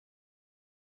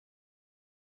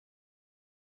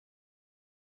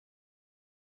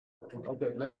Okay,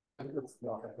 let's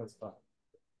start.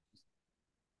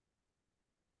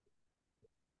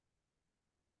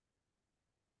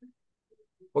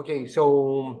 Okay,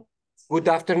 so good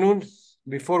afternoon.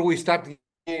 Before we start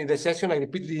the session, I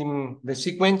repeat the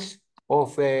sequence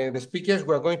of the speakers.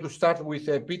 We are going to start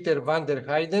with Peter van der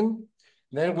Heijden.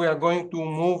 Then we are going to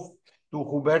move to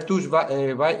Hubertus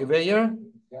Weyer.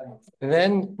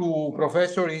 Then to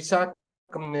Professor Isaac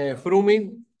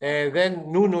Frumin.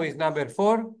 Then Nuno is number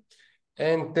 4.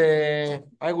 And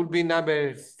I will be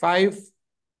number 5,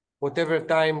 whatever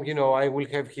time, I will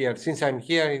have here. Since I'm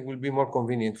here, it will be more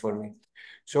convenient for me.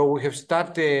 So we have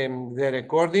started the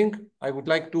recording. I would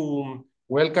like to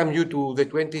welcome you to the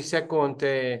 22nd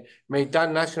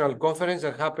Meital National Conference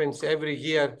that happens every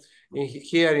year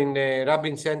here in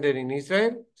Rabin Center in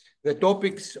Israel. The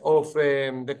topics of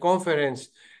the conference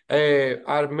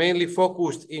are mainly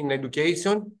focused in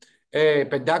education,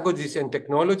 pedagogies, and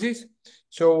technologies.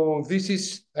 So this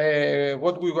is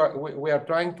what we are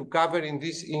trying to cover in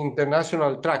this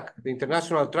international track. The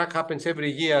international track happens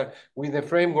every year with the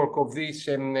framework of this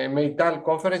Meital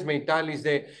conference. Meital is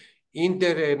the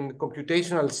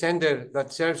inter-computational center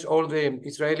that serves all the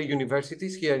Israeli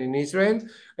universities here in Israel,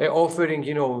 offering,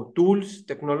 tools,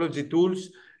 technology tools,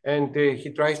 and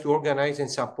he tries to organize and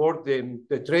support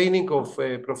the training of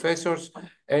professors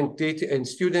and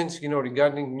students,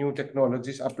 regarding new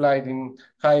technologies applied in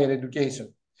higher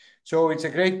education. So it's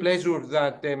a great pleasure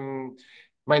that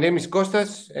my name is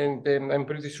Kostas, and I'm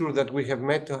pretty sure that we have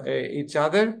met each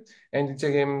other, and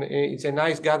it's a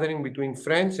nice gathering between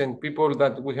friends and people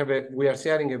that we are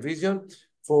sharing a vision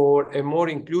for a more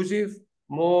inclusive,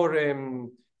 more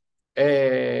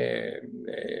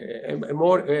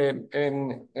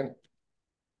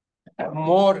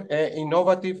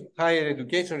innovative higher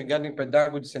education regarding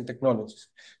pedagogies and technologies.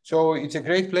 So it's a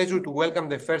great pleasure to welcome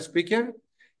the first speaker.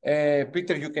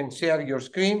 Peter, you can share your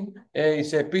screen.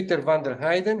 It's Peter van der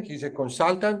Heijden. He's a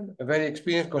consultant, a very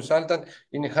experienced consultant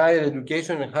in higher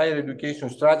education and higher education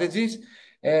strategies.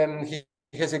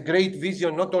 He has a great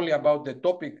vision, not only about the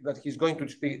topic that he's going to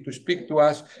speak to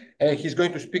us. He's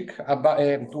going to speak about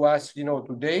to us,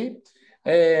 today.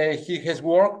 He has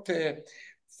worked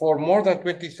for more than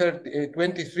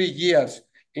 23 years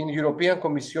in European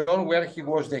Commission, where he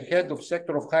was the head of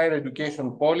sector of higher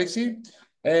education policy.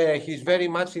 He's very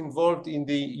much involved in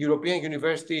the European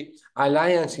University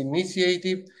Alliance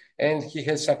initiative, and he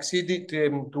has succeeded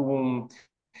to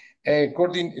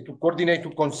coordinate, to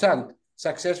consult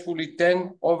successfully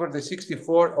 10 over the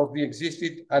 64 of the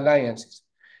existing alliances.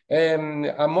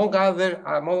 Among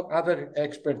other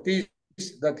expertise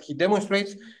that he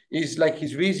demonstrates is like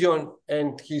his vision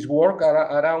and his work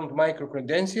around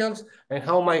micro-credentials and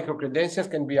how micro-credentials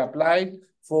can be applied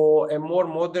for a more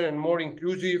modern and more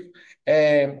inclusive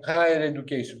higher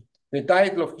education. The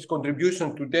title of his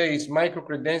contribution today is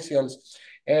Micro-Credentials,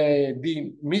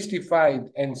 Demystified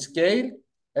and Scaled.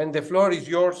 And the floor is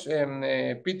yours,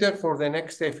 Peter, for the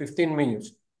next 15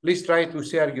 minutes. Please try to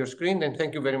share your screen, and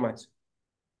thank you very much.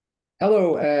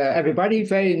 Hello, everybody.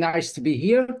 Very nice to be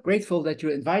here. Grateful that you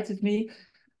invited me.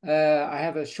 I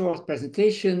have a short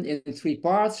presentation in 3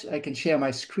 parts. I can share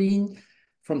my screen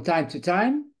from time to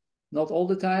time, not all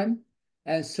the time.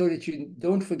 And so that you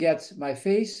don't forget my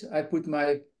face, I put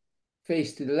my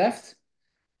face to the left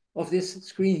of this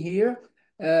screen here.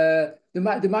 The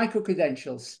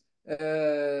micro-credentials.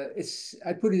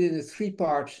 I put it in a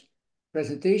 3-part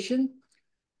presentation.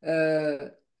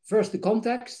 First, the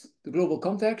context, the global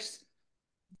context.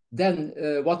 Then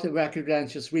what the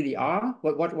micro-credentials really are.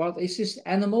 What is this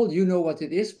animal? You know what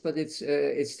it is, but it's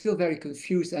still very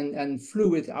confused and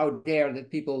fluid out there,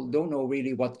 that people don't know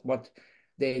really what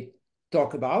they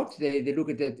talk about. They look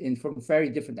at it from very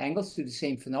different angles to the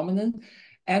same phenomenon.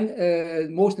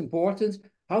 And most important,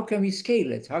 how can we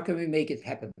scale it? How can we make it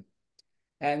happen?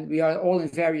 And we are all in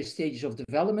various stages of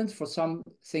development. For some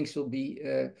things will be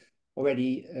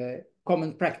already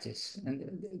common practice.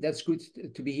 And that's good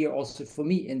to be here also for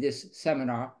me in this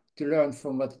seminar, to learn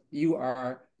from what you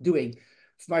are doing.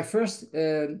 My first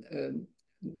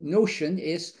notion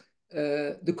is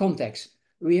the context.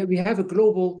 We have a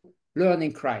global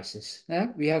learning crisis.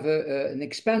 We have an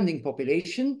expanding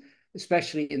population,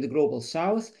 especially in the global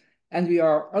south, and we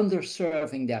are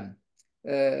underserving them.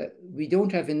 We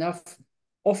don't have enough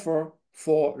offer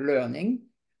for learning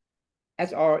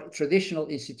at our traditional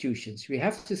institutions. We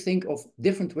have to think of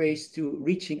different ways to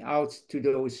reaching out to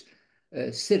those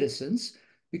citizens,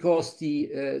 because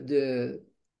the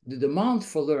demand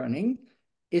for learning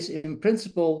is in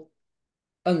principle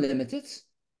unlimited.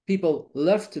 People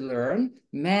love to learn.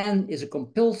 Man is a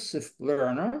compulsive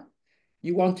learner.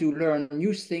 You want to learn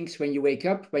new things when you wake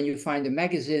up, when you find a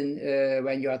magazine,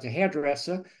 when you're at a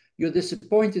hairdresser. You're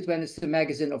disappointed when it's the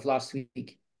magazine of last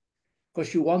week,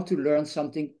 because you want to learn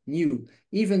something new.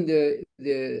 Even the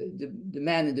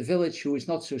man in the village who is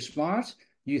not so smart,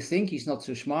 you think he's not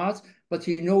so smart, but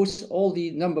he knows all the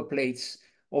number plates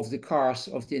of the cars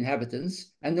of the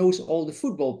inhabitants and knows all the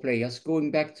football players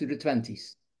going back to the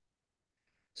 20s.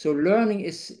 So learning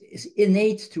is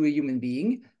innate to a human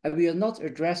being, and we are not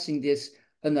addressing this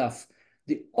enough.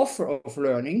 The offer of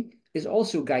learning is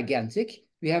also gigantic.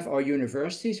 We have our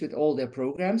universities with all their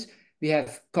programs. We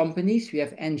have companies, we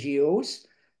have NGOs.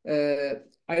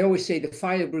 I always say the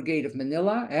Fire Brigade of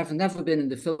Manila. I have never been in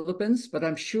the Philippines, but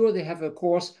I'm sure they have a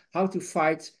course how to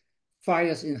fight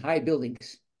fires in high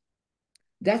buildings.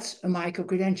 That's a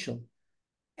micro-credential.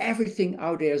 Everything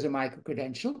out there is a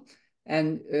micro-credential.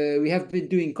 And we have been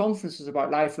doing conferences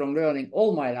about lifelong learning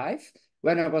all my life.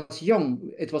 When I was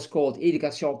young, it was called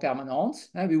Éducation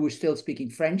Permanente. We were still speaking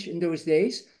French in those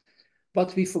days.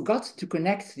 But we forgot to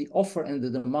connect the offer and the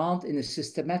demand in a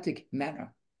systematic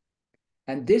manner.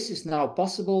 And this is now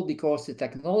possible because the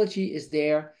technology is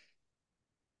there.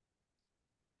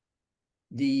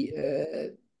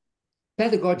 The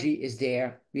pedagogy is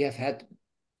there. We have had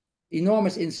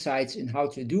enormous insights in how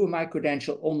to do a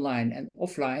micro-credential online and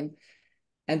offline,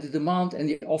 and the demand and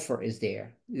the offer is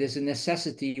there. There's a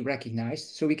necessity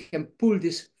recognized, so we can pull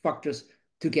these factors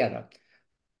together.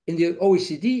 In the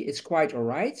OECD, it's quite all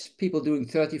right. People doing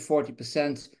 30,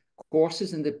 40%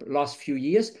 courses in the last few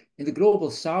years. In the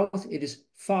Global South, it is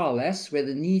far less, where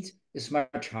the need is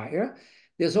much higher.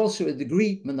 There's also a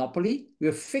degree monopoly.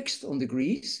 We're fixed on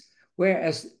degrees,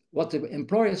 whereas what the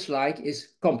employers like is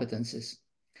competences.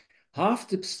 Half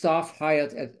the staff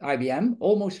hired at IBM,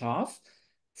 almost half,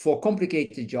 for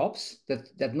complicated jobs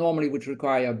that normally would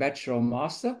require a bachelor or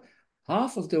master,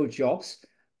 half of those jobs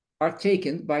are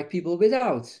taken by people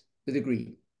without the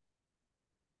degree.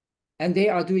 And they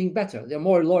are doing better. They're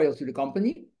more loyal to the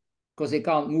company because they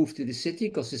can't move to the city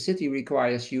because the city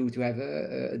requires you to have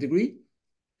a degree.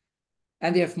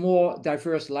 And they have more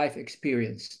diverse life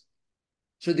experience.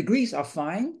 So degrees are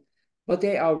fine, but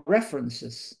they are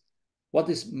references. What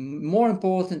is more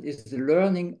important is the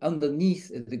learning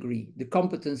underneath a degree, the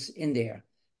competence in there.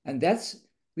 And that's,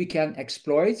 we can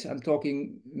exploit, I'm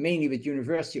talking mainly with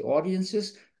university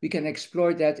audiences, we can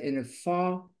exploit that in a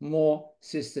far more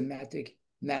systematic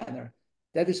manner.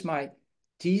 That is my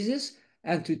thesis.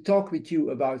 And to talk with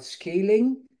you about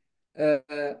scaling,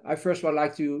 I first would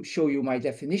like to show you my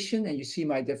definition, and you see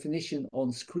my definition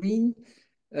on screen.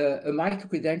 A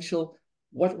micro-credential,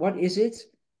 what is it?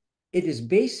 It is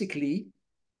basically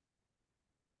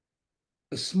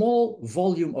a small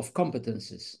volume of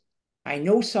competences. I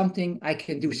know something, I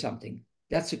can do something.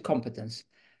 That's a competence.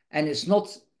 And it's not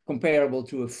comparable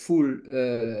to a full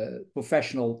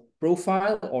professional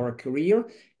profile or a career.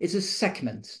 It's a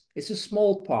segment. It's a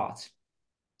small part.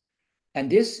 And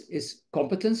this is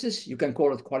competences. You can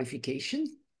call it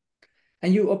qualification.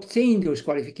 And you obtain those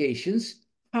qualifications.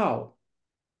 How?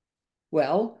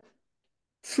 Well,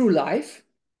 through life.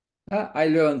 I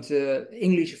learned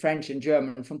English, French, and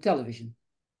German from television.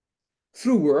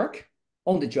 Through work,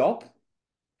 on the job.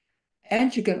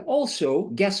 And you can also,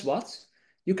 guess what?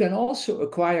 You can also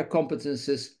acquire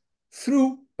competences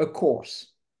through a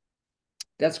course.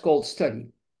 That's called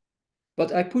study.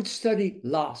 But I put study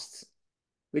last,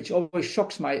 which always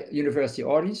shocks my university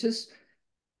audiences.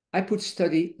 I put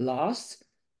study last.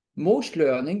 Most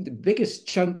learning, the biggest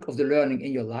chunk of the learning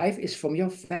in your life is from your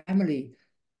family,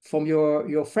 from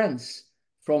your friends,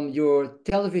 from your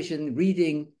television,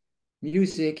 reading,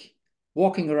 music,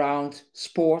 walking around,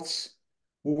 sports,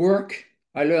 work.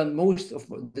 I learned most of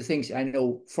the things I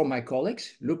know from my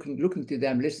colleagues, looking to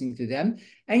them, listening to them.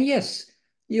 And yes,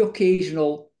 the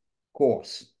occasional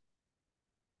course.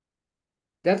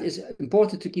 That is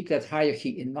important to keep that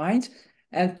hierarchy in mind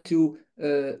and to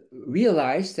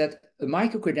realize that a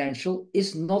micro-credential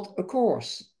is not a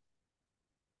course.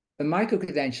 A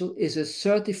micro-credential is a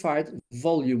certified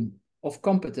volume of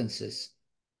competences.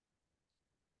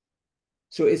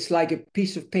 So it's like a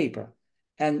piece of paper.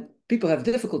 And people have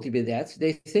difficulty with that.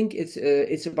 They think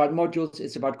it's about modules,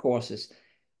 it's about courses.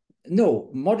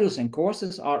 No, modules and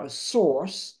courses are a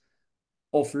source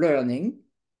of learning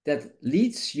that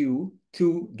leads you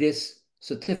to this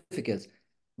certificate.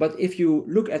 But if you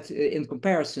look at in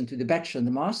comparison to the bachelor and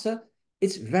the master,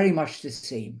 it's very much the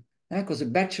same. Because a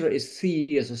bachelor is 3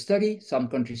 years of study, some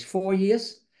countries 4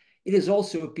 years. It is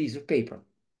also a piece of paper.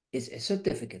 It's a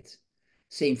certificate.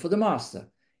 Same for the master.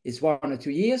 It's 1 or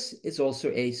 2 years. It's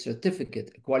also a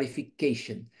certificate, a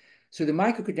qualification. So the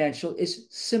micro-credential is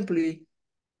simply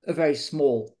a very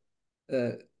small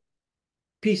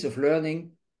piece of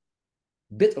learning,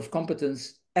 bit of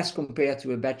competence as compared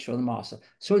to a bachelor and master.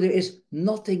 So there is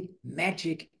nothing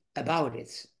magic about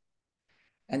it.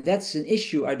 And that's an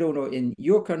issue, I don't know in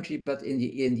your country, but in the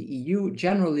EU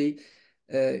generally,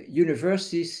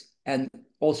 universities and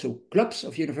also clubs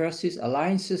of universities,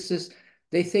 alliances,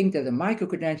 they think that a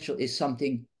micro-credential is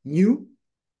something new.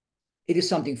 It is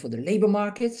something for the labor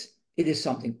market. It is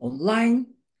something online.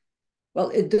 Well,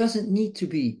 it doesn't need to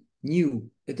be new.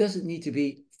 It doesn't need to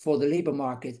be for the labor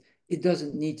market. It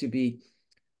doesn't need to be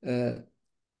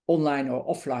online or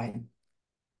offline.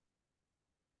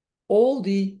 All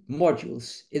the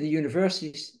modules in the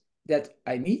universities that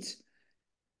I meet,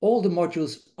 all the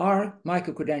modules are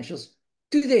micro-credentials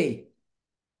today.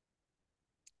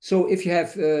 So if you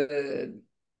have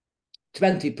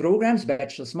 20 programs,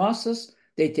 bachelor's, masters,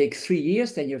 they take 3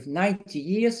 years, then you have 90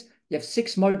 years, you have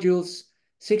 6 modules,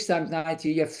 6 times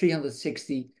 90, you have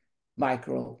 360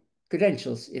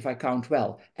 micro-credentials, if I count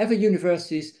well. Every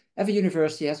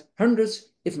university has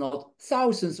hundreds, if not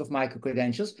thousands of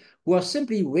micro-credentials who are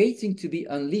simply waiting to be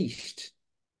unleashed.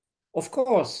 Of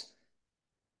course,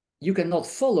 you cannot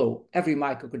follow every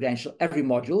micro-credential, every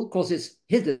module, because it's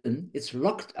hidden, it's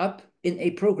locked up in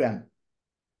a program.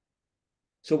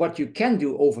 So what you can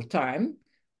do over time,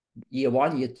 year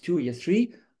 1, year 2, year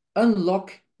 3,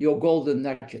 unlock your golden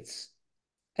nuggets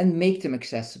and make them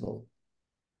accessible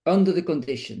under the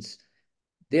conditions.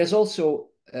 There's also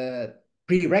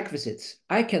prerequisites.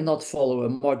 I cannot follow a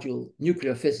module,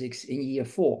 nuclear physics, in year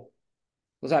 4,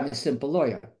 because I'm a simple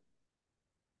lawyer.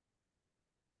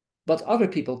 But other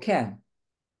people can.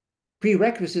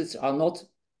 Prerequisites are not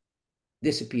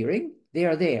disappearing, they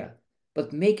are there,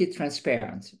 but make it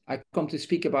transparent. I come to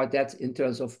speak about that in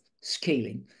terms of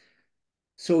scaling.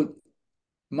 So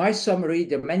my summary,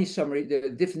 there are many summaries, the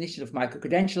definition of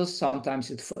micro-credentials, sometimes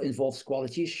it involves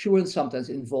quality assurance, sometimes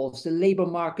it involves the labor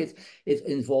market, it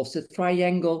involves the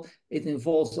triangle, it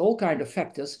involves all kinds of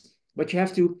factors, but you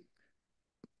have to,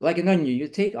 like an onion, you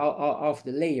take off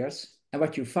the layers, and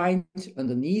what you find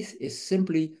underneath is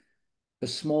simply a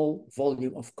small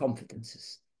volume of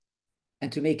competences. And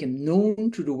to make them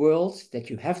known to the world that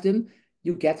you have them,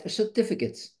 you get a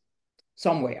certificate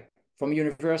somewhere, from a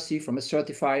university, from a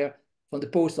certifier, from the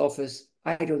post office,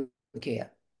 I don't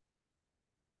care.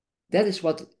 That is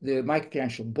what the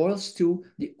micro-credential boils to.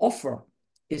 The offer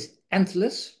is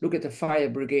endless. Look at the fire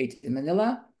brigade in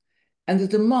Manila. And the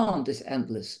demand is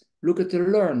endless. Look at the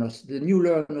learners, the new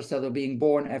learners that are being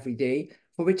born every day,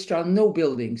 for which there are no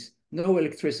buildings, no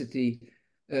electricity,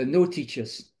 no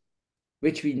teachers,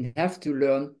 which we have to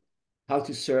learn how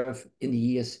to serve in the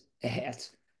years ahead.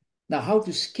 Now, how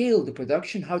to scale the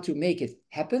production, how to make it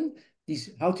happen,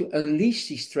 how to unleash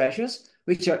these treasures,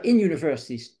 which are in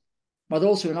universities, but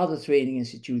also in other training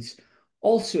institutes,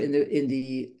 also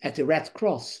at the Red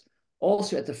Cross,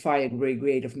 also at the Fire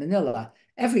Brigade of Manila.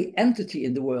 Every entity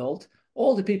in the world,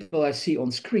 all the people I see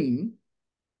on screen,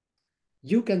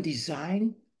 you can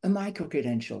design a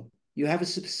micro-credential. You have a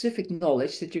specific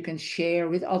knowledge that you can share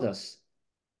with others.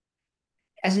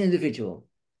 As an individual,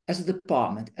 as a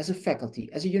department, as a faculty,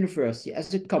 as a university,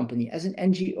 as a company, as an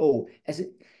NGO,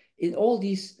 in all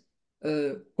these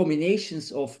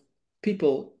combinations of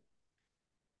people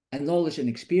and knowledge and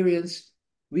experience,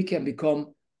 we can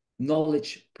become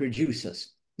knowledge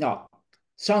producers. Now,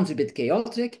 sounds a bit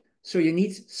chaotic, so you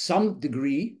need some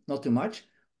degree, not too much,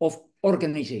 of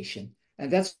organization. And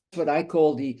that's what I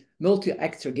call the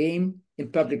multi-actor game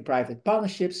in public-private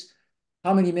partnerships.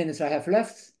 How many minutes I have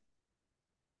left?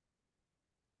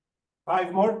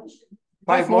 5 more.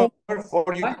 5 more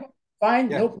for you. Fine,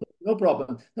 yeah. No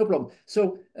problem.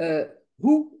 So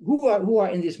who are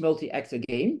in this multi-actor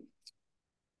game?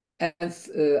 And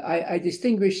I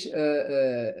distinguish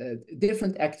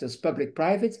different actors,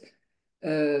 public-private.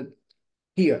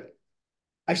 Here,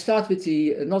 I start with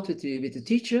not with the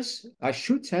teachers. I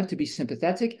should have to be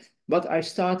sympathetic, but I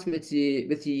start with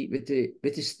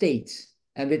the state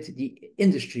and with the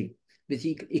industry, with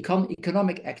the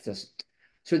economic actors.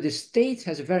 So the state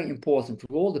has a very important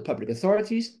role, the public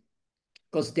authorities,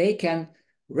 because they can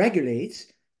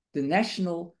regulate the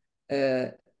national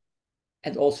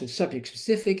and also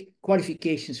subject-specific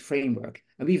qualifications framework.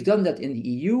 And we've done that in the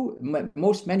EU.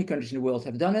 Many countries in the world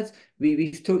have done it.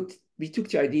 We took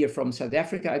the idea from South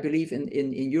Africa, I believe,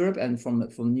 in Europe, and from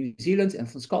New Zealand and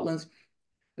from Scotland.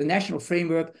 The national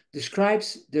framework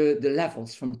describes the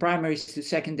levels from primary to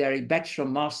secondary, bachelor,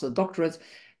 master, doctorate,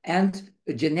 and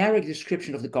a generic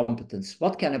description of the competence.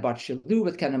 What can a bachelor do?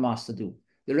 What can a master do?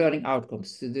 The learning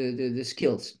outcomes, the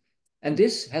skills. And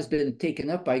this has been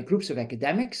taken up by groups of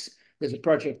academics. There's a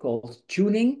project called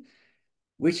Tuning,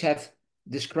 which have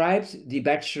described the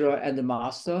bachelor and the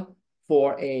master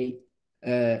for a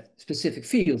specific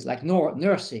field, like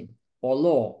nursing or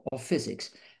law or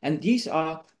physics. And these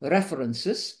are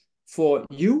references for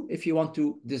you. If you want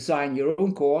to design your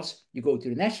own course, you go to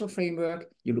the national framework,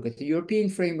 you look at the European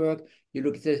framework, you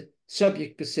look at the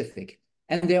subject specific.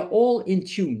 And they're all in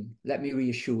tune, let me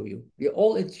reassure you. They're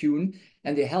all in tune,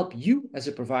 and they help you as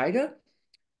a provider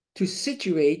to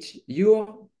situate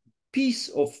your piece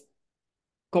of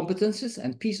competences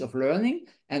and piece of learning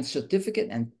and certificate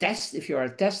and test if you're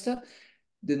a tester.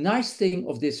 The nice thing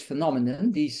of this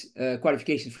phenomenon, these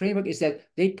qualification framework, is that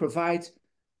they provide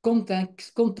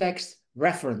context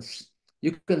reference.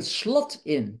 You can slot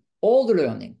in all the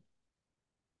learning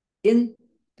in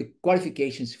the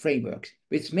qualifications framework,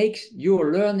 which makes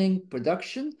your learning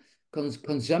production,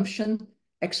 consumption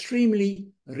extremely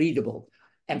readable.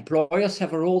 Employers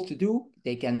have a role to do.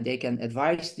 They can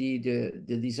advise the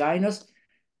designers.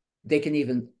 They can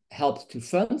even help to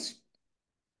fund.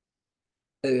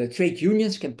 Trade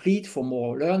unions can plead for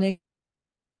more learning.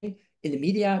 In the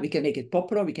media, we can make it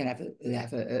popular. We can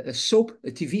have a soap, a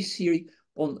TV series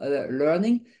on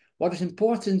learning. What is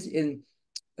important in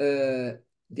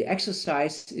the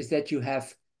exercise is that you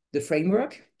have the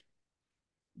framework.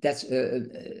 That's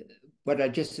what I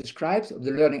just described,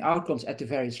 the learning outcomes at the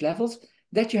various levels,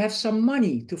 that you have some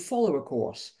money to follow a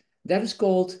course. That is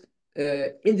called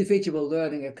individual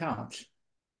learning account.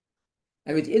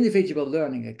 And with individual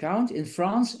learning account, in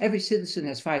France, every citizen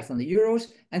has 500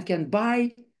 euros and can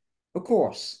buy a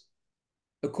course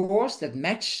that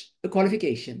matches a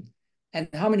qualification. And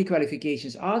how many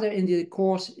qualifications are there in the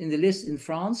course, in the list in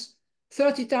France?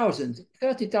 30,000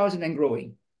 and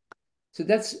growing. So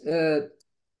that's a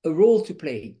role to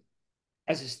play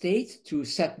as a state to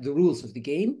set the rules of the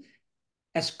game,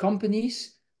 as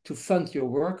companies to fund your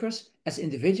workers, as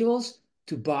individuals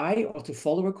to buy or to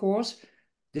follow a course,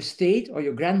 the state or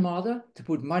your grandmother to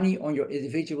put money on your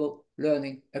individual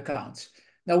learning accounts.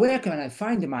 Now, where can I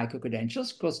find the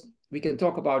micro-credentials? Because we can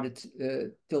talk about it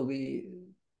till we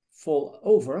fall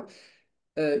over.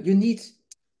 You need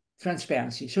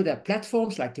transparency. So there are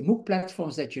platforms like the MOOC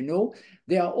platforms that you know.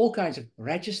 There are all kinds of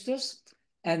registers.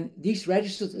 And these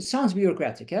registers, it sounds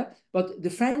bureaucratic, but the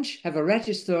French have a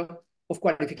register of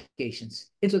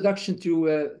qualifications, introduction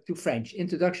to French,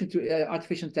 introduction to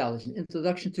artificial intelligence,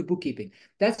 introduction to bookkeeping.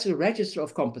 That's a register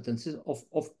of competences,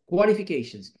 of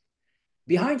qualifications.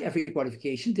 Behind every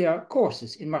qualification, there are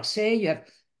courses. In Marseille, you have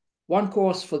one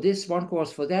course for this, one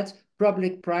course for that,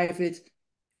 public, private,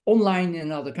 online in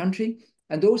another country.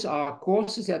 And those are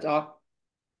courses that are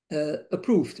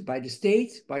approved by the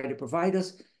state, by the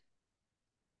providers,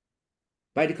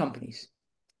 by the companies.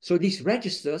 So these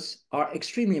registers are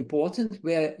extremely important,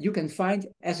 where you can find,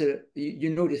 as you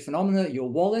know this phenomenon, your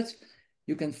wallet,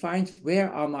 you can find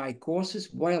where are my courses,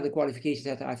 what are the qualifications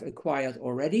that I've acquired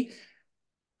already,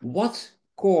 what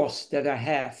course that I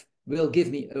have will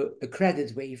give me a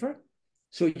credit waiver.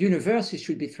 So universities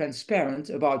should be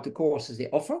transparent about the courses they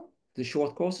offer, the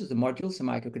short courses, the modules, the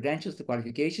micro-credentials, the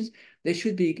qualifications. They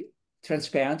should be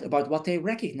transparent about what they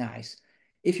recognize.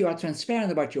 If you are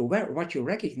transparent about what you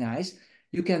recognize,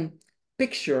 you can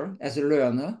picture as a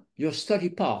learner your study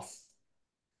path.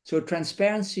 So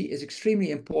transparency is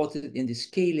extremely important in the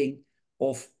scaling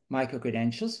of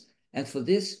micro-credentials. And for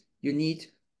this, you need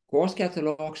course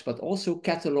catalogs, but also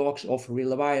catalogs of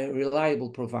reliable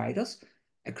providers,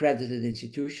 accredited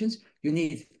institutions. You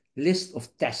need list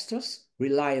of testers,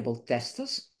 reliable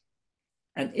testers.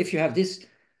 And if you have this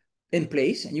in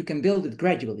place, and you can build it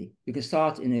gradually. You can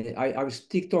start I was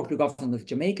talking to the government of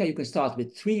Jamaica. You can start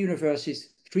with 3 universities,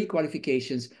 3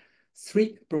 qualifications,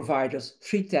 3 providers,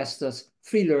 3 testers,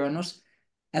 3 learners,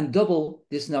 and double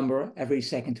this number every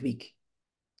second week.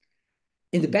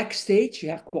 In the backstage, you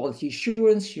have quality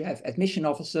assurance, you have admission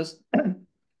officers,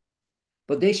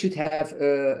 but they should have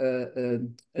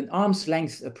an arm's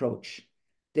length approach.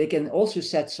 They can also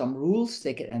set some rules.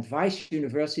 They can advise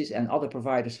universities and other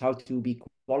providers how to be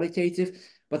qualitative,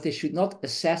 but they should not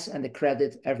assess and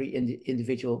accredit every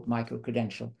individual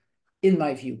micro-credential, in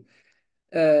my view.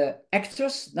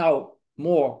 Actors, now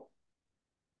more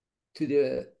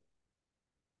to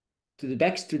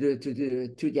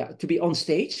be on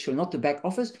stage, so not the back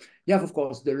office. You have, of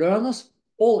course, the learners,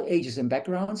 all ages and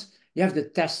backgrounds. You have the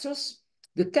testers.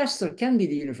 The tester can be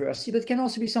the university, but can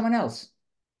also be someone else.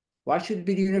 Why should it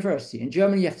be the university? In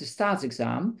Germany, you have the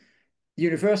Staatsexamen. The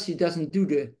university doesn't do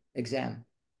the exam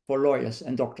for lawyers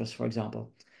and doctors, for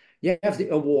example. You have the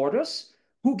awarders.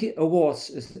 Who awards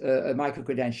a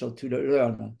micro-credential to the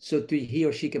learner so he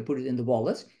or she can put it in the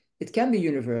wallet? It can be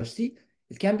university.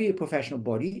 It can be a professional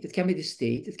body. It can be the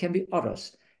state. It can be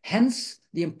others. Hence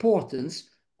the importance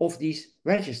of these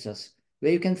registers,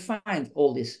 where you can find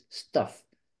all this stuff.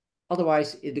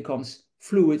 Otherwise, it becomes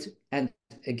fluid and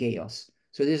a chaos.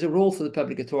 So there's a role for the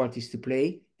public authorities to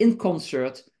play in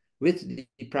concert with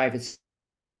the private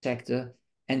sector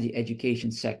and the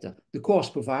education sector. The course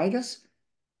providers,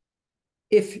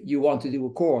 if you want to do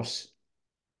a course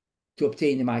to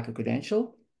obtain the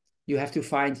micro-credential, you have to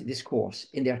find this course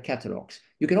in their catalogs.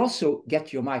 You can also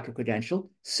get your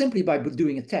micro-credential simply by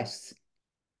doing a test.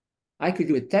 I could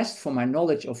do a test for my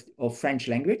knowledge of French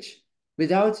language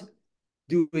without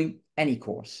doing any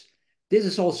course. This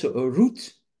is also a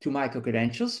route to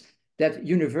micro-credentials that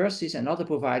universities and other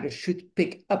providers should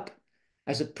pick up.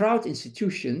 As a proud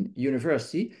institution,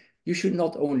 university, you should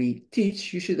not only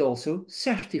teach, you should also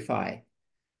certify.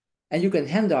 And you can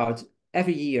hand out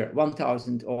every year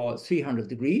 1,000 or 300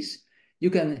 degrees. You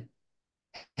can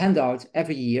hand out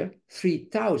every year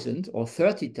 3,000 or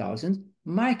 30,000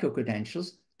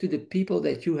 micro-credentials to the people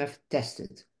that you have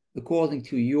tested according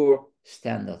to your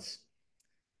standards.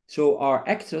 So our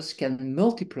actors can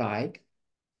multiply,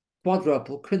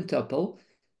 quadruple, quintuple,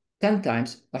 10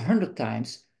 times, 100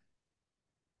 times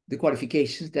the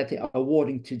qualifications that they are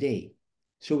awarding today.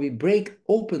 So we break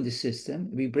open the system,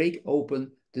 we break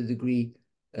open the degree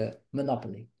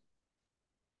monopoly.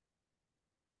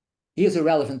 Here's a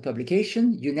relevant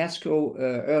publication, UNESCO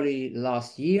early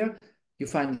last year. You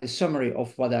find a summary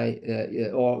of what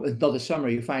or not a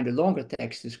summary, you find a longer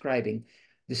text describing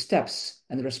the steps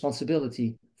and the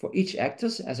responsibility for each actor,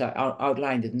 as I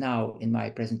outlined it now in my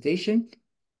presentation.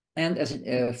 And as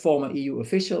a former EU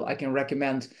official, I can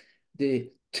recommend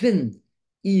the twin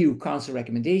EU Council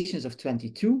recommendations of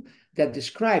 22 that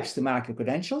describes the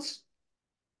micro-credentials,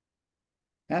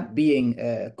 being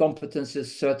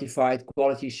competences, certified,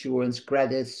 quality assurance,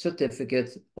 credits,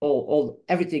 certificate,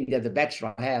 everything that the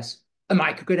bachelor has, a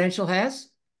micro-credential has.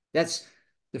 That's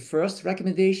the first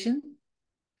recommendation.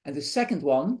 And the second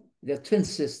one, they're twin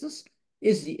sisters,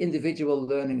 is the individual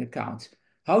learning account.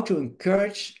 How to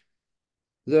encourage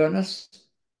learners,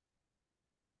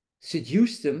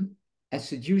 seduce them, and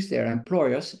seduce their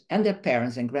employers and their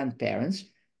parents and grandparents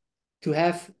to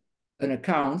have an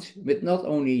account with not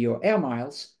only your air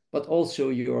miles, but also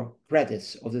your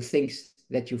credits of the things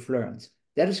that you've learned.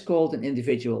 That is called an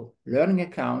individual learning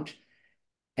account,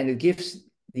 and it gives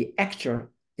the actor,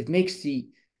 it makes the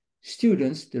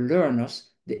students, the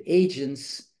learners, the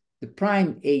agents, the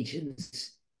prime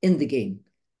agents in the game.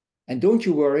 And don't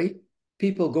you worry,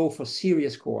 people go for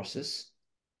serious courses.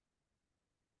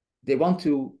 They want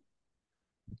to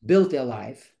build their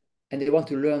life and they want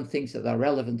to learn things that are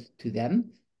relevant to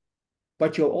them,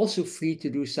 but you're also free to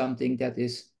do something that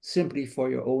is simply for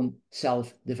your own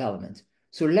self-development.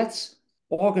 So let's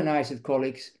organize it,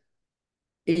 colleagues,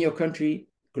 in your country,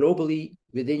 globally,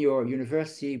 within your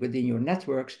university, within your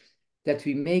networks, that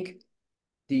we make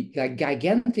the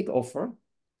gigantic offer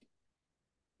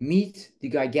meet the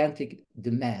gigantic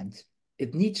demand.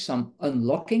 It needs some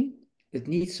unlocking, it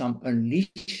needs some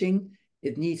unleashing,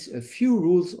 it needs a few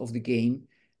rules of the game,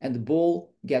 and the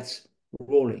ball gets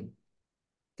rolling.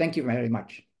 Thank you very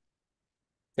much.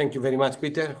 Thank you very much,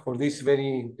 Peter, for this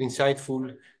very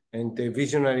insightful and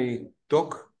visionary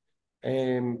talk.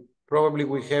 Probably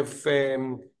we have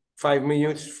 5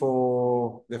 minutes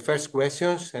for the first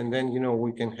questions, and then,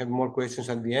 we can have more questions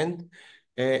at the end.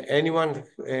 Anyone,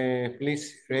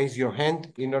 please raise your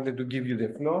hand in order to give you the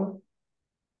floor.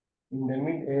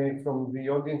 From the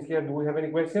audience here, do we have any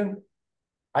question?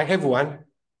 I have one.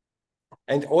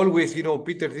 And always,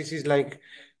 Peter, this is like,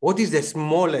 what is the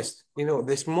smallest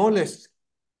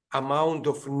amount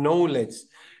of knowledge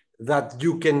that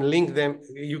you can link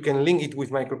it with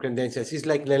micro-credentials? Is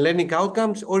like the learning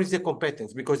outcomes, or is the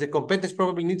competence? Because the competence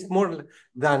probably needs more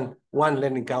than one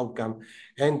learning outcome.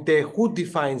 And who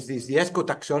defines this? The ESCO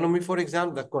taxonomy, for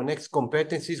example, that connects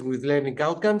competencies with learning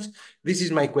outcomes. This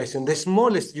is my question. The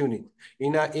smallest unit.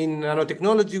 In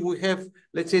nanotechnology, we have,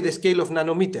 let's say, the scale of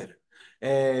nanometer.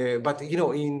 But,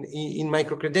 in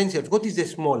micro-credentials, what is the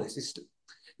smallest?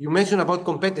 You mentioned about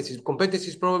competencies.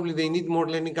 Competencies, probably they need more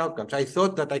learning outcomes. I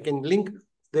thought that I can link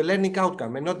the learning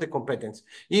outcome and not the competence.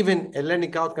 Even a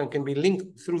learning outcome can be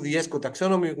linked through the ESCO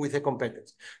taxonomy with a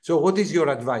competence. So what is your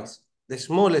advice? The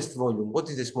smallest volume. What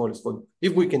is the smallest volume,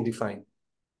 if we can define?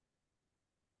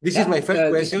 This is my first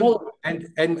question.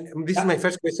 And this is my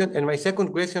first question. And my second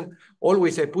question,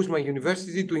 always I push my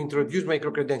university to introduce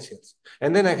micro-credentials.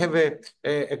 And then I have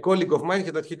a colleague of mine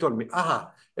that he told me,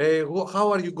 how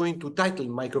are you going to title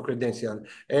micro-credential?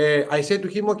 I said to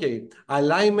him, okay,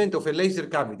 alignment of a laser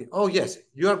cavity. Oh, yes,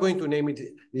 you are going to name it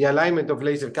the alignment of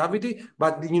laser cavity,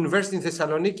 but the university in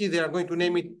Thessaloniki, they are going to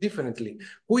name it differently.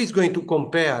 Who is going to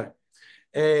compare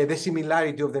the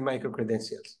similarity of the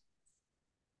micro-credentials?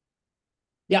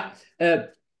 Yeah,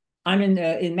 I'm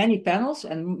in many panels,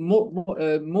 and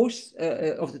most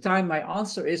of the time my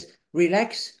answer is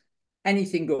relax,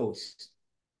 anything goes.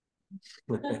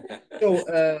 So,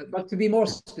 but to be more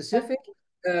specific,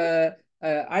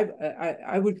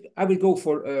 I would go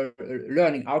for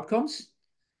learning outcomes.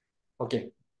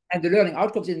 Okay. And the learning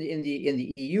outcomes in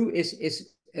the EU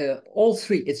is all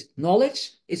three. It's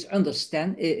knowledge, it's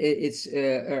understanding,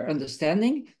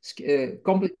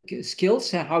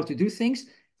 skills, how to do things,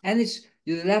 and it's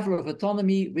the level of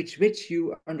autonomy which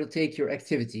you undertake your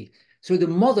activity. So the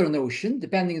modern notion,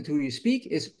 depending on who you speak,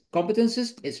 is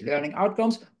competences, it's learning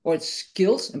outcomes, or it's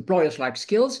skills. Employers like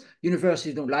skills.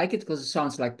 Universities don't like it because it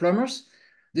sounds like plumbers.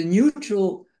 The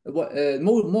neutral,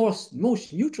 most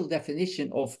neutral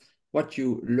definition of what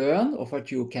you learn or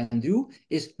what you can do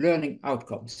is learning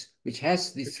outcomes, which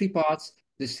has the three parts: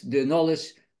 the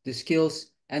knowledge, the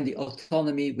skills, and the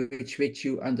autonomy with which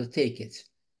you undertake it.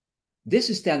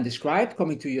 This is then described,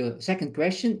 coming to your second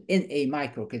question, in a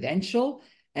micro-credential,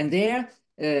 and there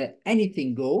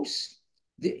anything goes.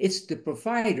 It's the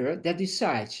provider that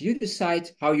decides. You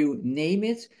decide how you name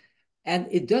it, and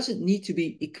it doesn't need to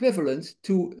be equivalent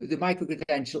to the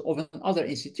micro-credential of another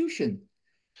institution.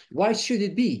 Why should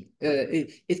it be?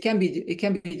 It can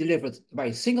be delivered by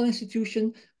a single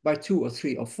institution, by 2 or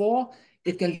 3 or 4.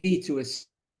 It can lead to a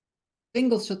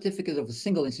single certificate of a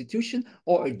single institution,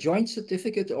 or a joint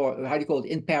certificate, or how do you call it,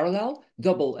 in parallel,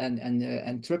 double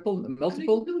and triple,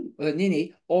 multiple,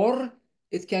 nini, or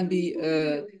it can be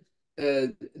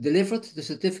delivered, the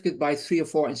certificate, by 3 or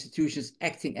 4 institutions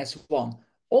acting as one.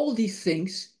 All these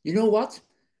things, you know what?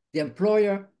 The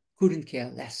employer couldn't care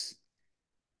less,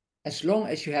 as long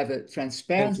as you have a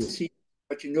transparency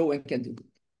what you know and can do.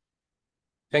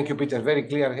 Thank you, Peter. Very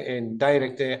clear and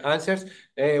direct answers.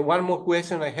 One more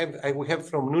question I will have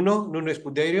from Nuno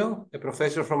Escudeiro, a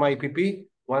professor from IPP,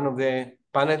 one of the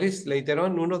panelists later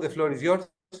on. Nuno, the floor is yours.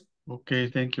 Okay,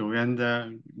 thank you. And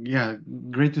yeah,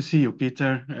 great to see you,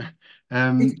 Peter.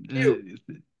 Thank you.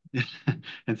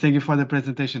 And thank you for the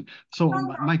presentation. So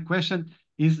my question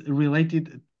is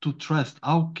related to trust.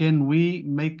 How can we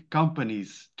make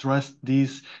companies trust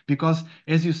this? Because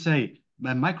as you say,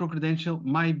 a micro-credential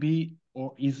might be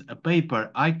or is a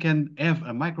paper. I can have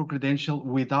a micro-credential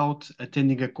without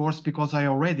attending a course because I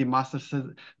already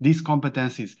mastered these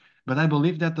competencies. But I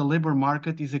believe that the labor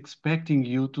market is expecting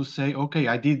you to say, okay,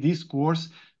 I did this course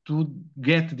to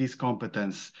get this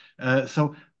competence.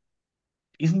 So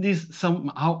isn't this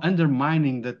somehow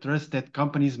undermining the trust that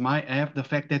companies might have, the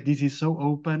fact that this is so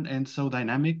open and so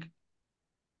dynamic?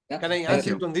 Yeah. Can I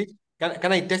answer on this?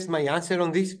 Can I test my answer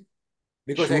on this?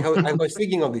 Because sure. I was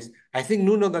thinking of this. I think,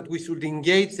 Nuno, that we should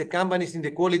engage the companies in the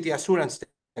quality assurance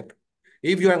step.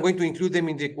 If you are going to include them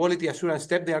in the quality assurance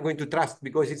step, they are going to trust,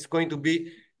 because it's going to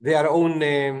be their own,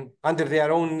 under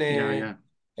their own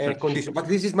condition. But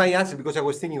this is my answer because I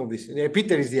was thinking of this.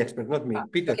 Peter is the expert, not me.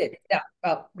 Peter. Okay, yeah,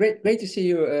 well, great to see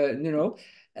you, Nuno.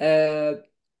 The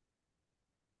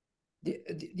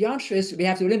answer is we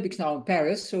have the Olympics now in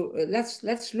Paris, so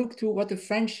let's look to what the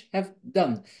French have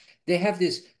done. They have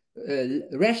this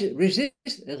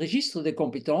registre de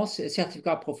compétences,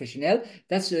 certificat professionnel.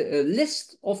 That's a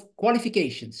list of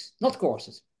qualifications, not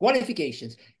courses,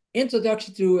 qualifications.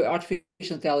 Introduction to artificial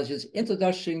intelligence,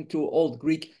 introduction to Old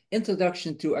Greek,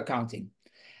 introduction to accounting.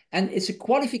 And it's a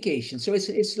qualification. So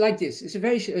it's like this. It's a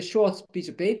very short piece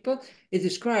of paper. It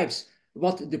describes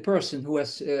what the person who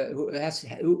has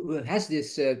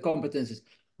this competences,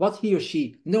 what he or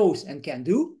she knows and can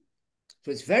do. So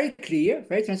it's very clear,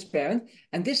 very transparent.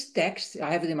 And this text,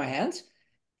 I have it in my hand,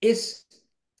 is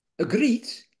agreed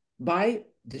by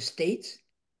the state,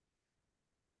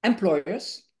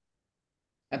 employers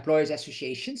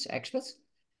associations, experts,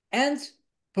 and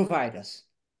providers.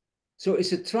 So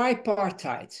it's a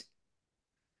tripartite.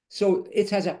 So it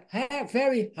has a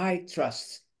very high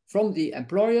trust from the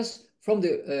employers, from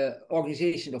the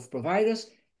organization of providers,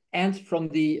 and from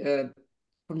the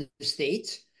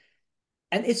state.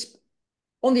 And it's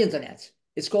on the internet.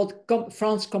 It's called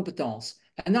France Compétences.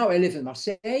 And now I live in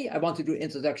Marseille. I want to do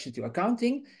introduction to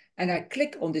accounting. and I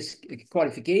click on this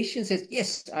qualification, says,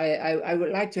 yes, I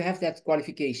would like to have that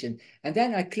qualification. And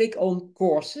then I click on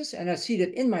courses, and I see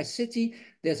that in my city,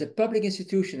 there's a public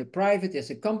institution, a private, there's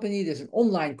a company, there's an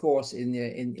online course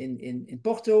in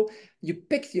Porto. You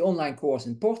pick the online course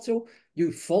in Porto,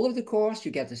 you follow the course,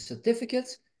 you get a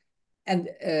certificate, and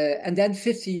then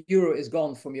 €50 is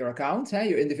gone from your account,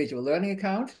 your individual learning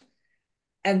account.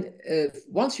 And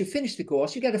once you finish the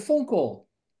course, you get a phone call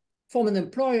from an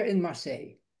employer in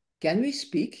Marseille. Can we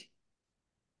speak?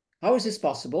 How is this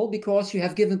possible? Because you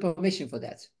have given permission for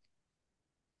that.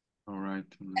 All right.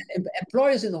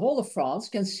 Employers in the whole of France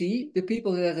can see the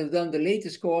people that have done the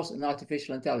latest course in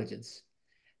artificial intelligence.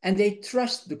 And they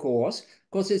trust the course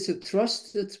because it's a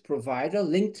trusted provider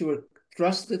linked to a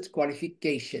trusted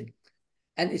qualification.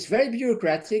 And it's very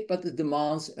bureaucratic, but it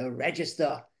demands a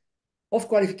register of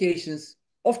qualifications,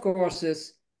 of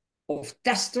courses, of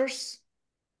testers,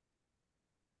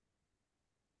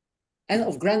 and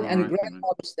of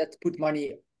grandfathers that put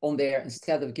money on there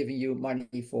instead of giving you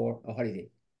money for a holiday.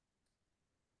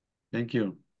 Thank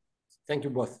you. Thank you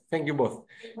both. Thank you both.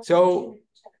 So,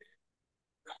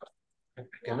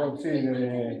 can I see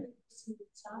the...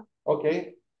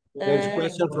 Okay. There's a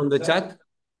question from the chat.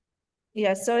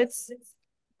 Yeah, so it's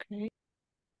okay.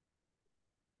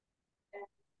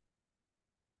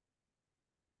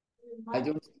 I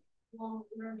don't.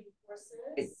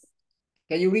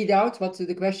 Can you read out what's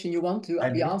the question you want to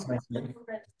be answered?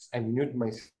 I mute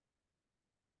myself.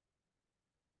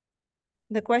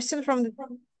 The question from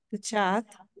the chat.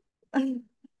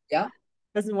 Yeah.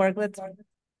 Doesn't work.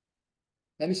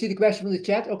 Let me see the question from the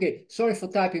chat. Okay, sorry for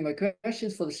typing my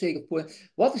questions for the sake of point.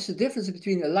 What is the difference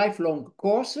between a lifelong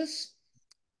courses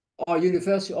or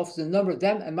university offers a number of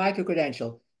them and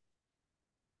micro-credential?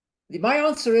 My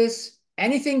answer is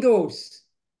anything goes.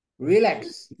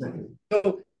 Relax.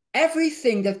 So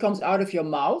everything that comes out of your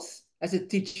mouth as a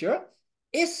teacher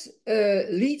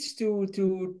leads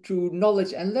to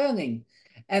knowledge and learning.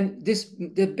 And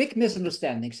the big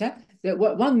misunderstandings.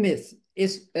 One myth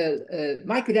is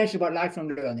my credential about lifelong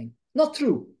learning. Not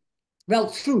true. Well,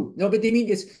 true. No, but they mean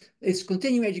it's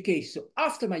continuing education. So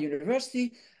after my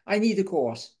university, I need a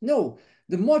course. No,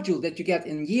 the module that you get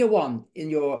in year 1 in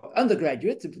your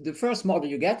undergraduate, the first module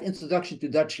you get, Introduction to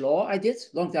Dutch Law, I did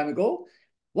a long time ago,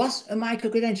 was a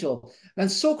micro-credential. When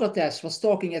Socrates was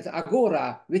talking at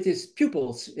Agora with his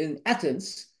pupils in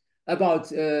Athens about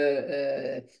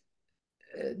the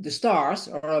stars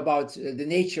or about the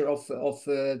nature of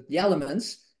the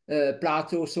elements,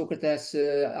 Plato, Socrates,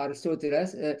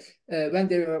 Aristoteles, when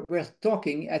they were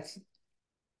talking at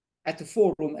the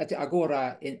forum, at the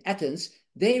Agora in Athens,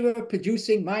 they were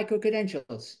producing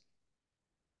micro-credentials.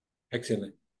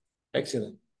 Excellent.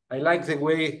 Excellent. I like the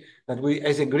way that we,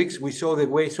 as a Greeks, we saw the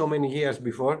way so many years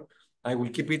before. I will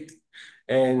keep it.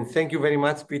 And thank you very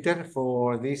much, Peter,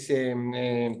 for this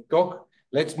talk.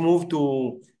 Let's move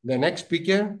to the next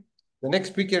speaker. The next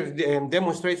speaker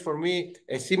demonstrates for me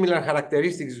a similar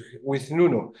characteristics with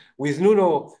Nuno. With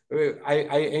Nuno,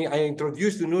 I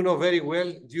introduced Nuno very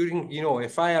well during, a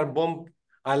fire bomb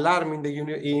alarm in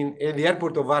the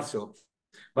airport of Warsaw.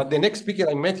 But the next speaker,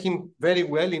 I met him very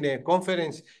well in a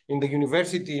conference in the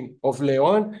University of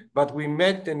León, but we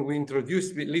met and we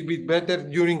introduced a little bit better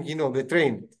during, the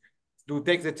train, to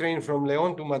take the train from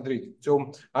León to Madrid.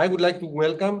 So I would like to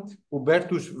welcome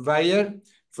Hubertus Weyer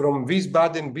from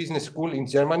Wiesbaden Business School in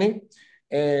Germany.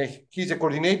 He's a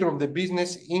coordinator of the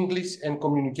Business, English, and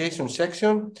Communication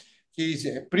section. He's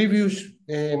a previous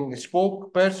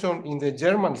spokesperson in the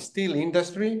German steel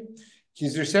industry.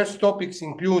 His research topics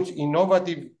include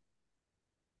innovative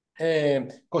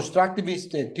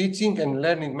constructivist teaching and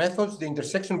learning methods, the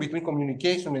intersection between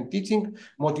communication and teaching,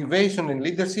 motivation and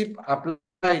leadership,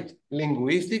 applied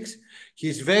linguistics.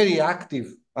 He's very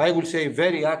active, I will say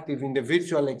very active in the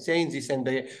virtual exchanges and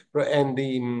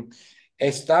the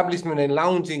establishment and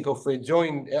launching of a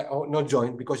joint, not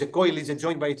joint, because a COIL is a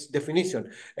joint by its definition,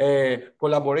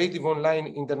 collaborative online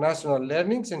international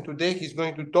learnings. And today he's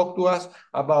going to talk to us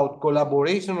about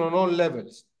collaboration on all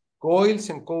levels,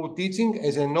 COILs and co-teaching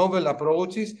as a novel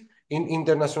approaches in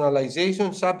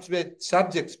internationalization,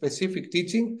 subject-specific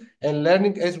teaching and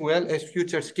learning, as well as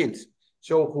future skills.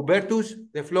 So Hubertus,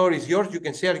 the floor is yours. You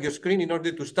can share your screen in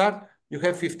order to start. You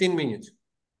have 15 minutes.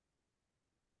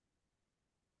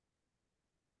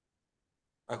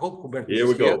 I hope Hubertus Here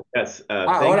we go. Yes.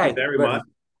 Thank you very much.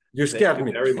 You scared me.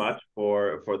 Thank you very much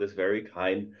for this very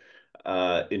kind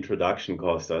introduction,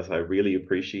 Kostas. I really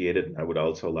appreciate it. And I would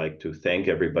also like to thank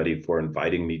everybody for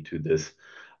inviting me to this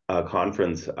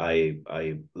conference. I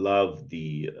love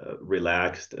the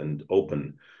relaxed and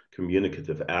open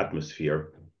communicative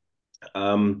atmosphere.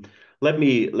 let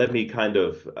me kind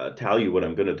of tell you what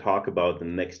I'm going to talk about in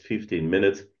the next 15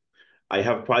 minutes. I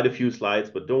have quite a few slides,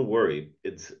 but don't worry.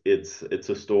 It's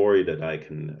a story that I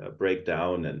can break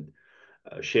down and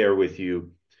share with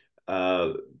you.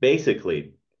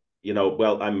 Basically,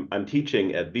 well, I'm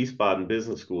teaching at Wiesbaden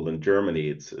Business School in Germany.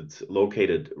 It's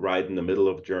located right in the middle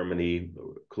of Germany,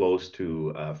 close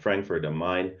to Frankfurt am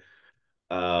Main.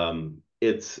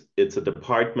 It's a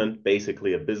department,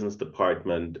 basically a business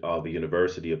department of the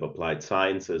University of Applied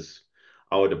Sciences.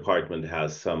 Our department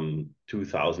has some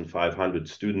 2,500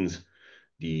 students.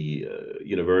 The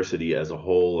university as a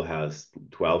whole has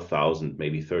 12,000,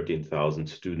 maybe 13,000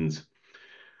 students.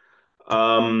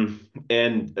 And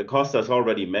Kostas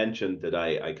already mentioned that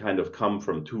I kind of come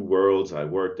from two worlds. I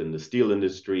worked in the steel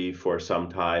industry for some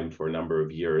time, for a number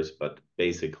of years, but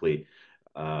basically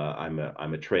I'm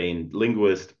a trained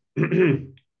linguist.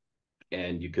 And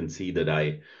you can see that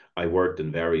I worked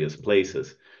in various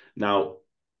places. Now,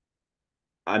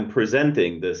 I'm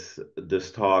presenting this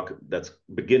talk that's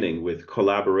beginning with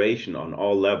collaboration on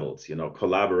all levels,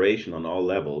 collaboration on all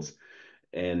levels.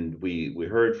 And we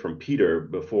heard from Peter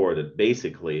before that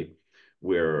basically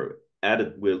we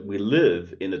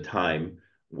live in a time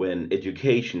when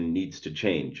education needs to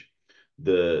change.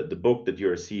 The book that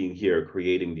you're seeing here,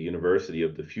 Creating the University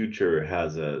of the Future,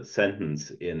 has a sentence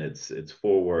in its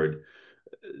foreword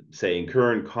saying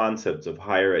current concepts of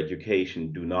higher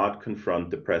education do not confront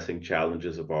the pressing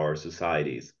challenges of our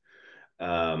societies.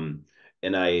 And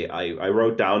I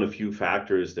wrote down a few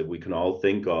factors that we can all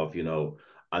think of,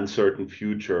 uncertain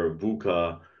future,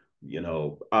 VUCA,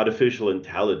 artificial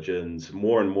intelligence,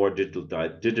 more and more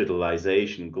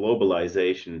digitalization,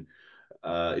 globalization.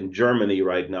 In Germany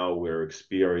right now, we're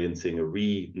experiencing a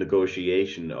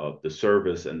renegotiation of the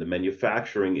service and the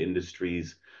manufacturing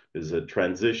industries. There's a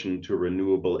transition to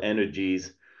renewable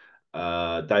energies.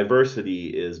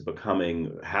 Diversity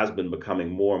has been becoming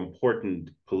more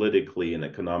important politically and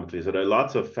economically. So there are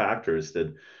lots of factors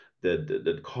that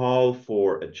call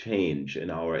for a change in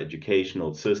our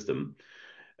educational system.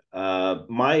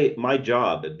 My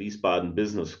job at Wiesbaden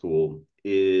Business School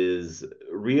is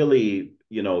really,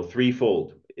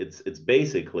 threefold. It's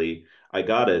basically, I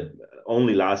got it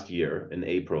only last year in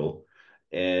April.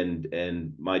 And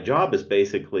my job is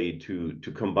basically to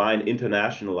combine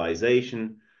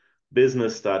internationalization,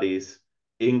 business studies,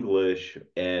 English,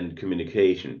 and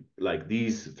communication, like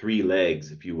these three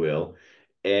legs, if you will.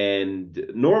 And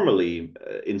normally,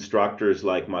 instructors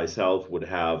like myself would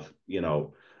have,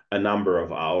 a number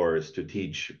of hours to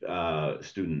teach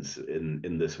students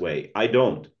in this way. I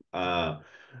don't.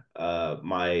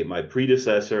 My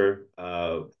predecessor,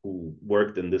 who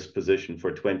worked in this position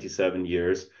for 27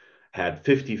 years, had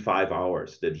 55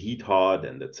 hours that he taught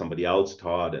and that somebody else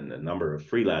taught, and a number of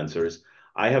freelancers.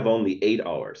 I have only 8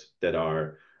 hours that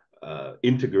are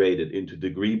integrated into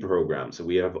degree programs. So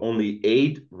we have only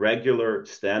 8 regular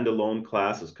standalone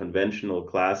classes, conventional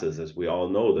classes, as we all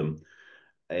know them.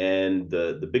 And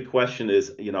the big question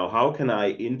is, how can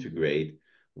I integrate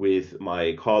with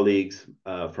my colleagues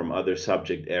from other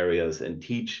subject areas and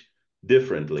teach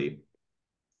differently?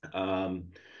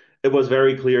 It was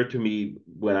very clear to me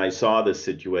when I saw this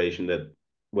situation that,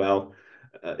 well,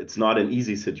 it's not an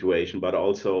easy situation, but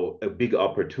also a big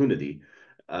opportunity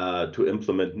to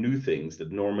implement new things that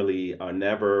normally are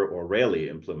never or rarely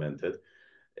implemented.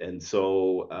 And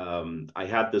so I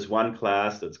had this one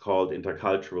class that's called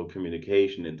Intercultural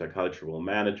Communication, Intercultural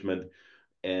Management,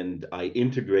 and I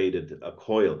integrated a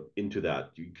COIL into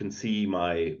that. You can see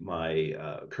my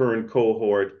current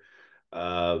cohort.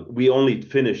 We only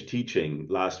finished teaching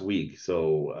last week,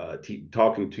 so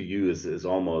talking to you is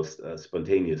almost a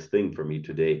spontaneous thing for me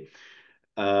today.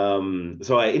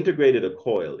 So I integrated a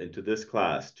COIL into this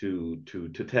class to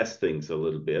test things a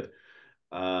little bit.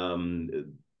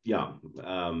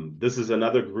 This is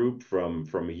another group from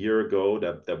a year ago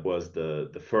that was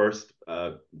the first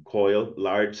COIL,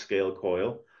 large scale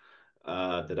COIL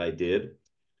that I did.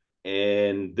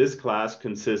 And this class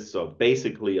consists of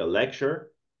basically a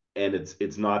lecture, and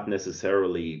it's not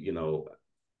necessarily,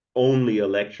 only a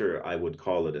lecture. I would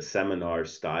call it a seminar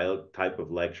style type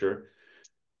of lecture.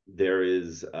 There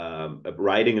is a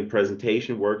writing and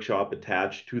presentation workshop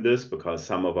attached to this because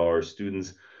some of our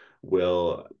students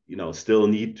will, still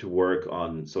need to work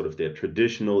on sort of their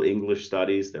traditional English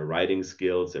studies, their writing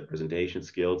skills, their presentation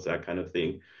skills, that kind of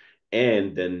thing.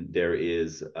 And then there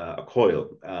is a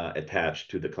COIL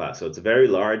attached to the class. So it's a very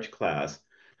large class.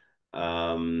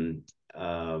 And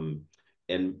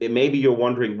maybe you're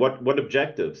wondering what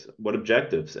objectives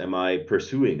am I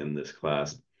pursuing in this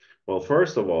class? Well,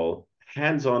 first of all,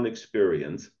 hands-on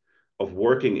experience of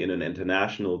working in an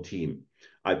international team.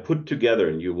 I put together,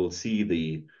 and you will see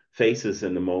the faces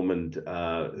in a moment,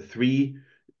 3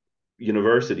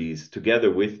 universities together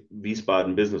with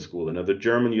Wiesbaden Business School, another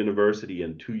German university,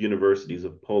 and 2 universities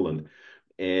of Poland.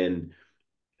 And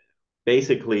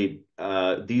basically,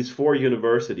 these 4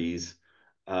 universities,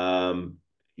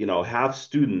 have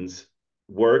students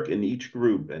work in each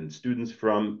group, and students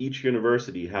from each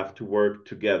university have to work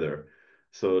together,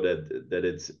 so that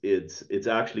it's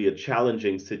actually a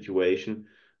challenging situation.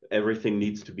 Everything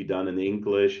needs to be done in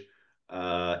English.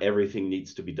 Everything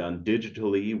needs to be done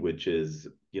digitally, which is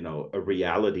a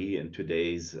reality in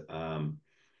today's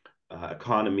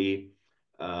economy.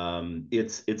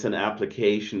 It's an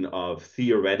application of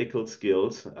theoretical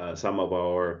skills. Some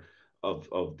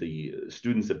of the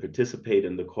students that participate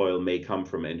in the COIL may come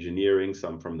from engineering,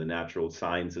 some from the natural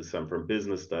sciences, some from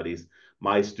business studies.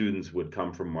 My students would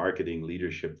come from marketing,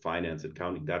 leadership, finance,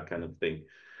 accounting, that kind of thing.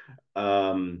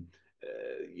 One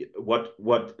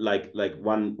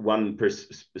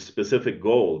specific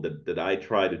goal that I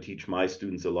try to teach my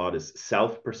students a lot is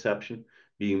self-perception,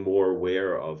 being more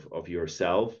aware of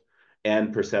yourself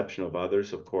and perception of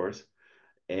others, of course.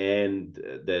 And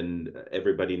then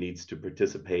everybody needs to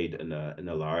participate in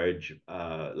a large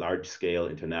scale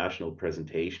international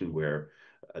presentation where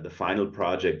the final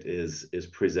project is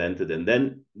presented. And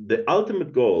then the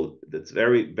ultimate goal that's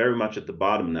very, very much at the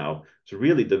bottom now is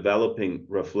really developing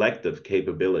reflective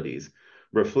capabilities.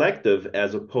 Reflective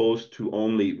as opposed to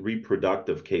only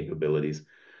reproductive capabilities.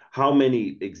 How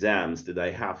many exams did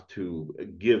I have to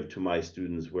give to my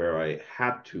students where I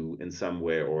had to, in some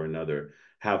way or another,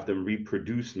 have them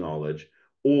reproduce knowledge,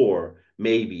 or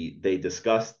maybe they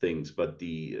discussed things, but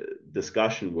the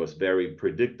discussion was very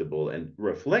predictable, and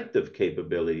reflective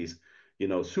capabilities,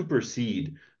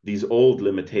 supersede these old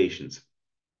limitations.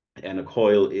 And a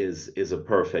COIL is a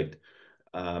perfect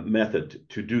method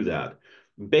to do that.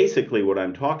 Basically, what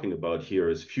I'm talking about here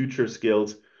is future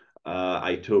skills.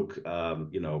 I took,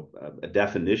 a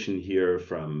definition here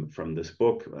from this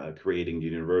book, Creating the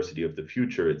University of the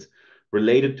Future. It's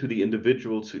related to the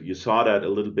individuals. You saw that a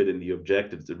little bit in the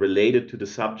objectives. It's related to the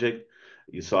subject.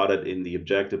 You saw that in the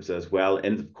objectives as well.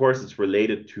 And of course, it's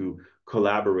related to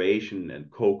collaboration and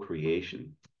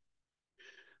co-creation.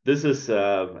 This is,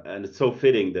 and it's so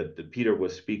fitting that Peter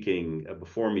was speaking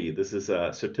before me. This is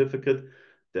a certificate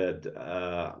that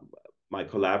my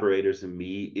collaborators and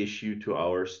me issue to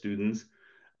our students.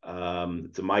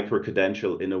 It's a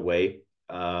micro-credential in a way.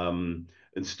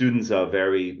 And students are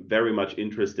very, very much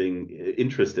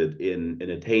interested in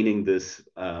attaining this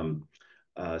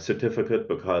certificate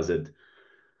because it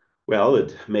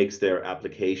makes their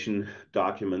application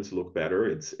documents look better.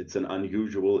 It's an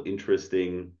unusual,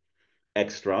 interesting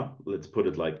extra, let's put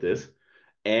it like this.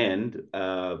 And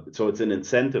so it's an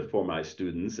incentive for my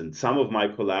students, and some of my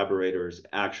collaborators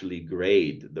actually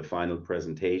grade the final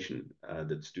presentation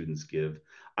that students give.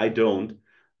 I don't,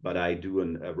 but I do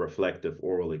a reflective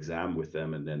oral exam with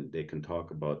them, and then they can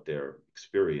talk about their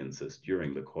experiences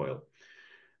during the COIL.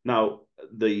 Now,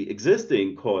 the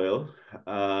existing COIL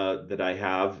that I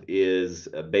have is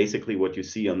basically what you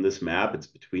see on this map. It's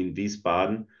between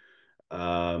Wiesbaden,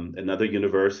 another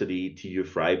university, TU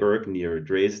Freiburg, near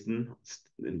Dresden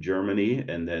in Germany,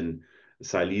 and then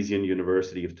Silesian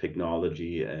University of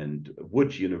Technology and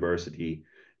Łódź University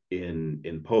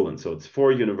in Poland. So it's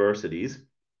 4 universities,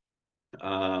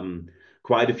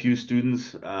 quite a few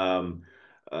students.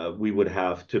 We would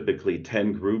have typically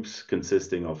 10 groups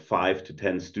consisting of 5 to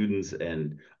 10 students,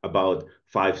 and about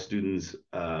 5 students,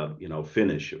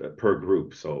 finish per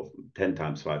group. So 10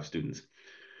 times 5 students.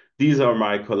 These are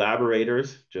my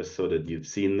collaborators, just so that you've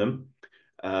seen them.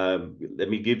 Let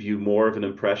me give you more of an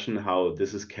impression how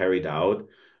this is carried out.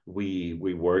 We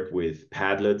work with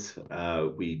Padlets.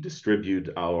 We distribute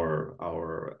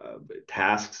our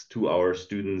tasks to our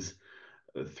students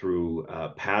through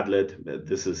Padlet.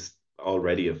 This is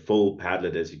already a full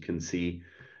Padlet, as you can see.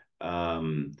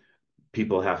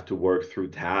 People have to work through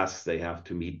tasks. They have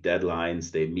to meet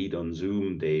deadlines. They meet on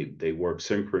Zoom. They work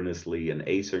synchronously and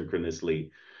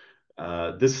asynchronously.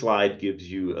 This slide gives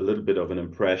you a little bit of an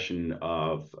impression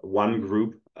of one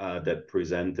group that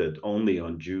presented only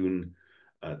on June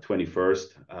 21st.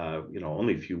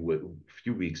 Only a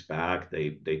few weeks back.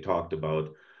 They talked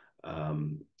about,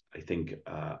 I think,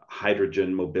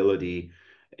 hydrogen mobility,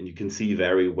 and you can see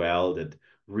very well that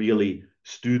really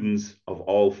students of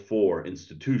all 4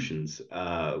 institutions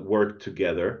worked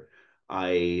together.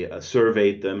 I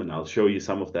surveyed them, and I'll show you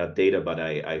some of that data, but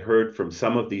I heard from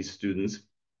some of these students,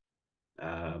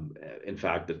 in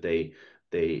fact, that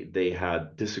they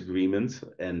had disagreements,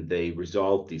 and they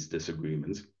resolved these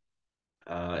disagreements.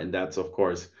 And that's, of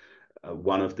course,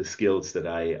 one of the skills that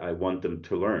I want them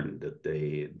to learn, that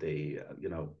they you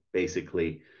know,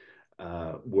 basically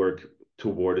work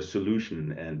toward a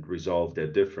solution and resolve their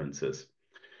differences.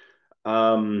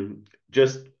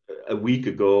 Just a week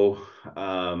ago,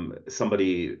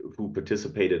 somebody who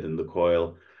participated in the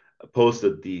COIL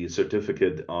posted the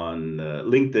certificate on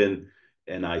LinkedIn,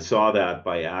 and I saw that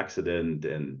by accident,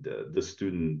 and the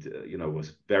student, you know,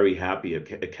 was very happy,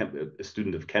 a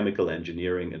student of chemical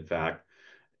engineering, in fact,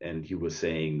 and he was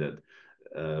saying that,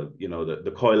 you know,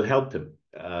 the COIL helped him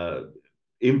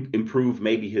improve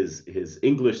maybe his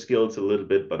English skills a little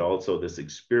bit, but also this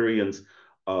experience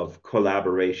of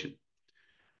collaboration.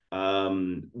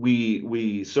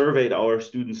 We surveyed our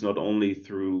students not only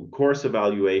through course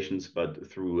evaluations, but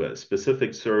through a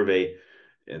specific survey.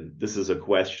 And this is a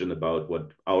question about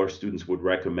what our students would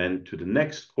recommend to the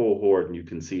next cohort. And you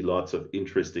can see lots of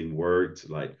interesting words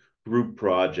like group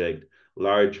project,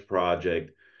 large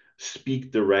project,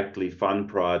 speak directly, fun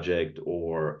project,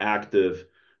 or active,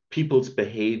 people's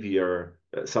behavior.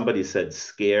 Somebody said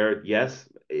scared. Yes,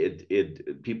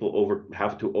 people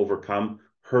have to overcome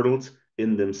hurdles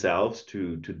in themselves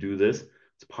to do this.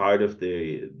 It's part of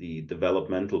the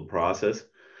developmental process.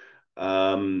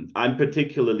 I'm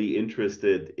particularly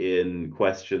interested in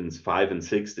questions 5 and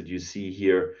 6 that you see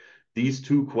here. These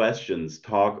two questions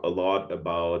talk a lot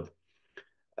about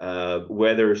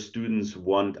whether students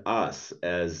want us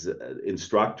as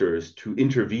instructors to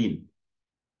intervene.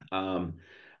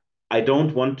 I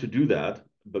don't want to do that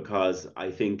because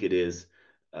I think it is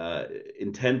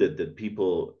intended that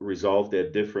people resolve their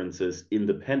differences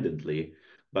independently,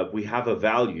 but we have a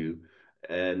value,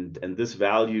 and this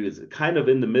value is kind of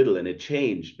in the middle, and it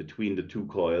changed between the two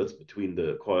COILs, between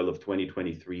the COIL of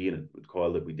 2023 and the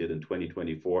COIL that we did in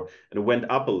 2024, and it went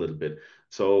up a little bit.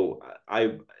 So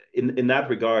in that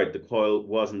regard, the COIL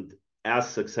wasn't as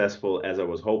successful as I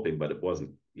was hoping, but it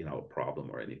wasn't, you know, a problem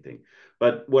or anything.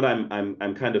 But what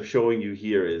I'm kind of showing you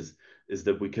here is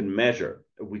that we can measure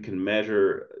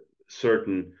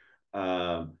certain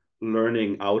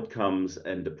learning outcomes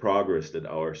and the progress that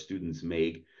our students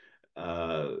make.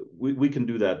 We can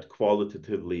do that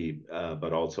qualitatively,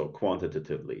 but also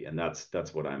quantitatively, and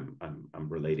that's what I'm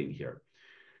relating here.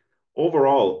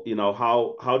 Overall, you know,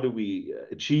 how do we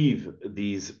achieve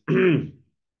these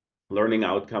learning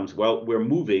outcomes? Well, we're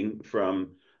moving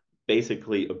from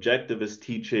basically objectivist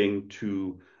teaching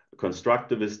to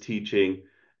constructivist teaching,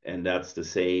 and that's the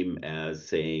same as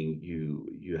saying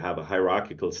you have a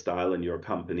hierarchical style in your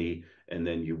company, and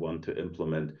then you want to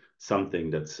implement something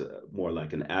that's more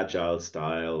like an agile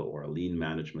style or a lean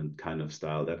management kind of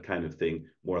style, that kind of thing,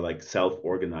 more like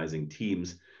self-organizing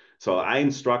teams. So I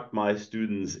instruct my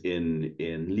students in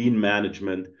lean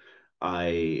management.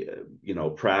 I, you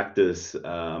know, practice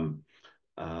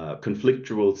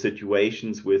conflictual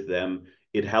situations with them.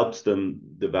 It helps them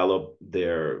develop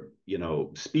their, you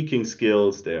know, speaking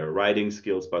skills, their writing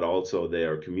skills, but also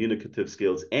their communicative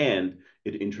skills, and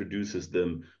it introduces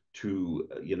them to,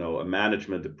 you know, a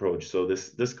management approach. So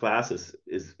this class is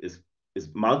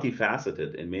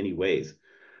multifaceted in many ways.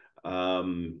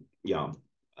 Yeah.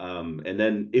 And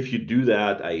then if you do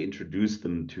that, I introduce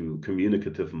them to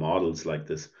communicative models like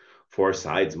this 4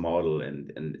 sides model,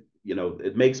 and you know,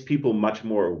 it makes people much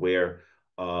more aware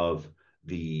of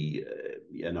the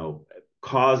you know,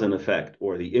 cause and effect,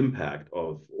 or the impact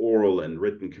of oral and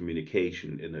written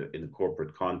communication in a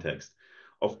corporate context.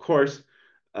 Of course,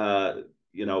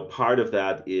 you know, part of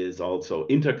that is also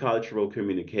intercultural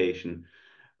communication.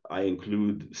 I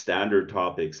include standard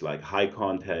topics like high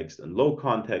context and low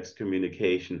context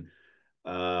communication,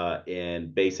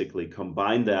 and basically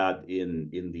combine that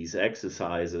in these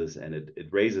exercises, and it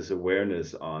raises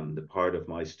awareness on the part of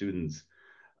my students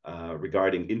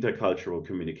regarding intercultural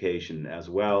communication as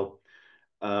well.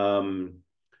 And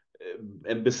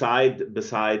beside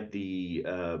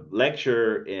the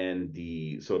lecture and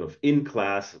the sort of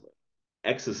in-class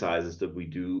exercises that we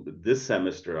do this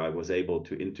semester, I was able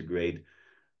to integrate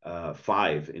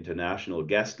 5 international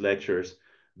guest lectures.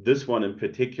 This one in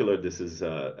particular, this is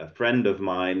a friend of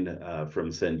mine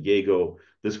from San Diego.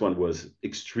 This one was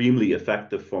extremely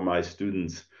effective for my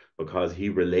students because he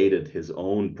related his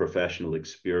own professional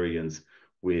experience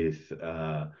with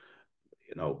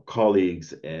you know,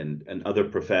 colleagues and other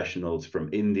professionals from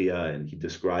India, and he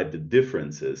described the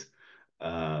differences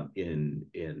in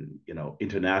you know,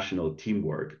 international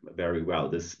teamwork very well.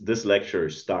 This lecture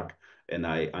stuck, and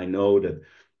I know that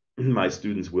my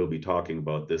students will be talking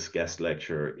about this guest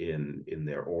lecture in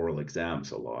their oral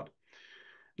exams a lot.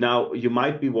 Now, you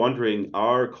might be wondering,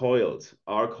 are COILs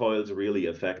really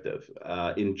effective?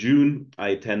 In June, I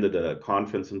attended a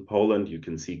conference in Poland. You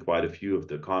can see quite a few of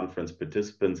the conference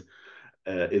participants.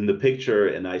 in the picture,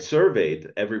 and I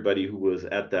surveyed everybody who was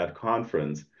at that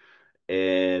conference.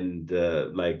 And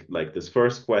like this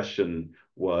first question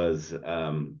was,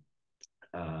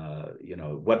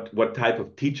 what type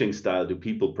of teaching style do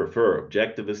people prefer?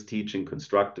 Objectivist teaching,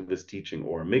 constructivist teaching,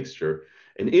 or a mixture?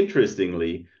 And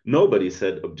interestingly, nobody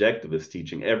said objectivist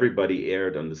teaching. Everybody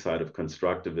erred on the side of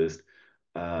constructivist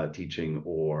teaching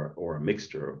or a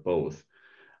mixture of both.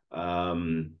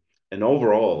 And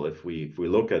overall, if we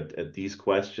look at these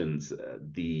questions,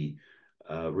 the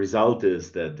result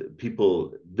is that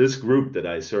this group that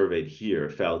I surveyed here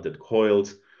felt that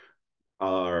COILs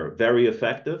are very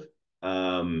effective.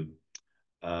 In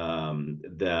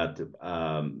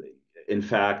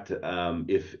fact,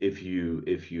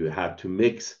 if you had to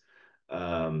mix,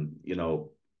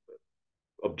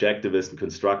 objectivist and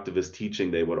constructivist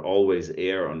teaching, they would always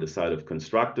err on the side of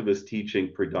constructivist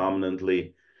teaching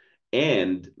predominantly.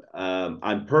 And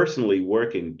I'm personally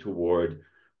working toward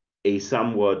a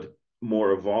somewhat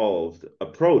more evolved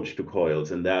approach to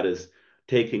COILs, and that is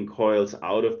taking COILs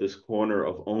out of this corner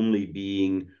of only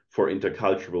being for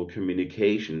intercultural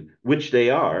communication, which they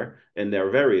are, and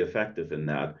they're very effective in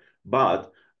that.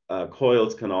 But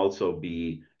COILs can also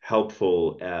be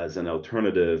helpful as an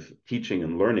alternative teaching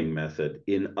and learning method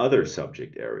in other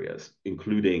subject areas,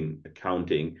 including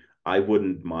accounting. I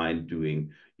wouldn't mind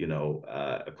doing,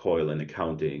 a COIL in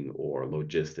accounting or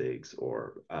logistics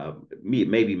or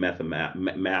maybe math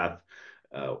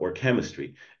or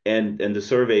chemistry. And the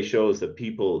survey shows that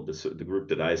people, the group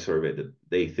that I surveyed, that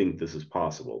they think this is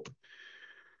possible.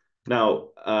 Now,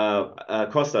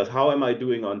 Kostas, how am I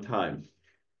doing on time?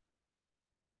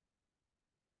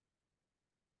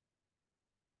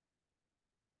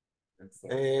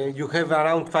 You have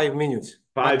around 5 minutes.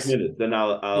 5 minutes. Then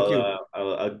I'll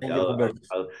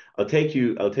take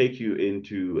you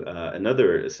into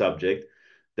another subject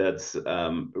that's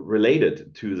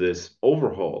related to this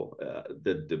overhaul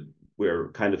that we're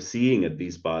kind of seeing at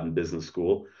Wiesbaden Business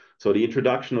School. So the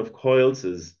introduction of COILs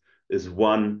is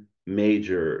one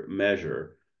major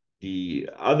measure. The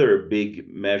other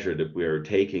big measure that we're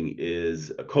taking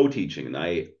is co-teaching, and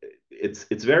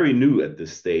it's very new at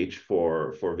this stage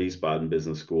for Wiesbaden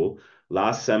Business School.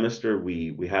 Last semester,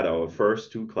 we had our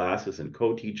first 2 classes in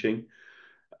co-teaching.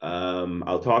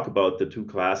 I'll talk about the 2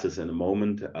 classes in a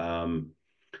moment.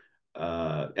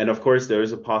 And of course, there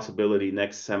is a possibility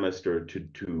next semester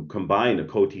to combine a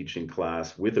co-teaching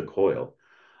class with a COIL.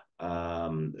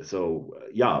 So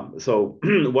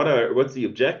what's the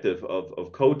objective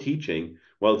of co-teaching?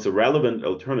 Well, it's a relevant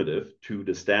alternative to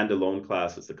the standalone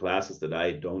classes, the classes that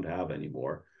I don't have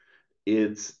anymore.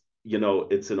 It's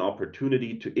an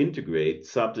opportunity to integrate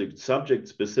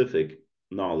subject-specific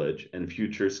knowledge and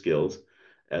future skills,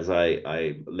 as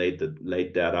I laid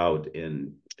that out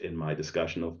in my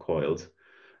discussion of COILs.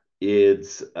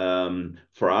 It's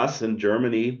for us in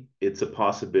Germany, it's a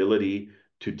possibility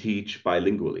to teach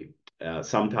bilingually.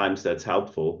 Sometimes that's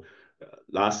helpful.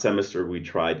 Last semester, we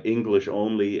tried English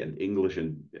only and English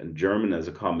and German as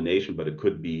a combination, but it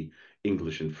could be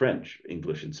English and French,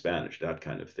 English and Spanish, that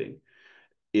kind of thing.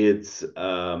 It's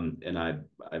and I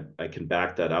can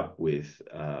back that up with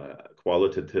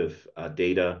qualitative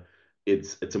data.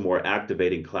 It's a more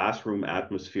activating classroom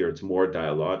atmosphere. It's more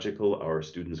dialogical. Our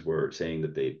students were saying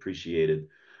that they appreciated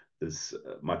this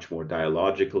much more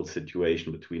dialogical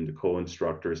situation between the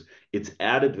co-instructors. It's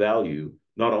added value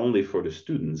not only for the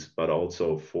students, but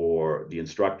also for the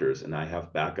instructors, and I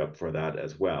have backup for that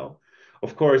as well.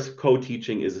 Of course,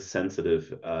 co-teaching is a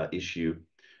sensitive issue.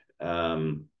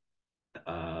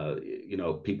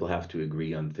 People have to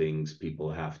agree on things.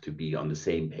 People have to be on the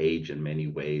same page in many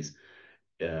ways.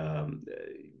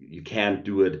 You can't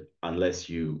do it unless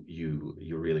you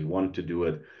really want to do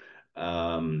it.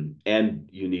 And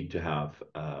you need to have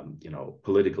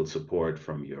political support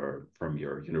from your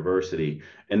university.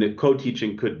 And the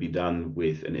co-teaching could be done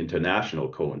with an international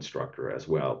co-instructor as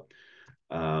well.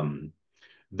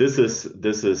 This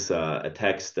is a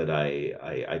text that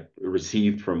I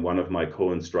received from one of my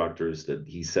co-instructors that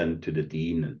he sent to the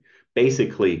dean, and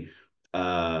basically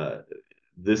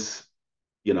this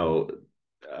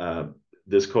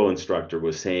co-instructor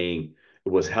was saying it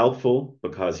was helpful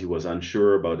because he was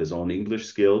unsure about his own English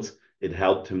skills. It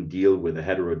helped him deal with a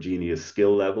heterogeneous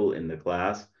skill level in the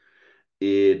class.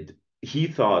 He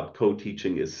thought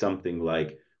co-teaching is something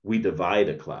like we divide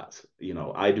a class.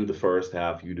 I do the first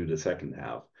half, you do the second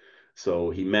half. So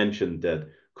he mentioned that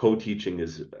co-teaching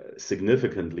is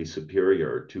significantly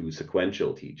superior to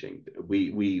sequential teaching.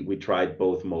 We tried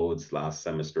both modes last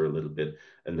semester a little bit,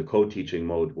 and the co-teaching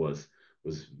mode was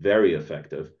very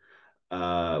effective,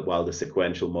 while the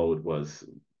sequential mode was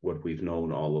what we've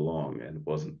known all along, and it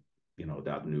wasn't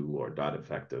 .new or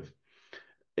 .effective.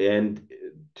 And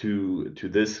to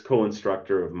this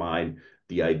co-instructor of mine,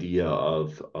 the idea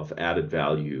of added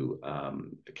value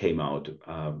came out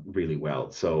really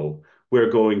well. So we're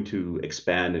going to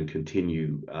expand and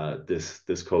continue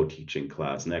this co-teaching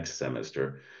class next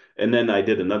semester. And then I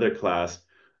did another class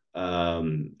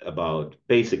about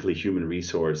basically human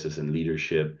resources and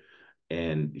leadership.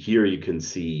 And here you can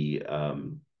see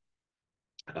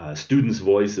students'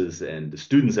 voices, and the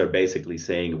students are basically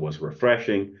saying it was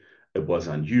refreshing, it was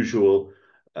unusual.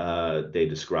 They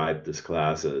described this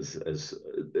class as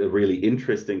a really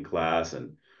interesting class,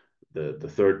 and the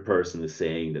third person is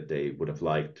saying that they would have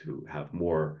liked to have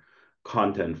more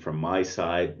content from my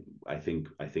side. I think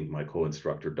my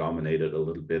co-instructor dominated a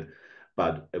little bit,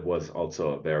 but it was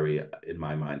also in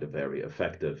my mind, a very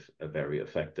effective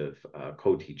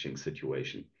co-teaching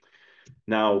situation.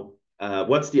 Now,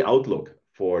 what's the outlook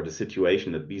for the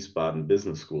situation at Wiesbaden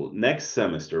Business School? Next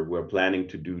semester, we're planning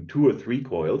to do 2 or 3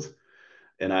 COILs.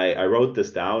 And I wrote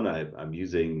this down. I'm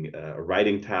using a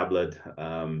writing tablet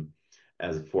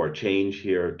as for a change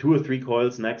here. 2 or 3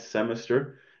 COILs next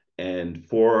semester, and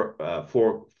four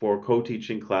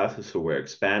co-teaching classes. So we're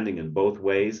expanding in both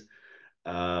ways.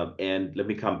 And let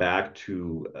me come back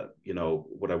to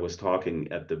what I was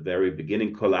talking at the very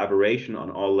beginning: collaboration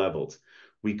on all levels.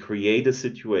 We create a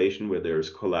situation where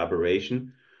there's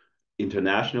collaboration,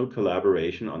 international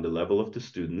collaboration on the level of the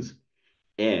students,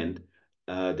 and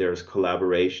there's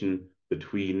collaboration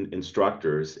between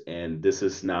instructors. And this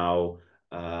is now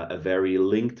a very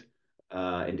linked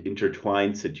and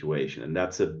intertwined situation. And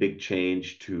that's a big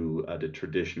change to the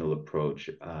traditional approach,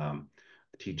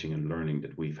 teaching and learning,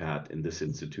 that we've had in this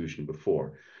institution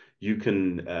before. You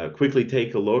can quickly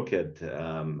take a look at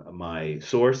my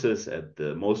sources, at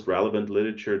the most relevant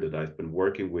literature that I've been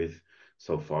working with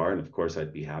so far. And of course,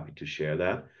 I'd be happy to share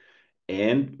that.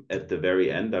 And at the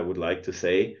very end, I would like to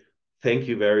say thank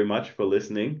you very much for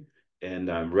listening, and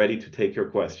I'm ready to take your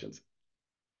questions.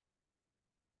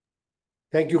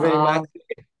 Thank you very much,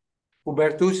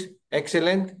 Hubertus.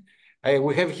 Excellent.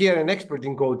 We have here an expert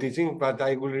in co-teaching, but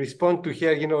I will respond to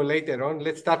her, later on.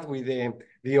 Let's start with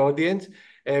the audience.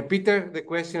 Peter, the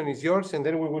question is yours, and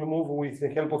then we will move, with the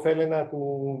help of Elena,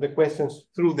 to the questions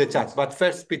through the chat. But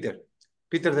first, Peter.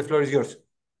 Peter, the floor is yours.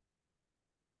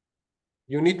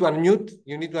 You need to unmute.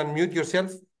 You need to unmute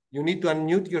yourself. You need to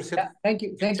unmute yourself. Yeah, thank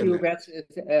you, Hubert.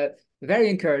 Very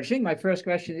encouraging. My first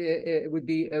question would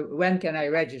be, when can I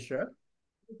register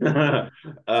for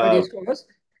this course?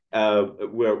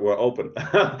 We're open.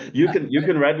 You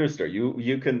can register.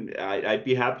 I'd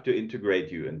be happy to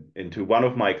integrate you into one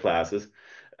of my classes.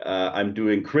 I'm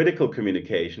doing critical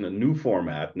communication, a new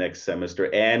format, next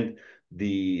semester, and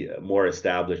the more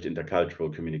established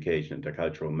intercultural communication,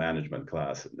 intercultural management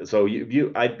class. So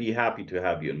I'd be happy to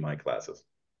have you in my classes.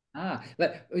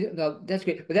 But no, that's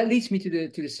great. But that leads me to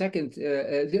the second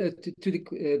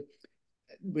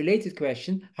related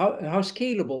question: how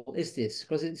scalable is this?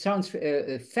 Because it sounds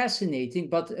fascinating,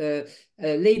 but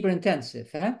labor intensive.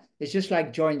 Huh? It's just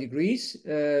like joint degrees,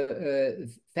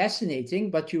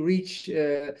 fascinating, but you reach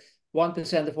 1%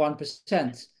 of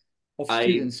 1% of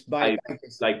students by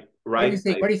like right.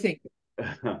 What do you think?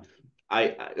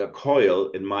 A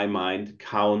COIL in my mind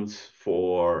counts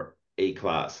for a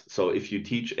class. So if you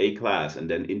teach a class and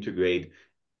then integrate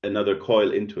another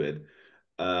COIL into it,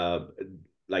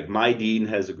 like my dean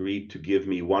has agreed to give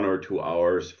me 1 or 2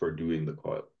 hours for doing the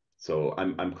COIL. So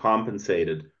I'm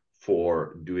compensated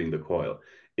for doing the COIL.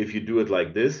 If you do it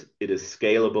like this, it is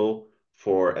scalable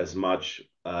for as much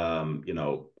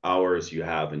hours you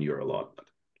have in your allotment.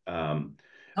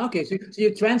 Okay, so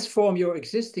you transform your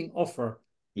existing offer.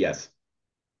 Yes.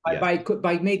 By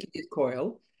making it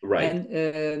COIL.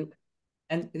 Right.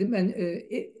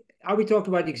 Are we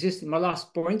talking about existing? My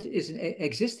last point is an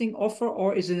existing offer,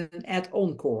 or is it an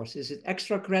add-on course? Is it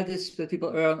extra credits that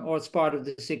people earn, or it's part of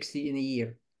the 60 in a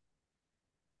year?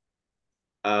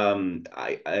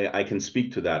 I can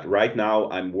speak to that. Right now,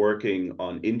 I'm working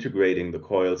on integrating the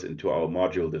COILs into our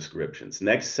module descriptions.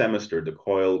 Next semester, the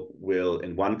COIL will,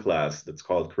 in one class that's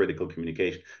called Critical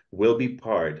Communication, will be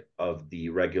part of the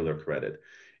regular credit.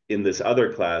 In this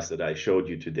other class that I showed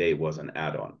you today was an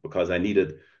add-on, because I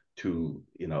needed to,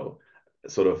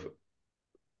 sort of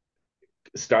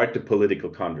start the political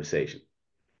conversation.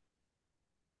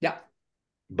 Yeah,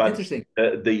 but interesting.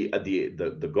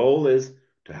 The goal is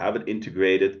to have it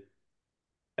integrated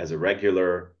as a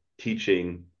regular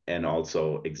teaching and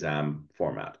also exam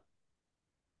format.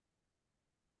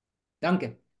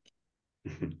 Danke.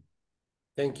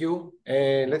 Thank you.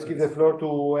 Let's give the floor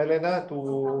to Elena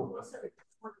to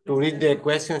read the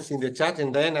questions in the chat,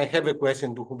 and then I have a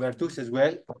question to Hubertus as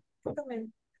well.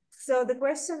 So the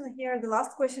question here, the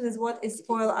last question is, what is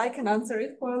COIL? I can answer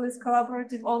it. COIL is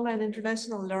collaborative online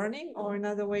international learning, or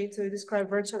another way to describe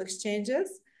virtual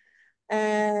exchanges.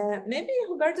 Maybe,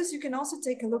 Hubertus, you can also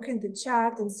take a look in the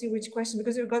chat and see which question,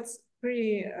 because you've got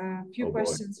pretty few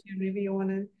questions here. Maybe you want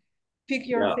to pick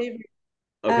your favorite.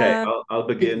 Okay, I'll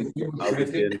begin.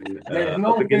 There's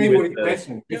no I'll begin with favorite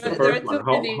question. the first one.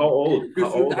 How old? You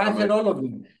How should old are answer my, all of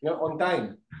them, on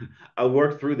time. I'll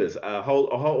work through this. How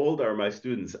old are my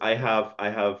students? I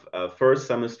have first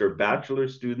semester bachelor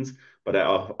students, but I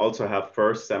also have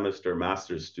first semester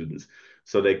master's students.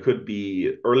 So they could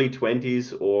be early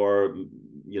 20s or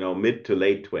mid to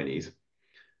late 20s.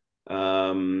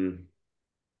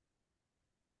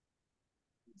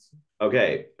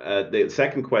 Okay, the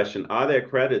second question, are there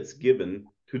credits given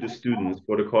to the students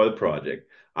for the COIL project?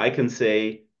 I can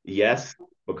say yes,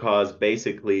 because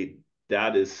basically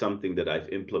that is something that I've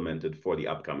implemented for the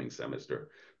upcoming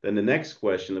semester. Then the next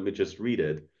question, let me just read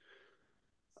it.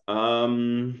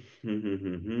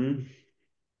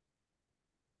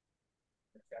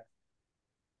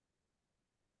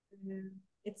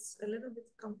 It's a little bit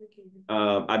complicated.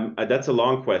 That's a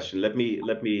long question. Let me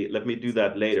do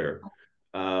that later.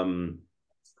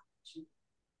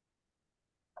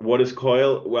 What is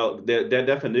COIL? Well, their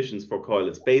definitions for COIL.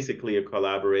 It's basically a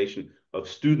collaboration of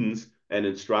students and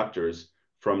instructors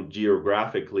from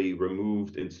geographically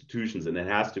removed institutions, and it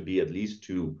has to be at least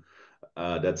two.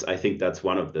 I think that's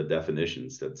one of the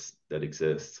definitions that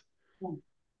exists.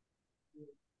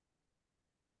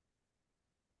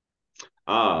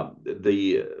 I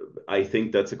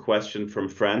think that's a question from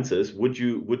Francis. Would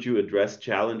you address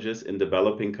challenges in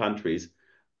developing countries?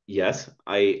 Yes,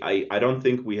 I don't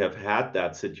think we have had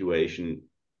that situation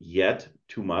yet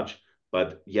too much,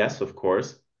 but yes, of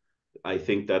course, I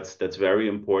think that's very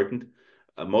important.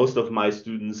 Most of my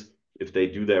students, if they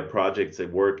do their projects, they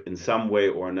work in some way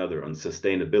or another on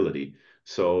sustainability.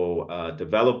 So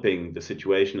developing the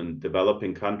situation in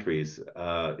developing countries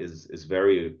is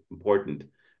very important.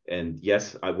 And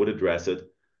yes, I would address it.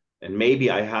 And maybe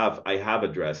I have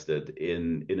addressed it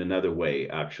in another way,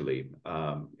 actually,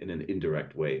 in an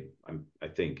indirect way, I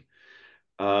think.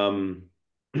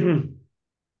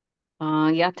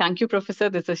 Yeah, thank you, Professor.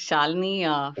 This is Shalini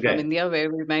from Okay. India,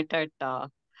 where we met at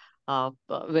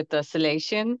with the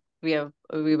Salesian. We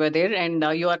were there, and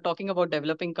you are talking about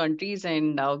developing countries,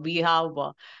 and we have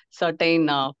certain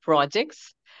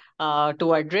projects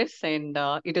to address, and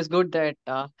it is good that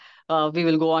we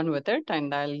will go on with it,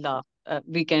 and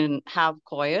we can have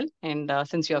COIL, and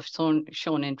since you have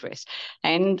shown interest,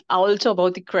 and also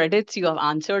about the credits, you have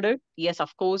answered it. Yes,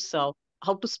 of course.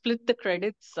 How to split the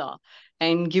credits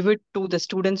and give it to the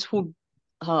students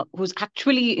who's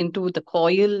actually into the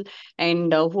COIL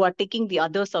and who are taking the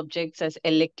other subjects as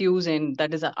electives, and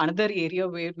that is another area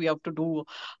where we have to do.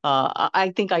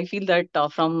 I feel that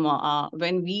from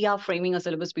when we are framing a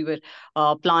syllabus, we were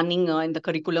planning in the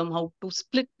curriculum how to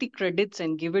split the credits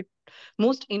and give it.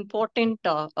 Most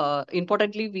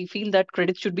importantly, we feel that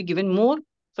credits should be given more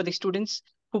for the students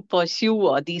who pursue who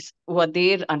are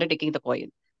there undertaking the COIL.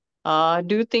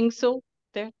 Do you think so?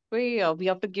 That way, we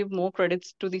have to give more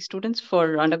credits to the students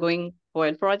for undergoing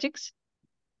COIL projects?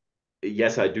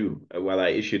 Yes, I do. Well, I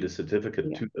issued a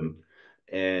certificate to them,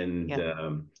 and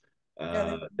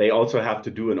they also have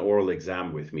to do an oral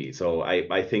exam with me. So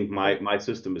I think my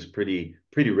system is pretty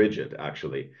rigid,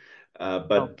 actually.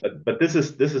 But this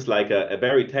is like a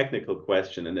very technical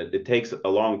question, and it takes a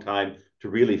long time to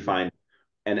really find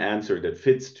an answer that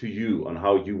fits to you on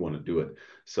how you want to do it.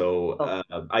 So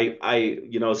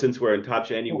since we're in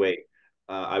touch anyway,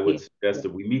 I would suggest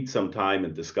that we meet sometime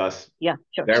and discuss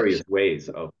various ways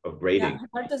of grading.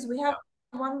 Hubertus, we have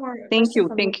one more Thank question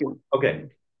you. Thank you. Okay.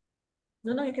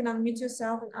 No, you can unmute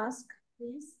yourself and ask,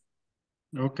 please.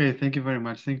 Okay, thank you very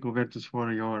much. Thank you, Hubertus,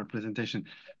 for your presentation.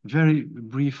 Very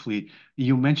briefly,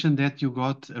 you mentioned that you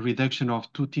got a reduction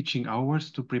of 2 teaching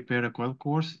hours to prepare a COIL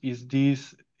course. Is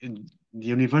this the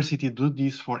university do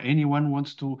this for anyone who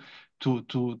wants to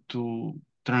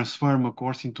transform a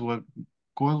course into a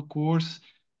COIL course?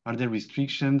 Are there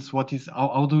restrictions?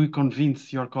 How do we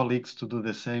convince your colleagues to do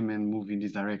the same and move in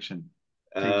this direction?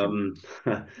 I'm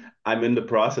in the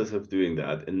process of doing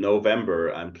that. In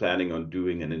November, I'm planning on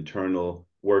doing an internal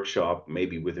workshop,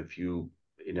 maybe with a few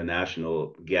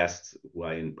international guests who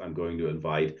I'm going to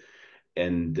invite.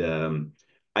 And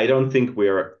I don't think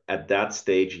we're at that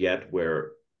stage yet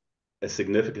where a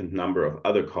significant number of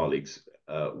other colleagues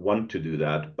want to do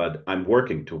that, but I'm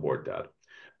working toward that.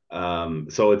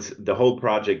 So the whole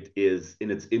project is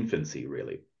in its infancy,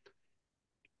 really.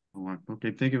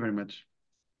 Okay, thank you very much.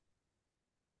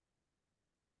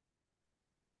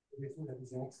 that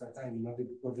is an extra time in order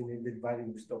to coordinate the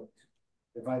various topics,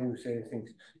 the various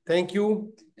things. Thank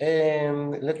you.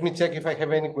 Let me check if I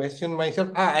have any question myself.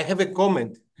 I have a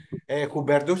comment,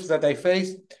 Hubertus, that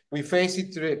we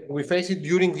face it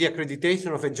during the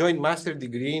accreditation of a joint master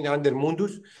degree under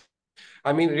Mundus.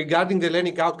 I mean, regarding the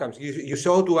learning outcomes, you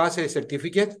show to us a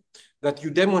certificate that you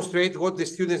demonstrate what the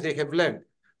students they have learned.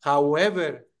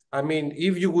 However, I mean,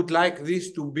 if you would like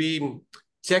this to be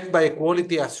checked by a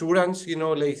quality assurance,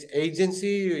 like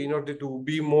agency, in order to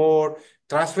be more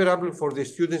transferable for the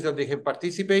students that they have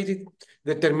participated,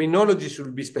 the terminology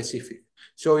should be specific.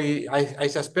 So I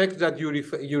suspect that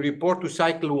you report to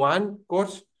cycle 1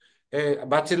 course,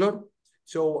 bachelor.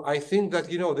 So I think that,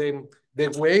 the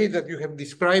way that you have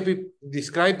described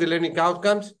the learning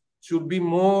outcomes should be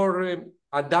more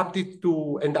adapted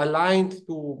to and aligned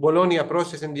to Bologna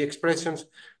process and the expressions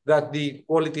that the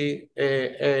quality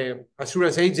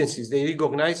assurance agencies, they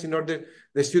recognize in order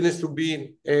the students to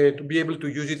be able to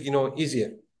use it,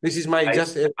 easier. This is my I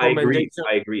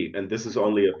agree. And this is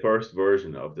only a first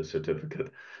version of the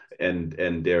certificate. And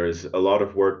there is a lot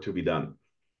of work to be done.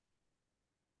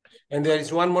 And there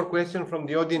is one more question from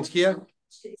the audience here.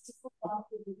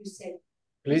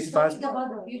 Please, fast.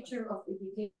 About the future of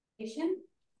education.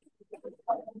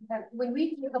 When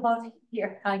we talk about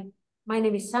here, hi, my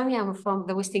name is Sami. I'm from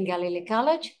the Western Galilee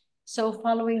College. So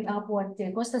following up what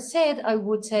Costa said, I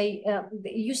would say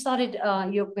you started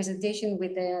your presentation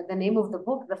with the name of the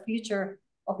book, The Future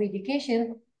of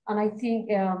Education. And I think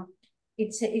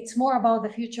it's more about the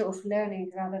future of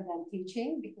learning rather than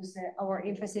teaching, because our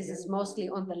emphasis is mostly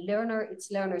on the learner.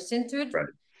 It's learner-centered. Right.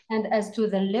 And as to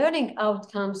the learning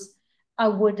outcomes,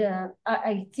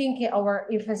 I think our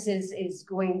emphasis is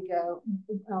going,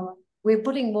 we're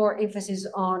putting more emphasis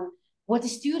on what the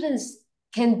students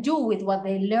can do with what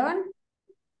they learn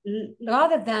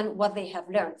rather than what they have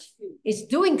learned. It's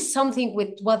doing something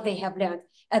with what they have learned.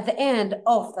 At the end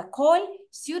of the call,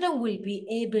 student will be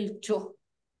able to.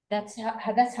 That's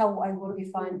how I will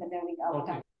define the learning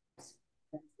outcomes.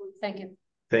 Okay. Thank you.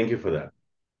 Thank you for that.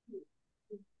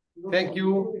 Thank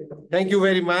you. Thank you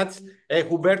very much.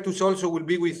 Hubertus also will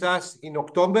be with us in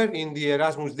October in the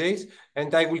Erasmus Days,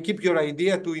 and I will keep your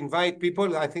idea to invite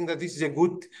people. I think that this is a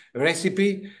good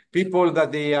recipe. People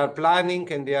that they are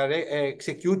planning and they are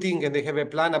executing and they have a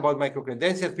plan about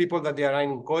micro-credentials, people that they are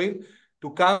in COIL,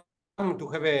 to come to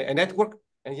have a network.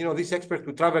 And, these experts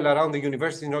to travel around the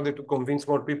university in order to convince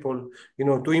more people,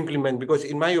 to implement. Because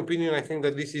in my opinion, I think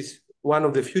that this is one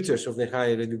of the futures of the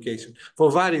higher education for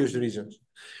various reasons.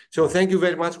 So thank you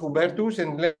very much, Hubertus.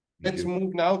 And let's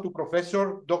move now to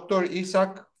Professor Dr.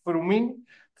 Isaac Frumin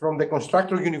from the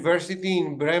Constructor University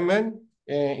in Bremen,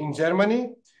 in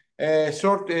Germany. A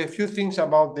few things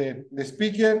about the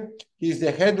speaker. He is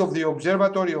the head of the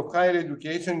Observatory of Higher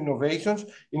Education Innovations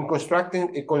in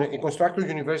Constructor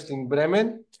University in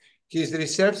Bremen. His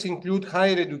research includes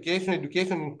higher education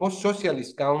in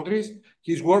post-socialist countries.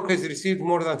 His work has received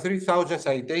more than 3,000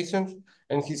 citations,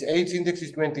 and his age index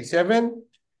is 27.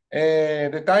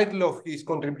 The title of his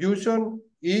contribution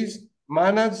is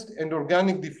Managed and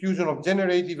Organic Diffusion of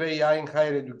Generative AI in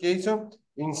Higher Education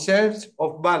in Search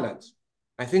of Balance.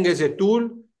 I think as a tool,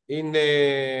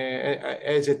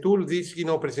 this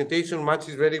presentation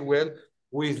matches very well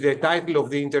with the title of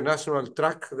the international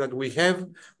track that we have,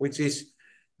 which is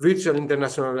Virtual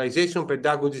Internationalization,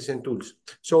 Pedagogies and Tools.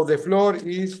 So the floor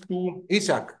is to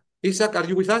Isaac. Isaac, are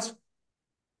you with us?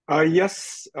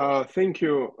 Yes, thank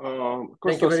you.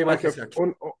 Thank you very much, Isaac.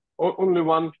 Only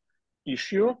one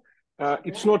issue.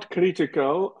 It's not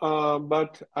critical,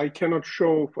 but I cannot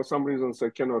show, for some reasons, I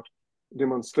cannot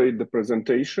demonstrate the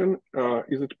presentation.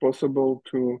 Is it possible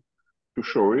to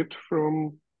show it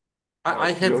from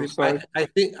I have your it. side? I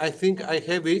think I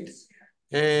have it.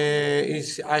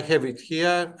 I have it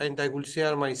here, and I will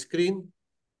share my screen.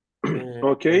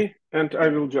 Okay, and I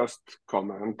will just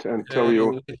comment and tell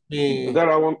you. There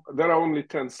are only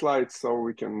 10 slides, so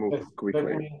we can move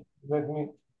quickly.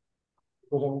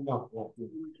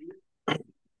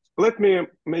 Let me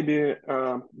maybe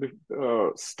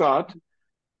start.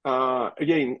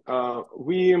 Again, our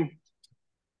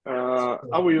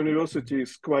university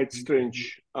is quite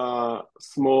strange,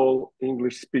 small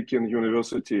English-speaking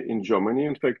university in Germany.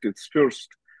 In fact, it's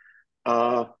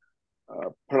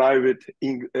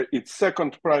it's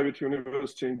second private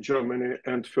university in Germany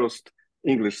and first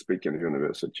English-speaking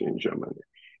university in Germany.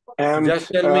 And just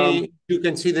tell me, you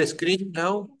can see the screen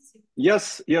now?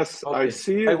 Yes, okay. I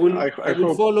see. I will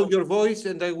follow your voice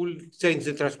and I will change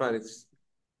the transparency.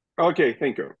 Okay,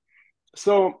 thank you.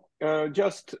 So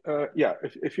just, a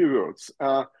few words.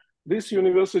 this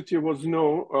university was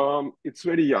new. It's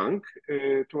very young.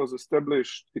 It was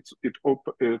established. It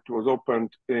was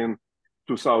opened in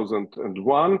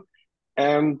 2001,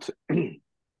 and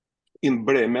in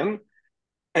Bremen,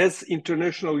 as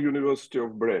International University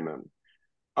of Bremen.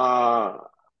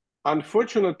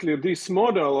 Unfortunately, this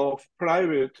model of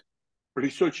private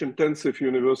research-intensive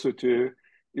university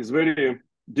is very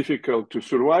difficult to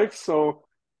survive. So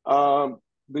the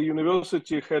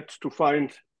university had to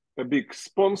find a big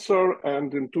sponsor,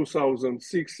 and in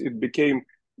 2006 it became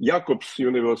Jacobs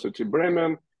University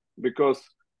Bremen, because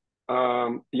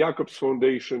Jacobs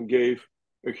Foundation gave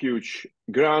a huge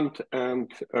grant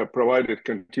and provided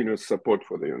continuous support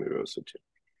for the university.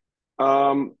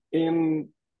 In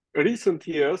recent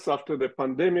years, after the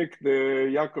pandemic,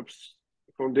 the Jacobs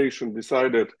Foundation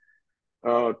decided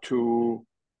to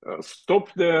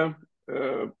stop the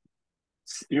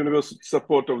university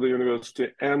support of the university,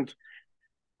 and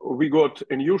we got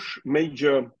a new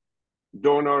major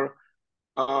donor,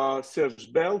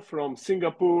 Serge Bell from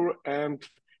Singapore, and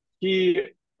he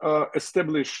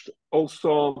established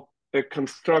also a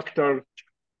constructor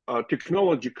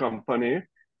technology company,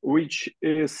 which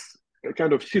is a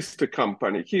kind of sister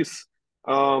company. He's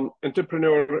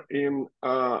entrepreneur in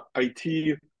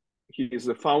IT. He is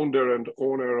the founder and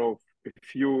owner of a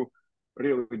few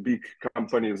really big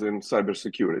companies in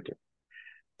cybersecurity.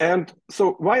 And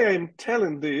so why I'm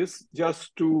telling this,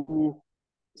 just to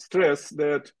stress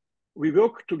that we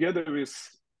work together with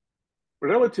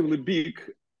relatively big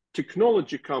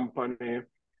technology company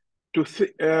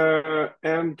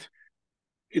and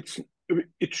it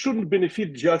shouldn't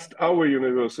benefit just our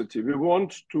university. We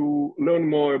want to learn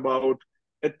more about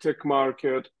EdTech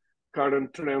market,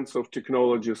 current trends of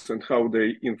technologies, and how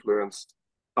they influence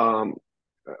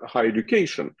higher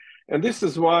education. And this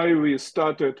is why we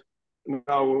started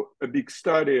now a big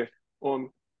study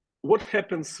on what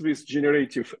happens with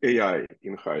generative AI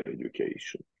in higher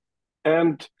education.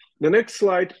 And the next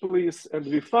slide, please. And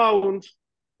we found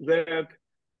that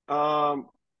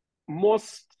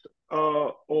most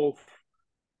of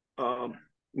the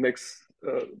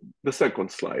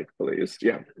second slide, please.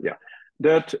 Yeah.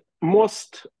 That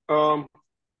most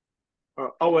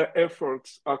our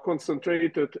efforts are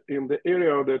concentrated in the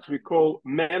area that we call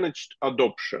managed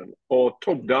adoption or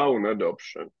top-down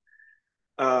adoption.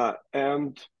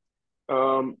 And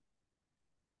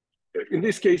in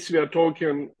this case, we are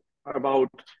talking about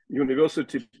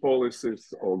university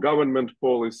policies or government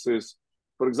policies.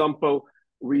 For example,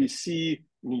 we see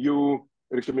new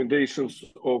recommendations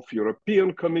of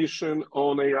European Commission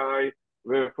on AI,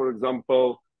 where, for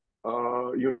example,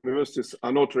 universities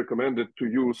are not recommended to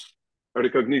use a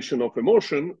recognition of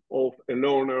emotion of a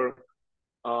learner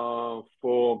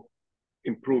for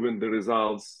improving the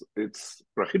results. It's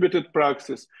prohibited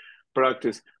practice.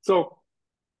 So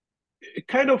we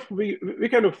kind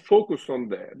of focus on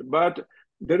that, but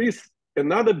there is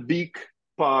another big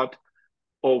part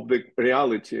of the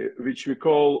reality, which we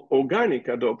call organic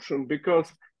adoption,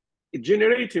 because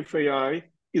generative AI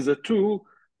is a tool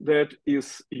that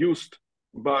is used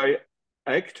by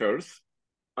actors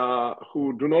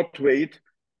who do not wait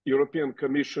European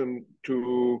Commission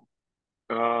to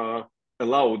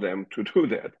allow them to do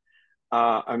that.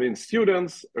 I mean,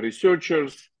 students,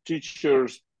 researchers,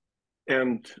 teachers,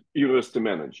 and university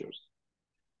managers.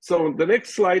 So the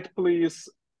next slide, please.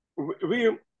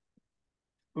 We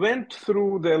went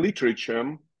through the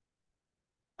literature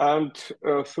and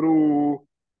through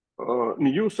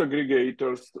news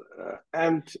aggregators,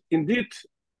 and indeed,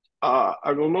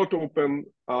 I will not open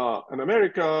in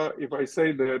America if I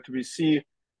say that we see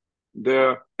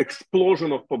the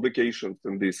explosion of publications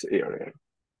in this area.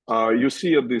 You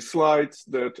see at these slides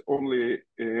that only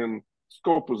in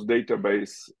Scopus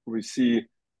database we see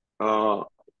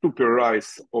super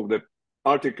rise of the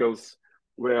articles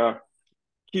where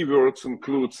keywords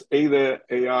includes either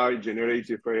AI,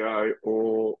 generative AI,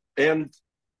 and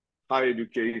higher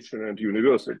education and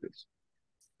universities.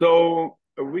 So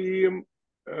we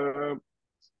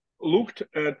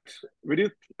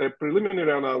did a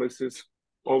preliminary analysis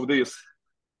of these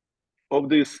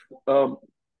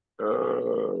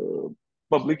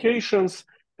publications,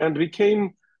 and we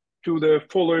came to the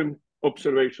following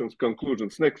observations,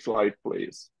 conclusions. Next slide,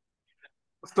 please.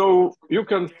 So you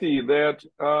can see that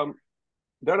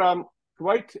there are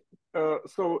quite,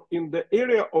 so in the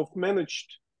area of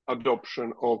managed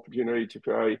adoption of generative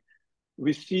AI,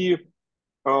 we see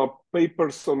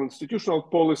papers on institutional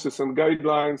policies and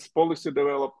guidelines, policy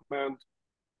development,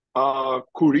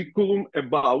 curriculum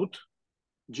about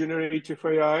generative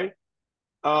AI,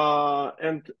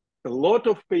 and a lot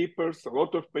of papers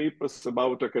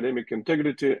about academic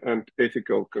integrity and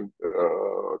ethical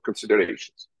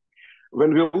considerations.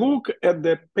 When we look at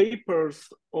the papers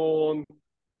on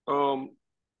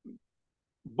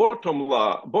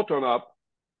bottom-up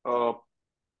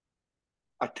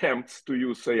attempts to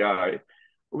use AI,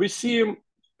 we see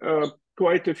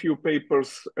quite a few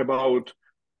papers about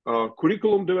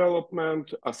curriculum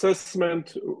development,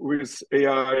 assessment with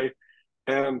AI,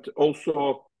 and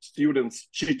also students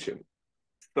cheating.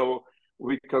 So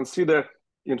we consider,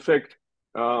 in fact,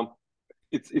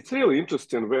 it's really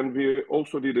interesting when we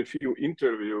also did a few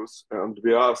interviews and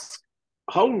we asked,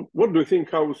 what do you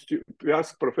think we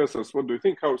asked professors, what do you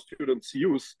think how students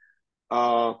use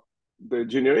the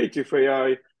generative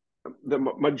AI? The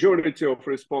majority of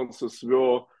responses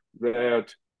were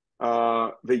that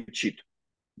they cheat.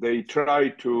 They try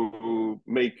to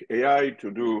make AI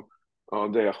to do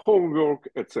their homework,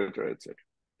 etc., etc.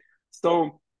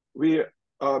 So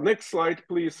next slide,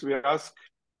 please. We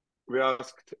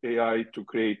asked AI to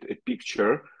create a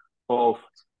picture of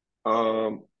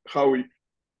how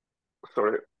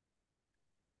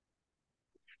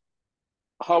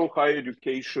higher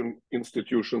education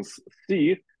institutions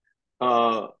see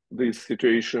this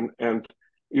situation, and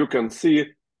you can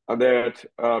see that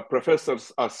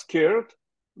professors are scared.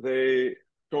 They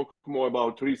talk more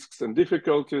about risks and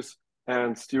difficulties,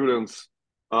 and students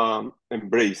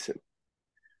embrace it.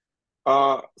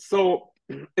 So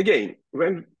again,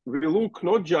 when we look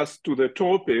not just to the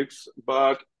topics,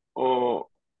 but onto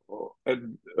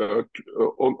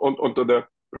the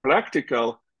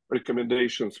practical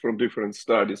recommendations from different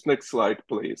studies. Next slide,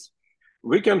 please.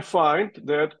 We can find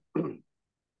that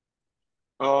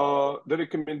the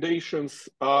recommendations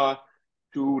are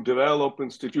to develop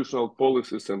institutional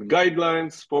policies and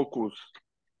guidelines, focus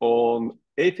on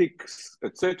ethics,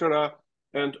 etc.,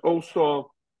 and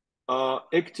also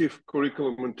active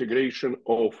curriculum integration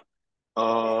of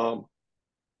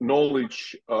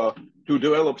knowledge to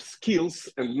develop skills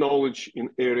and knowledge in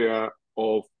area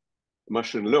of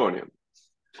machine learning.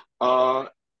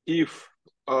 If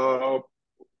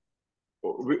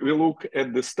we look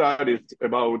at the studies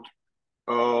about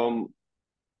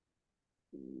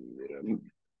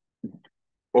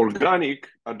organic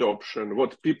adoption,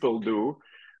 what people do,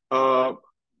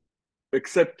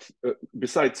 except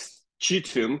besides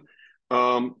cheating,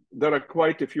 there are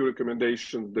quite a few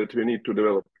recommendations that we need to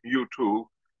develop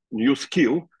new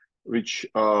skill, which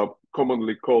are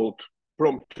commonly called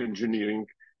prompt engineering,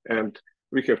 and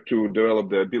we have to develop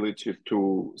the ability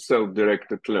to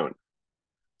self-directed learn.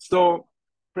 So,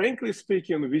 frankly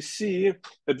speaking, we see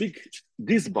a big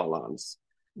disbalance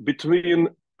between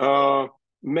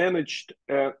managed.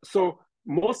 So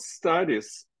most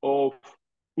studies of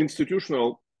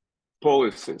institutional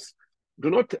policies do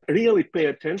not really pay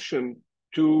attention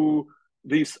to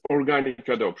this organic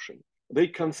adoption. They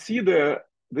consider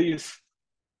these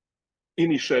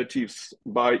initiatives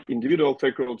by individual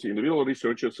faculty, individual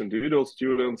researchers, individual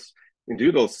students,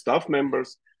 individual staff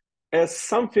members as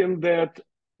something that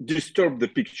disturb the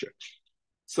picture.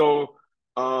 So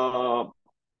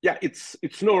yeah,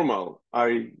 it's normal.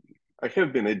 I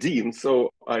have been a dean, so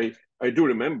I do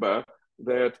remember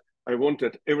that I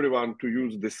wanted everyone to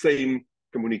use the same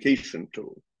communication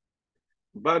tool.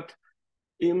 But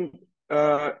in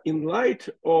light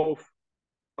of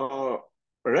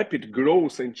rapid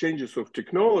growth and changes of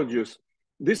technologies,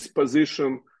 this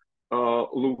position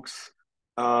looks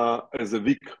as a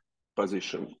weak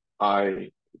position,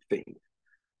 I think.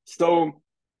 So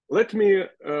let me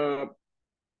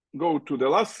go to the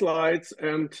last slides.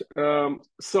 And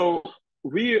so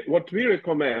what we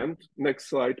recommend, next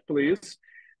slide, please,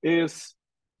 is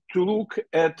to look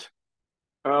at,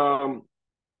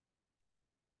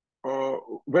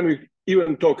 when we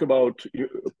even talk about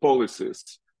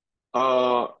policies,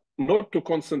 not to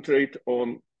concentrate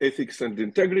on ethics and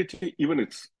integrity, even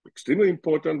it's extremely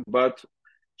important, but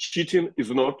cheating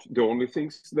is not the only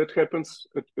things that happens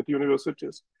at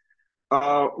universities.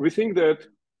 We think that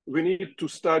we need to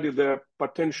study the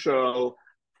potential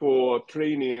for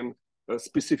training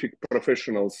specific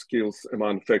professional skills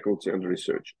among faculty and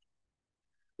research.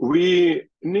 We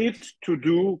need to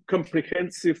do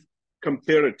comprehensive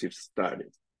comparative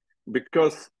studies,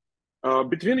 because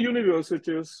between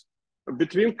universities,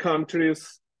 between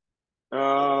countries,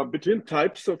 between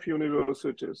types of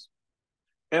universities,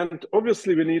 and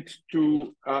obviously we need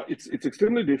to, it's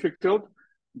extremely difficult,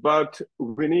 but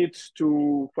we need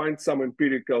to find some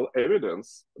empirical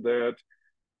evidence that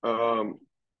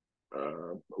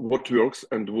what works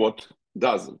and what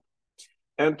doesn't.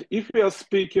 And if we are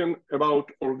speaking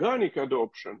about organic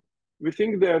adoption, we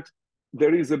think that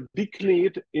there is a big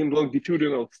need in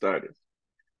longitudinal studies.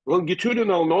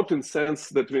 Longitudinal, not in sense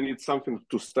that we need something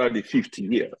to study 50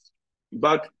 years,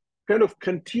 but kind of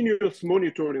continuous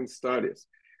monitoring studies.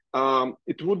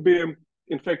 It would be,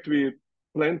 in fact, we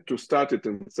plan to start it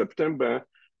in September,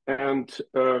 and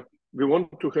we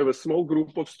want to have a small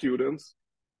group of students,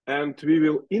 and we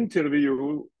will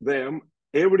interview them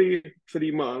every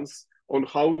 3 months on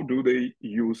how do they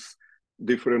use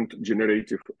different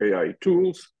generative AI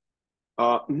tools,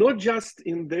 not just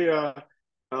in their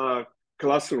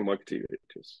classroom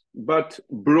activities, but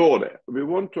broader. We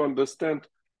want to understand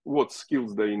what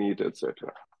skills they need,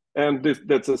 etc. And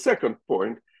that's a second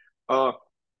point.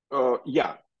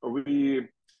 Yeah, we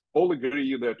all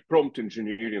agree that prompt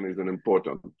engineering is an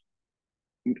important,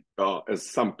 as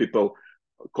some people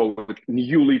call it,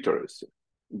 new literacy.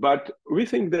 But we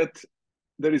think that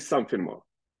there is something more.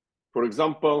 For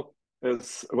example,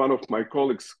 as one of my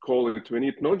colleagues call it, we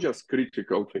need not just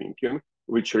critical thinking,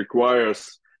 which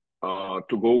requires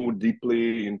to go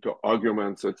deeply into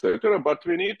arguments, etc., but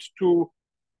we need to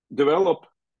develop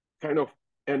kind of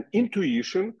an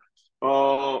intuition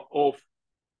of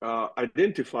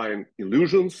identifying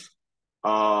illusions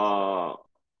or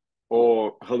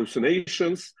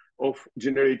hallucinations of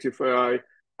generative AI,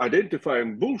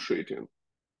 identifying bullshitting.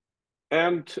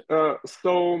 And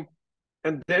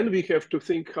and then we have to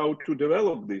think how to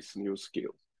develop these new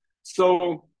skills.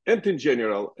 So, and in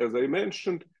general, as I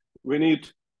mentioned, we need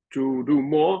to do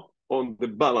more on the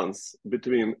balance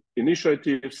between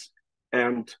initiatives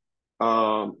and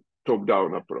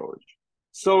top-down approach.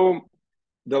 So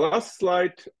the last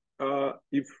slide,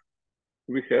 if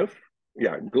we have,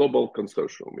 yeah, global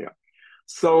consortium, yeah.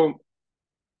 So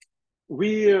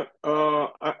we,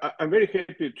 I'm very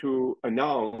happy to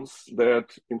announce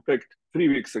that, in fact, 3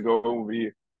 weeks ago,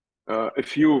 we, a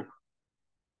few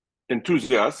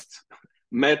enthusiasts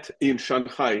met in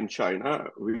Shanghai in China.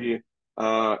 We,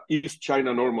 East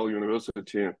China Normal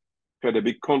University had a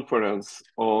big conference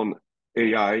on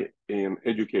AI in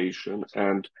education,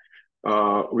 and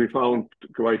we found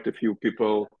quite a few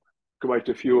people, quite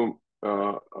a few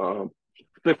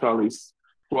specialists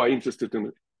who are interested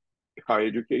in higher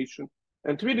education.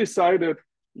 And we decided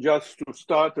just to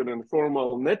start an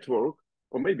informal network,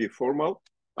 or maybe formal,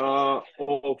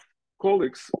 of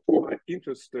colleagues who are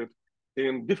interested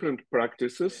in different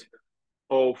practices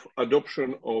of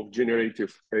adoption of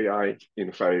generative AI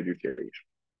in higher education.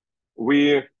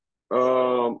 We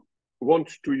want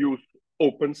to use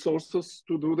open sources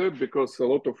to do that, because a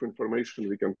lot of information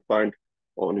we can find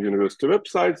on university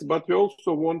websites, but we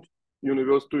also want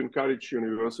to encourage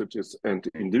universities and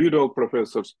individual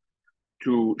professors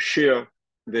to share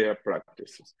their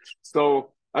practices.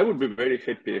 So I would be very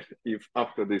happy if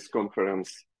after this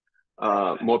conference,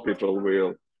 more people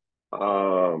will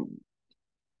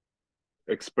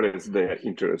express their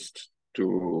interest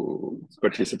to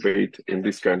participate in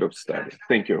this kind of study.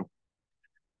 Thank you.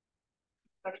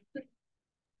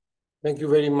 Thank you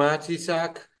very much,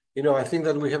 Isaac. You know, I think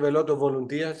that we have a lot of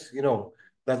volunteers, you know,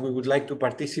 that we would like to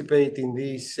participate in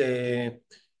this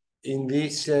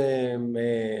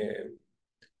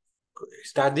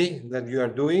study that you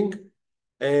are doing.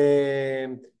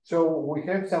 So we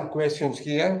have some questions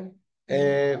here.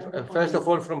 First of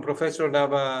all, from Professor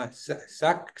Nava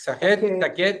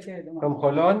Saket from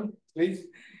Holon, please.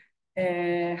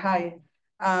 Hi,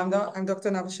 I'm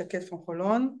Dr. Nava Saket from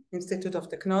Holon, Institute of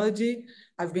Technology.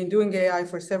 I've been doing AI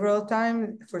for several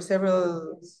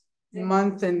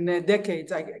months and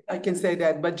decades, I can say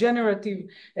that, but generative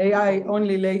AI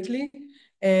only lately.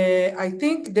 I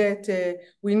think that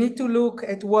we need to look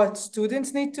at what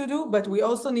students need to do, but we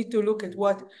also need to look at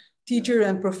what teacher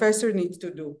and professor need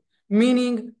to do.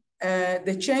 Meaning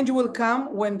the change will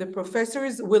come when the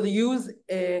professors will use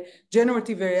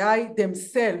generative AI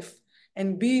themselves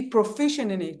and be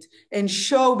proficient in it and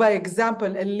show by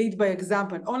example and lead by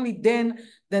example. Only then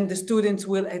the students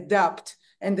will adapt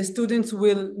and the students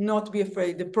will not be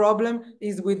afraid. The problem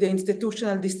is with the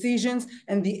institutional decisions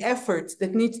and the efforts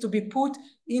that needs to be put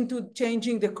into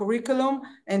changing the curriculum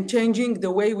and changing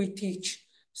the way we teach.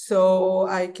 So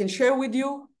I can share with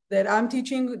you that I'm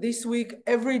teaching this week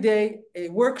every day a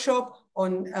workshop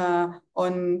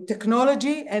on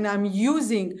technology, and I'm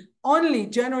using only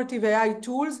generative AI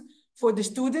tools for the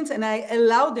students, and I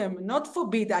allow them, not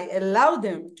forbid, I allow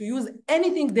them to use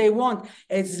anything they want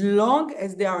as long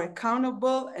as they are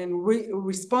accountable and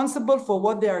responsible for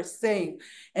what they are saying.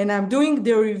 And I'm doing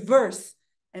the reverse.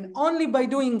 And only by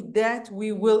doing that,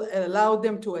 we will allow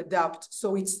them to adapt.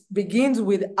 So it begins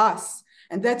with us.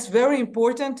 And that's very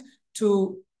important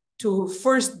to to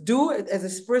first do it as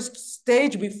a first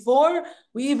stage before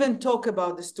we even talk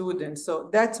about the students. So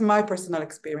that's my personal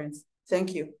experience.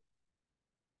 Thank you.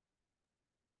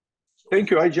 Thank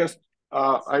you. I just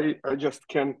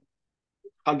can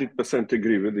 100%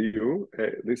 agree with you.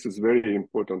 This is very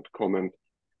important comment,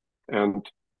 and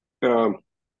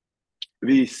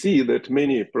we see that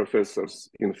many professors,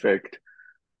 in fact,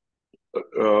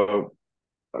 are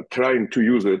trying to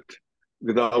use it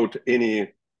without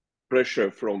any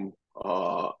pressure from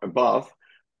above.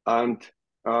 And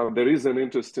there is an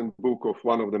interesting book of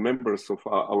one of the members of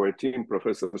our team,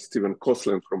 Professor Stephen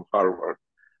Koslin from Harvard.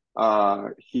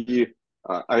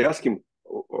 I asked him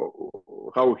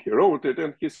how he wrote it,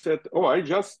 and he said, "Oh, I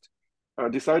just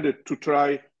decided to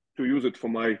try to use it for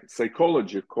my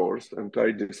psychology course, and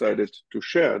I decided to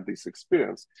share this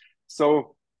experience."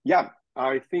 So, yeah,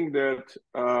 I think that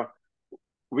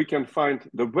we can find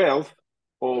the wealth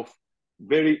of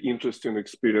very interesting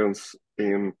experience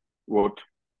in what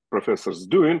professors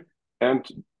doing, and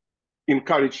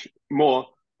encourage more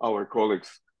our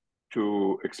colleagues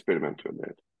to experiment with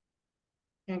that.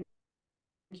 Thank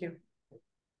you.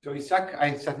 So Isaac, I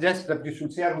suggest that you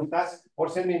should share with us or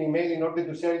send me an email in order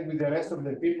to share it with the rest of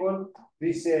the people,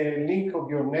 this link of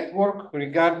your network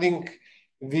regarding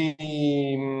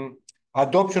the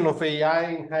adoption of AI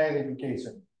in higher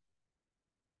education.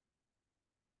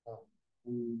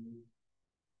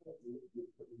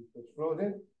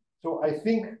 So I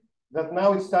think that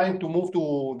now it's time to move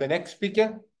to the next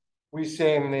speaker, with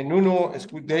Nuno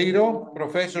Escudeiro,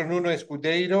 Professor Nuno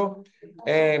Escudeiro,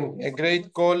 a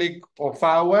great colleague of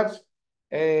ours.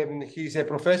 He's a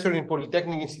professor in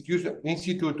Polytechnic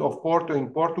Institute of Porto in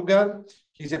Portugal.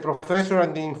 He's a professor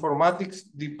in the Informatics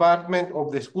Department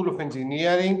of the School of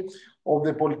Engineering of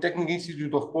the Polytechnic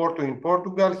Institute of Porto in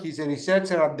Portugal. He's a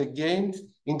researcher at the Games,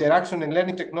 Interaction and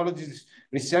Learning Technologies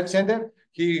Research Center.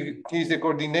 He is the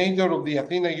coordinator of the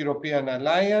Athena European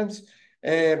Alliance.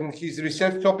 His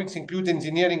research topics include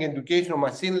engineering, education,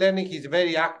 machine learning. He's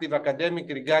very active academic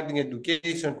regarding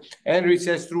education and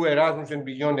research through Erasmus and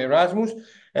beyond Erasmus.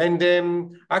 And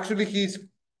actually, he's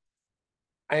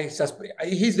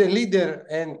the leader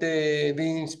and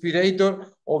the inspirator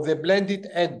of the Blended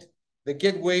Ed, the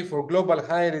gateway for global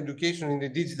higher education in the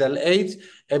digital age,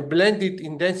 a blended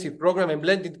intensive program, a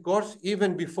blended course,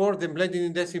 even before the blended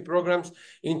intensive programs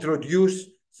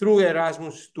introduced through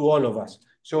Erasmus to all of us.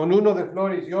 So Nuno, the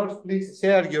floor is yours. Please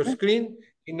share your screen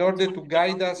in order to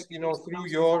guide us, through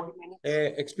your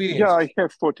experience. Yeah, I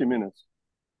have 40 minutes.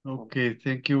 Okay,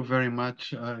 thank you very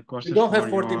much, Kostas. You don't have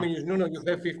 40 minutes, Nuno. You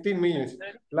have 15 minutes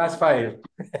plus 5.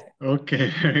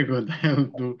 Okay, very good.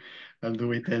 I'll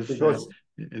do it as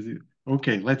it.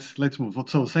 Okay, let's move.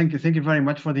 So thank you very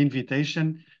much for the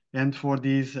invitation and for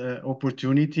this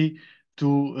opportunity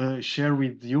to share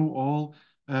with you all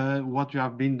what we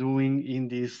have been doing in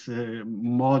this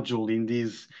module, in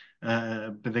this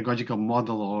pedagogical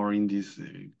model, or in this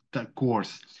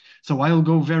course. So I'll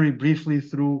go very briefly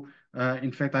through.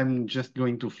 In fact, I'm just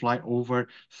going to fly over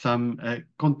some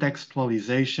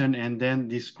contextualization and then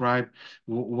describe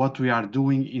what we are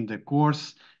doing in the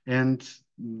course and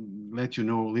let you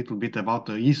know a little bit about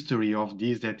the history of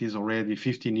this that is already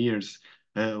 15 years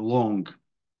long.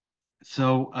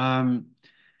 So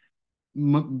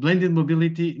blended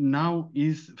mobility now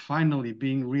is finally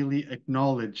being really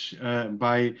acknowledged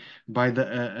by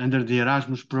the under the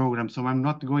Erasmus program. So I'm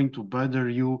not going to bother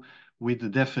you with the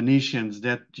definitions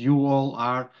that you all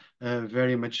are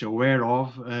very much aware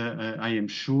of, I am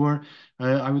sure.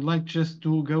 I would like just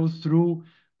to go through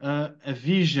a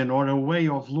vision or a way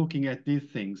of looking at these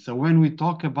things. So when we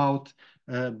talk about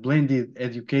blended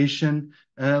education,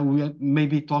 we may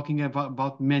be talking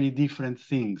about many different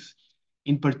things.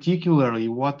 In particularly,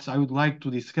 what I would like to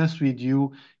discuss with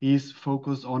you is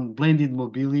focus on blended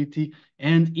mobility,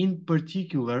 and in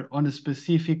particular on a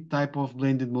specific type of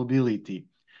blended mobility.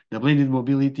 The blended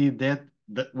mobility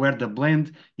where the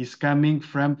blend is coming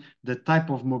from the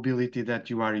type of mobility that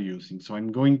you are using. So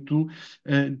I'm going to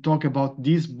talk about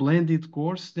this blended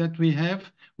course that we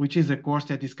have, which is a course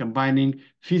that is combining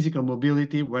physical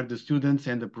mobility, where the students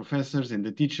and the professors and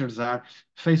the teachers are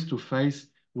face-to-face,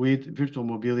 with virtual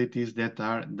mobilities that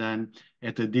are done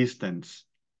at a distance.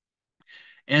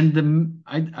 And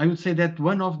I would say that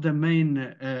one of the main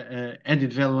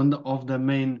added value,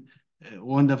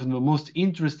 one of the most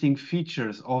interesting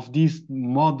features of this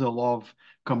model of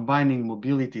combining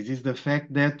mobilities is the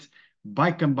fact that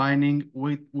by combining,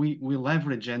 we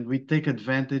leverage and we take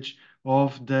advantage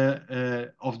of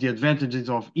the advantages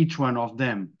of each one of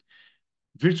them.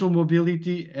 Virtual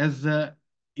mobility,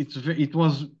 it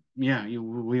was yeah,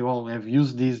 we all have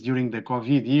used this during the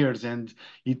COVID years, and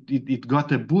it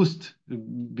got a boost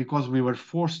because we were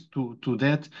forced to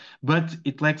that, but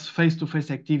it lacks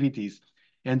face-to-face activities.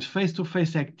 And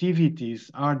face-to-face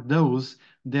activities are those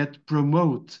that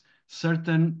promote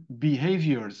certain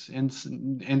behaviors and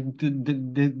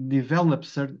develop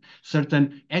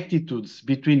certain attitudes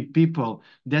between people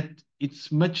that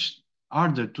it's much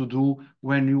harder to do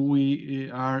when we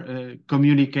are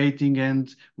communicating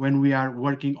and when we are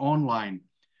working online.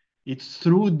 It's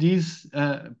through this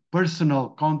personal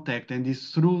contact and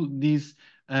it's through these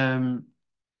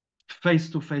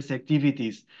face-to-face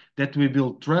activities that we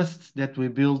build trust, that we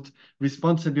build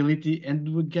responsibility, and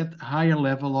we get higher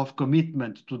level of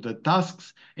commitment to the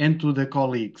tasks and to the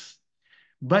colleagues.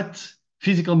 But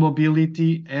physical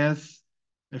mobility has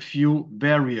a few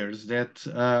barriers that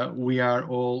we are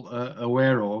all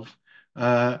aware of.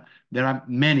 There are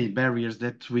many barriers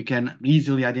that we can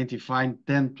easily identify,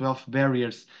 10, 12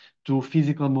 barriers to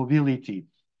physical mobility.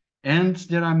 And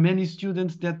there are many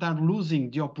students that are losing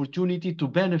the opportunity to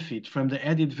benefit from the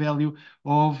added value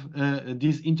of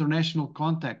this international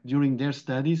contact during their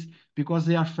studies because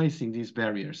they are facing these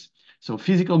barriers. So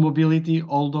physical mobility,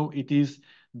 although it is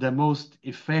the most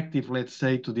effective, let's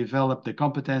say, to develop the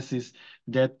competencies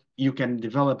that you can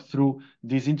develop through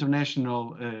these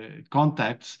international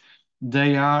contacts,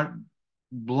 they are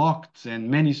blocked and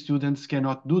many students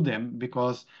cannot do them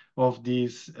because of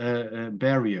these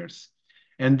barriers.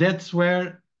 And that's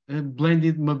where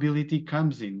blended mobility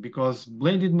comes in, because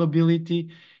blended mobility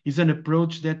is an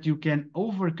approach that you can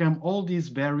overcome all these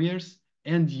barriers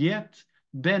and yet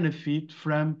benefit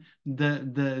from the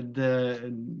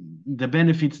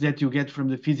benefits that you get from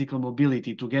the physical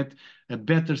mobility, to get a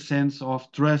better sense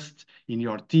of trust in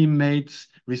your teammates,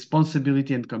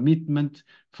 responsibility and commitment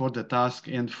for the task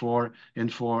and for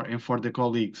the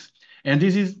colleagues. And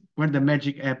this is where the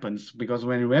magic happens, because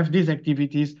when you have these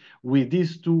activities with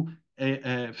these two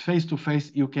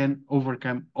face-to-face, you can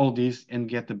overcome all this and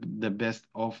get the best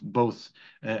of both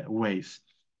ways.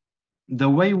 The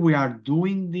way we are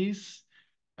doing this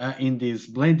in this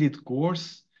blended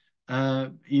course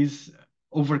is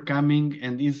overcoming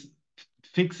and is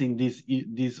fixing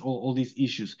all these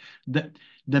issues. The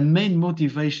main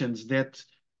motivations that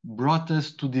brought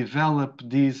us to develop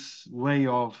this way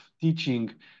of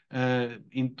teaching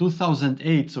in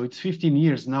 2008, so it's 15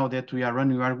 years now that we are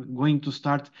running. We are going to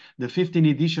start the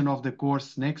 15th edition of the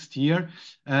course next year.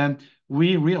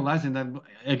 We realize, and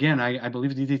again, I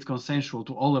believe this is consensual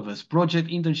to all of us, project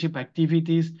internship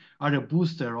activities are a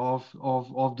booster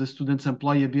of the students'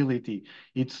 employability.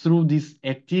 It's through these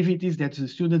activities that the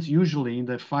students usually in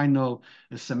the final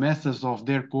semesters of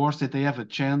their course that they have a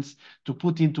chance to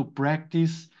put into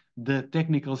practice the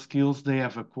technical skills they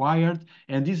have acquired,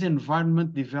 and this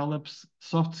environment develops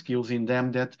soft skills in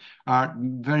them that are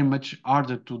very much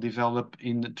harder to develop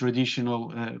in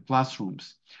traditional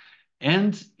classrooms.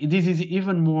 And this is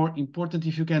even more important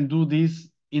if you can do this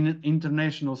in an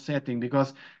international setting,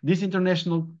 because this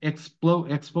international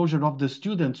exposure of the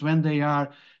students when they are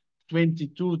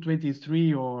 22,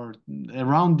 23 or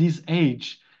around this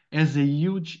age has a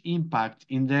huge impact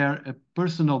in their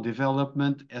personal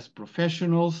development as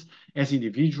professionals, as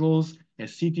individuals,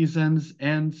 as citizens,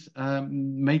 and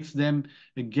makes them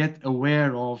get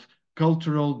aware of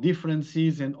cultural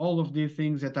differences and all of these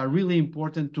things that are really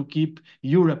important to keep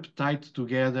Europe tight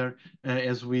together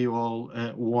as we all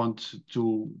want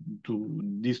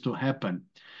this to happen.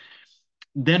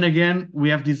 Then again, we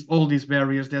have all these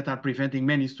barriers that are preventing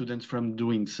many students from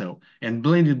doing so. And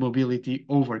blended mobility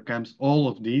overcomes all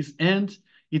of these. And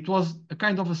it was a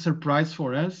kind of a surprise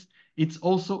for us. It's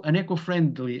also an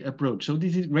eco-friendly approach. So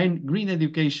this is green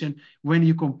education when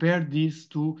you compare this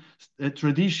to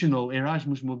traditional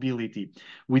Erasmus mobility.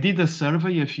 We did a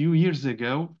survey a few years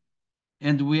ago,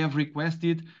 and we have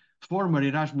requested former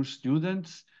Erasmus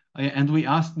students, and we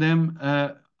asked them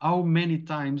how many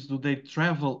times do they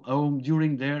travel home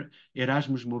during their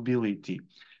Erasmus mobility.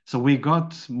 So we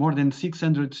got more than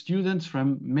 600 students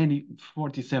from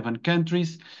 47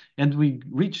 countries, and we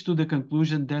reached to the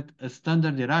conclusion that a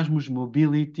standard Erasmus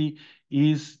mobility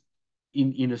is,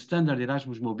 in a standard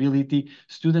Erasmus mobility,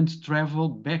 students travel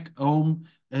back home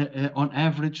on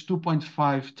average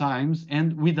 2.5 times,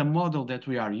 and with the model that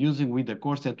we are using, with the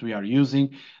course that we are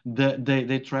using,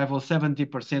 they travel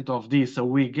 70% of this. So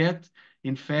we get,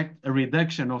 in fact, a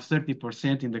reduction of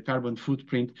 30% in the carbon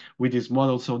footprint with this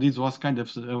model. So this was kind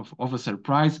of a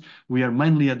surprise. We are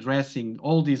mainly addressing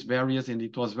all these barriers, and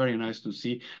it was very nice to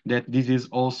see that this is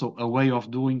also a way of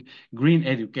doing green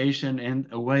education and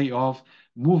a way of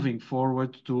moving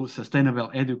forward to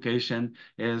sustainable education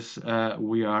as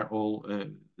we are all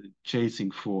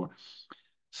chasing for.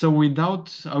 So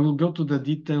I will go to the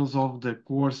details of the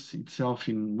course itself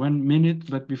in 1 minute,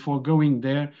 but before going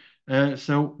there,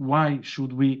 so why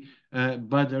should we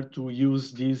bother to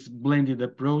use this blended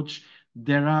approach?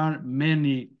 There are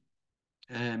many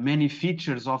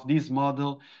features of this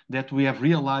model that we have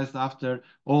realized after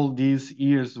all these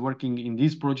years working in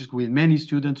this project with many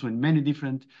students, with many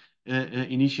different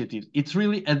initiatives. It's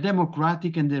really a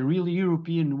democratic and a really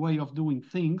European way of doing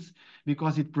things,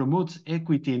 because it promotes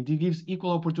equity and it gives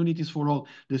equal opportunities for all.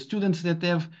 The students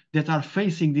that are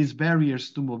facing these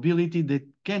barriers to mobility, that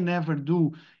can never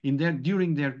do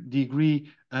during their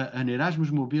degree an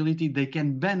Erasmus mobility, they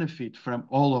can benefit from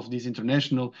all of these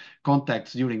international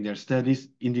contacts during their studies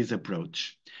in this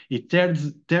approach. It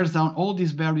tears down all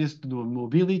these barriers to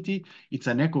mobility. It's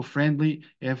an eco-friendly,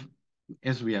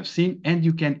 as we have seen, and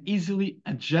you can easily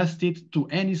adjust it to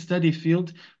any study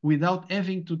field without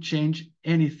having to change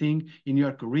anything in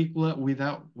your curricula,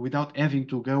 without having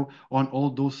to go on all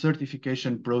those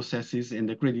certification processes and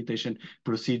accreditation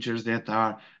procedures that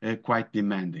are quite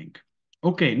demanding.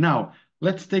 Okay, now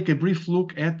let's take a brief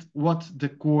look at what the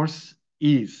course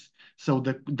is. So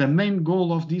the main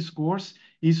goal of this course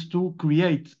is to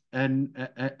create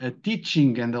a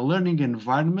teaching and a learning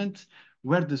environment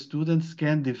where the students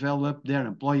can develop their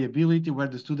employability, where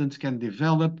the students can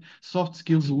develop soft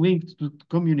skills linked to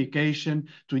communication,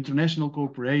 to international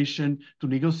cooperation, to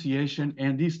negotiation,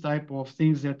 and these type of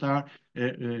things that are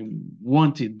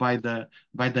wanted by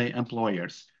the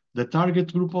employers. The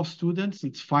target group of students,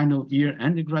 it's final year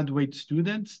undergraduate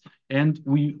students, and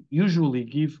we usually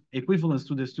give equivalence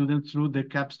to the students through the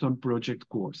capstone project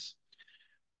course.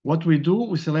 What we do,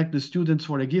 we select the students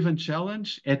for a given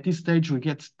challenge. At this stage, we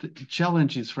get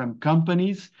challenges from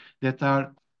companies that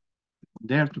are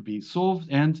there to be solved,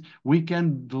 and we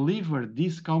can deliver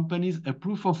these companies a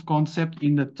proof of concept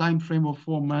in the time frame of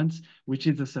 4 months, which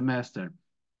is a semester.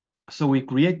 So we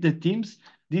create the teams.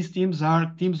 These teams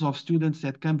are teams of students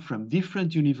that come from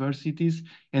different universities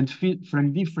and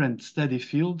from different study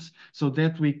fields, so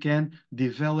that we can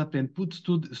develop and put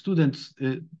students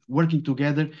working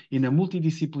together in a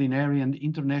multidisciplinary and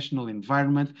international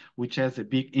environment, which has a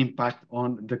big impact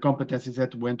on the competencies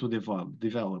that we want to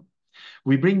develop.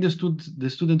 We bring the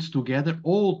students together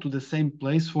all to the same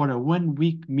place for a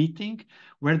 1-week meeting,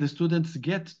 where the students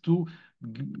get to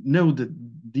know the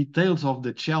details of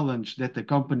the challenge that the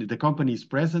company is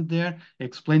present there,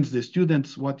 explains the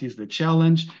students what is the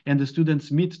challenge, and the students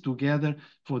meet together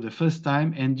for the first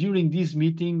time. And during this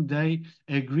meeting, they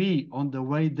agree on the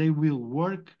way they will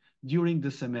work during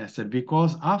the semester,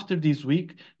 because after this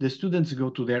week, the students go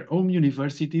to their own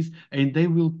universities and they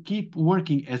will keep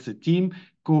working as a team,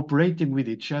 cooperating with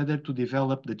each other to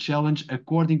develop the challenge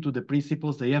according to the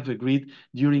principles they have agreed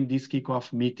during this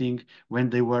kickoff meeting when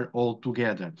they were all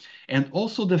together. And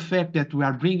also the fact that we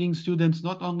are bringing students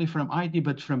not only from IT,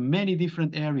 but from many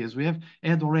different areas. We have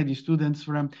had already students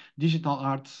from digital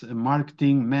arts,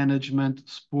 marketing, management,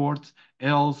 sports,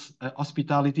 health,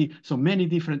 hospitality, so many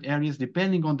different areas.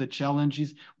 Depending on the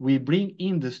challenges, we bring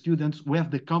in the students who have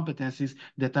the competencies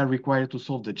that are required to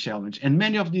solve the challenge. And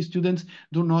many of these students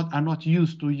are not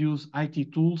used to use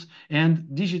IT tools, and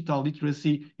digital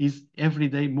literacy is every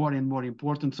day more and more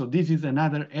important. So this is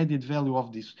another added value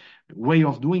of this way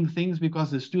of doing things, because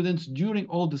the students during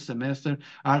all the semester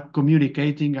are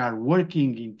communicating, are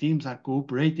working in teams, are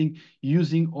cooperating,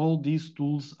 using all these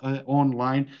tools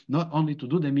online, not only to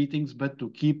do the meetings, but to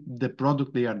keep the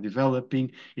product they are developing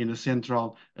in a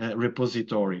central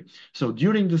repository. So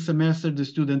during the semester, the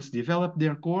students develop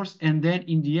their course, and then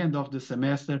in the end of the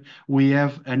semester, we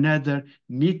have another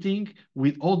meeting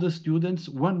with all the students,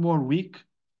 1 more week,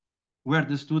 where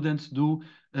the students do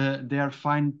their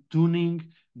fine-tuning.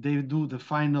 They do the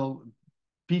final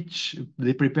pitch,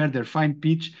 they prepare their fine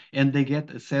pitch, and they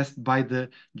get assessed by the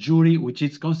jury, which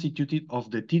is constituted of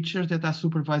the teachers that are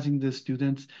supervising the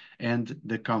students and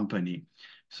the company.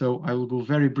 So I will go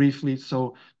very briefly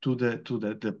to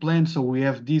the plan. So we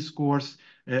have this course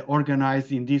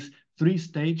organized in these 3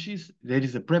 stages. There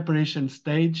is a preparation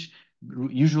stage,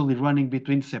 usually running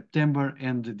between September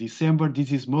and December.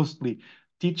 This is mostly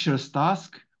teachers'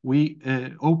 task. We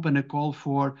open a call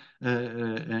for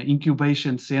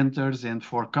incubation centers and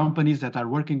for companies that are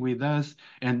working with us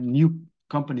and new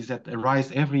companies that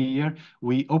arise every year.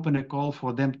 We open a call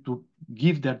for them to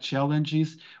give their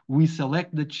challenges. We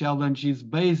select the challenges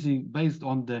based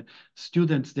on the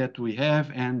students that we have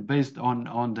and based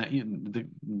on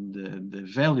the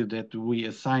value that we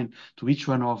assign to each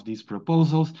one of these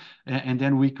proposals. And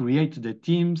then we create the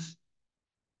teams.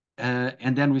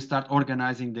 And then we start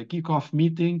organizing the kickoff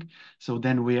meeting. So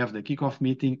then we have the kickoff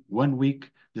meeting 1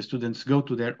 week the students go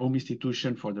to their home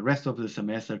institution for the rest of the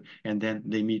semester, and then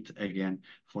they meet again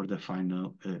for the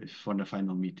final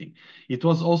meeting. It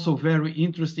was also very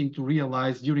interesting to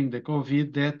realize during the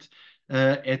COVID that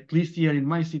at least here in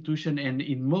my institution and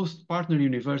in most partner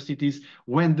universities,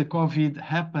 when the COVID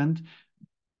happened,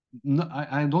 no,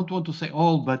 I don't want to say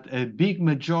all, but a big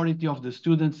majority of the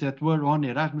students that were on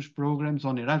Erasmus programs,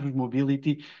 on Erasmus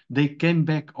Mobility, they came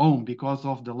back home because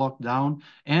of the lockdown,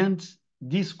 and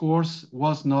this course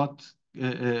was not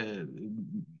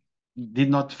did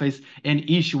not face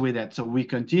any issue with that. So we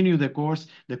continued the course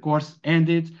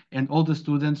ended, and all the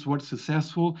students were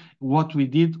successful. What we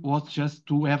did was just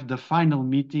to have the final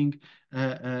meeting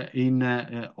in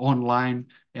online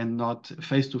and not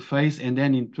face-to-face. And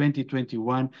then in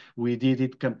 2021, we did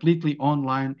it completely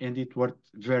online, and it worked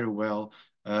very well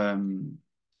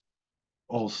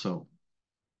also.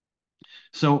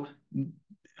 So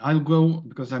I'll go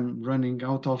because I'm running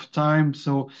out of time.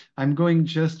 So I'm going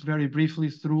just very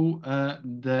briefly through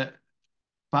the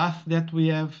path that we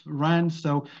have run.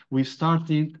 So we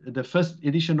started, the first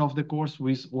edition of the course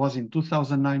was in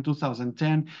 2009,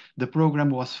 2010. The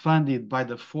program was funded by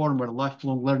the former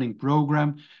Lifelong Learning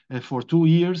Program for 2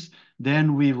 years.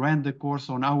 Then we ran the course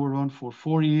on our own for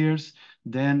 4 years.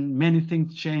 Then many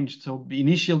things changed. So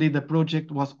initially the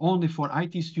project was only for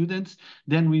IT students.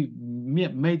 Then we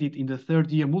made it in the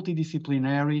 3rd year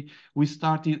multidisciplinary. We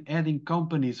started adding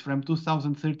companies from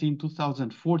 2013,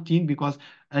 2014, because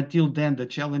until then the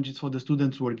challenges for the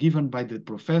students were given by the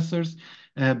professors.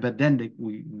 But then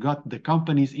we got the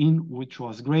companies in, which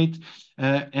was great.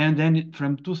 And then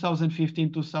from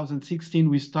 2015, 2016,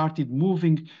 we started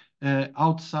moving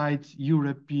outside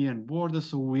European borders.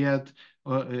 So we had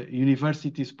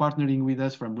universities partnering with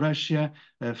us from Russia,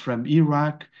 from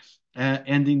Iraq.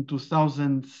 And in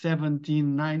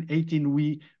 2017, 18,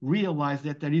 we realized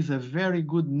that there is a very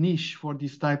good niche for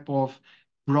this type of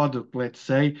product, let's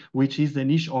say, which is the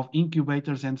niche of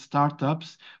incubators and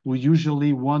startups who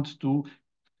usually want to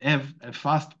have a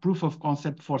fast proof of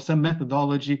concept for some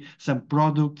methodology, some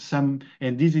product,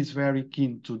 and this is very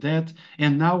keen to that.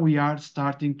 And now we are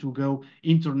starting to go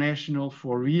international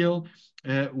for real.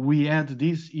 We had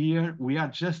this year, we are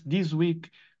just this week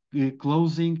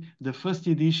closing the first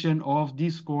edition of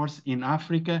this course in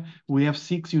Africa. We have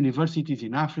 6 universities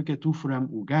in Africa, 2 from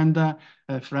Uganda.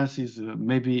 France is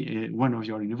maybe one of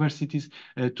your universities,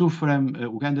 2 from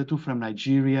Uganda, 2 from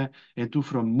Nigeria, and 2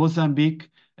 from Mozambique.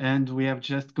 And we have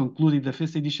just concluded the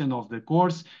first edition of the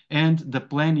course. And the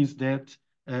plan is that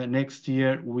next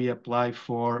year we apply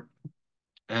for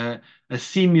a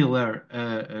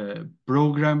similar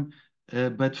program,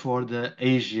 but for the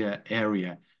Asia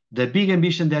area. The big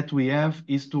ambition that we have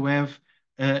is to have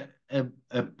a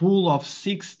pool of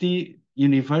 60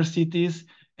 universities,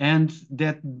 and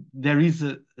that there is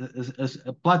a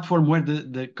platform where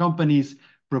the companies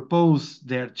propose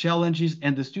their challenges,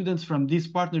 and the students from these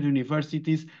partner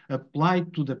universities apply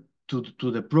to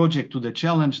the project, to the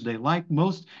challenge they like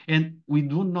most, and we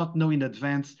do not know in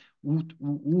advance who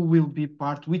will be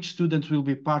part, which students will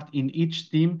be part in each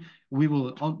team. We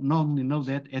will only know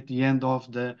that at the end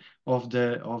of the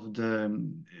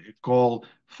call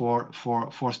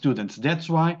for students. That's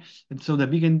why, and so the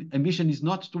big ambition is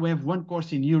not to have one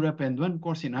course in Europe and one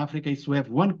course in Africa. It's to have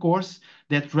one course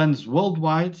that runs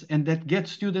worldwide and that gets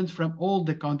students from all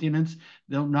the continents.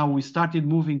 Now we started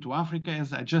moving to Africa,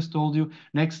 as I just told you.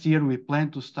 Next year we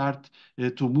plan to start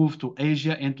to move to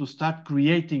Asia and to start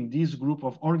creating this group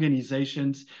of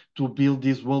organizations to build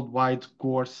this worldwide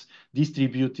course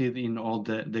distributed in all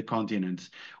the continents.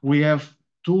 We have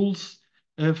tools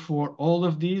for all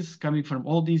of these coming from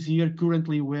all these years.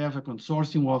 Currently, we have a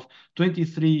consortium of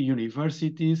 23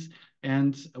 universities,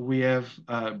 and we have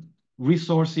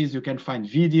resources. You can find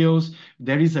videos.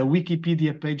 There is a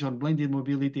Wikipedia page on blended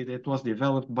mobility that was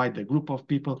developed by the group of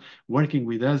people working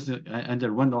with us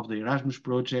under one of the Erasmus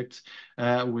projects.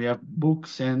 We have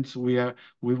books, and we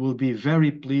will be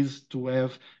very pleased to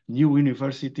have new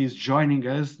universities joining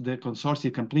us. The consortium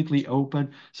is completely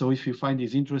open. So if you find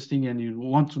this interesting and you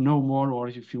want to know more, or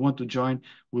if you want to join,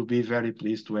 we'll be very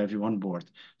pleased to have you on board.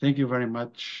 Thank you very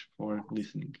much for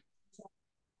listening.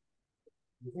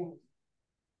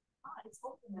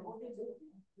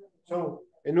 So,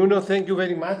 Nuno, thank you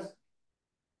very much.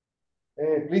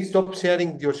 Please stop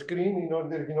sharing your screen in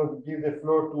order, to give the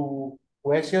floor to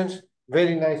questions.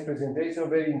 Very nice presentation,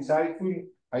 very insightful.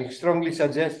 I strongly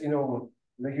suggest,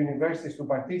 the universities to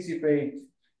participate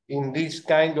in this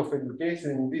kind of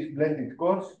education, in this blended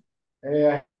course.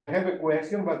 I have a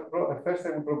question, but first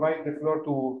I will provide the floor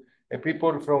to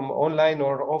people from online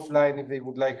or offline if they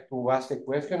would like to ask a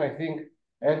question. I think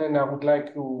Elena would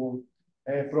like to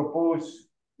propose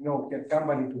get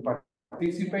somebody to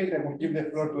participate. I will give the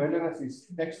floor to Elena. She's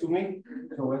next to me.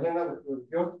 So Elena, the floor is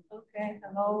yours. Okay,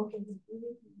 hello. Can you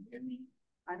hear me?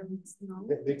 I don't know.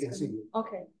 They can see you.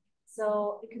 Okay.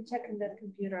 So you can check in that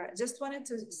computer. I just wanted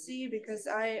to see, because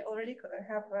I already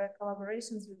have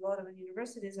collaborations with a lot of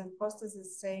universities, and Kostas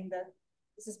is saying that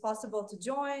this is possible to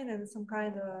join and some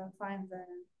kind of find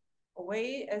a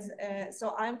way.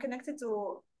 So I'm connected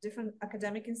to different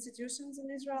academic institutions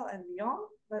in Israel and beyond,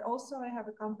 but also I have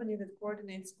a company that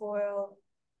coordinates COIL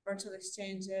virtual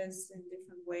exchanges in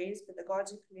different ways,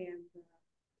 pedagogically and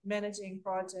managing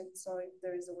projects. So if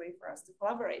there is a way for us to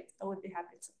collaborate, I would be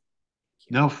happy to.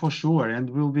 No, for sure. And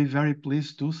we'll be very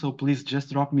pleased to. So please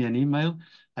just drop me an email.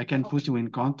 I can put you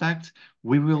in contact.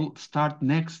 We will start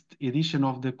next edition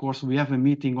of the course. We have a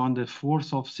meeting on the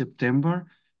 4th of September,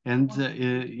 and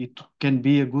it can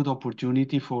be a good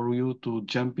opportunity for you to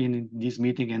jump in this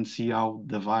meeting and see how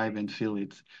the vibe and feel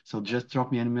it. So just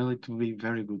drop me an email. It will be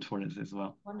very good for us as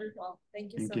well. Wonderful.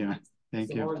 Thank you so much.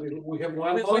 Thank you. We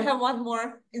have one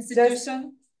more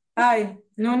institution. Hi,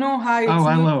 Nuno. Hi. Oh, it's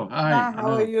me. hello. Hi.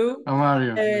 How are you? How are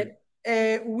you?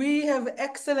 We have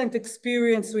excellent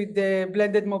experience with the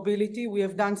blended mobility. We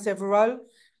have done several,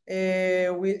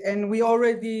 and we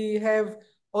already have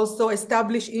also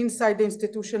established inside the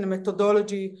institution a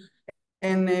methodology,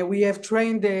 and we have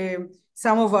trained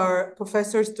some of our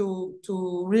professors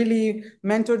to really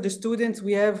mentor the students.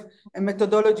 We have a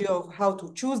methodology of how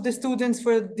to choose the students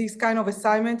for this kind of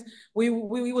assignment. We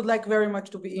would like very much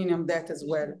to be in on that as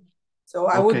well. So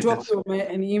I will drop you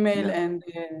an email and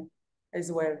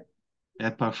as well.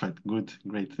 Yeah, perfect. Good.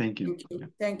 Great. Thank you.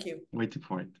 Thank you. Waiting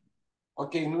for it.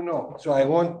 Okay, Nuno. So I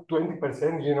want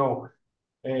 20%,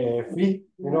 fee,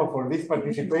 for this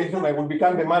participation. I will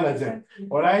become the manager.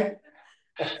 All right?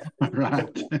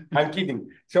 Right. I'm kidding.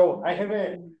 So I have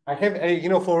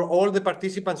for all the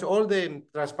participants, all the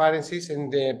transparencies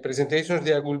and the presentations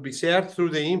that will be shared through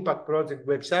the Impact Project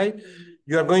website.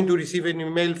 You are going to receive an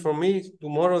email from me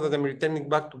tomorrow that I'm returning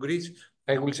back to Greece.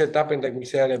 I will set up and I will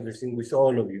share everything with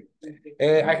all of you.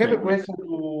 I have a question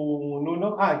to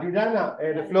Nuno. Juliana,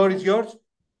 the floor is yours.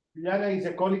 Juliana is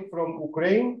a colleague from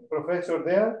Ukraine, professor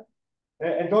there,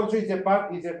 and also is a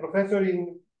professor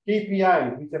in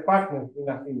KPI. He's a partner in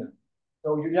Athena.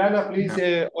 So Juliana, please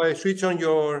switch on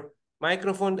your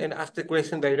microphone and ask the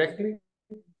question directly.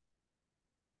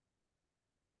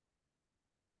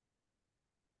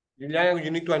 Juliana, you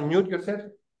need to unmute yourself.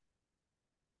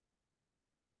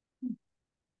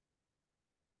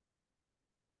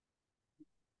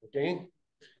 Okay.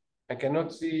 I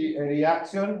cannot see a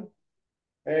reaction.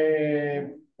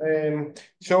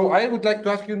 So I would like to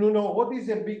ask you, Nuno, what is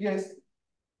the biggest,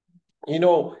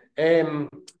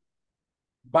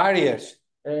 barriers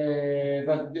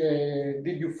that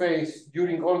did you face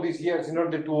during all these years in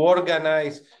order to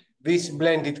organize this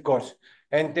blended course?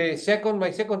 And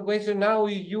my second question now,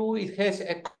 it has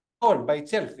a call by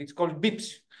itself. It's called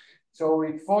BIPS. So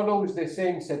it follows the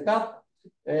same setup,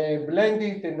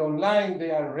 blended and online.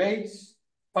 There are rates,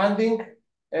 funding.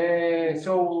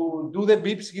 So do the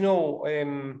BIPS,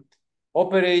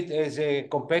 operate as a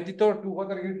competitor to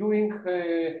what are you doing?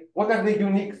 What are the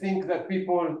unique things that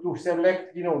people to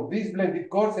select, this blended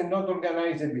course and not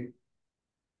organize a BIP?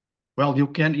 Well, you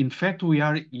can, in fact, we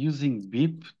are using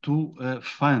BIP to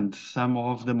fund some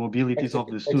of the mobilities of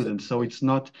the students. So it's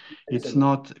not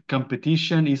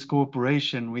competition, it's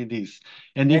cooperation with this.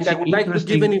 And I would like to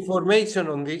give an information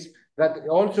on this, that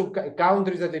also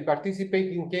countries that they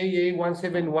participate in KA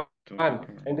 171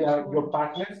 and they are your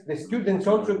partners, the students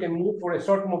also can move for a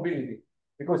short mobility.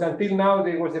 Because until now,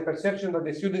 there was a perception that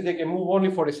the students, they can move only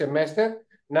for a semester.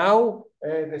 Now,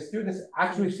 the students,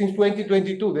 actually since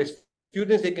 2022, the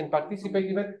students, they can participate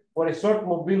even for a short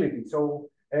mobility. So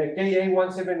KA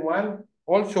 171,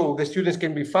 also the students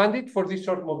can be funded for this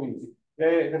short mobility.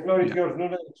 The floor is yours,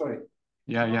 Nuno, sorry.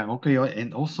 Yeah, okay.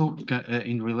 And also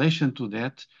in relation to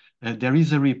that, there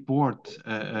is a report,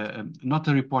 not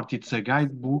a report, it's a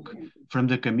guidebook from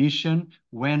the Commission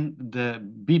when the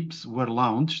BIPs were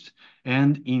launched.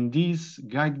 And in this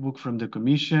guidebook from the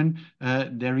Commission,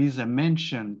 there is a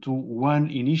mention to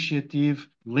one initiative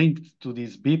linked to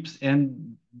these BIPs,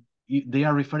 and they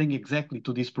are referring exactly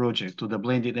to this project, to the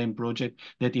Blended Aim project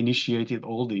that initiated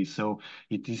all this. So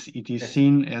it is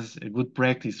seen as a good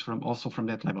practice also from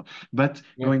that level. But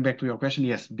going back to your question,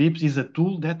 yes, BIPS is a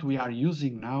tool that we are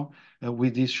using now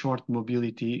with this short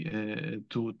mobility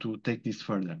to take this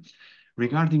further.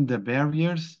 Regarding the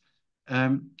barriers,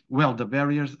 well, the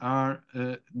barriers are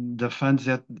the funds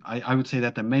that I would say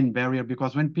that the main barrier,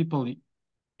 because when people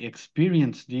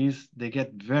experience these, they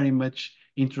get very much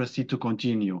interested to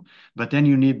continue. But then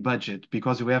you need budget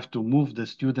because you have to move the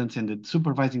students and the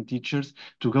supervising teachers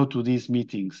to go to these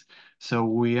meetings.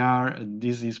 So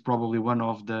this is probably one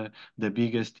of the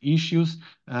biggest issues.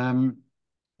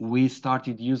 We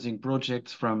started using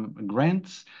projects from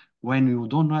grants. When you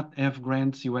do not have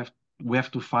grants, we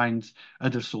have to find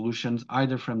other solutions,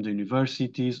 either from the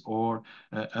universities or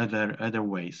other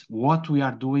ways. What we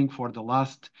are doing for the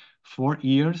last 4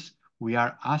 years, we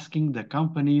are asking the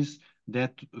companies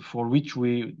for which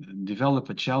we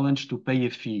develop a challenge to pay a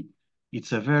fee.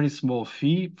 It's a very small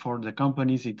fee for the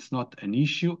companies. It's not an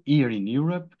issue. Here in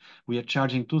Europe, we are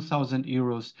charging 2,000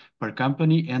 euros per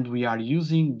company, and we are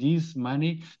using this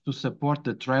money to support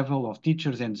the travel of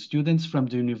teachers and students from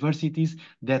the universities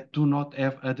that do not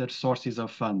have other sources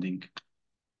of funding.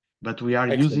 But we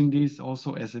are using this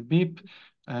also as a BIP.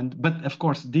 But of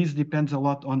course, this depends a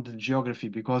lot on the geography,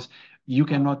 because you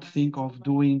cannot think of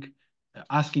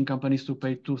asking companies to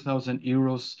pay 2,000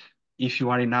 euros if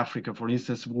you are in Africa, for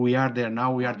instance. We are there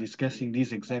now, we are discussing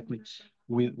this exactly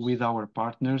with our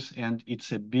partners, and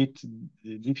it's a bit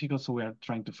difficult, so we are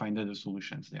trying to find other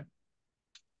solutions there.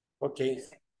 Okay,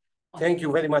 thank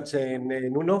you very much,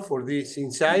 Nuno, for these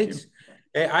insights.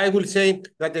 I will say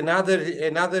that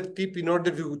another tip in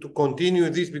order to continue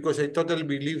this, because I totally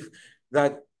believe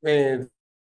that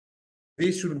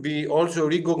this should be also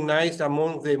recognized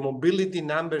among the mobility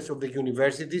numbers of the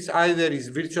universities, either is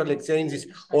virtual exchanges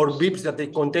or BIPs that they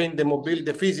contain the mobility,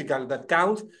 the physical that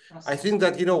counts. I think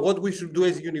that, what we should do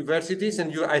as universities,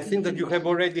 and I think that you have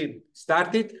already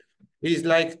started, is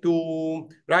like to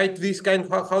write this kind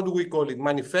of, how do we call it,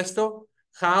 manifesto,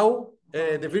 how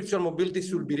the virtual mobility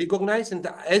should be recognized. And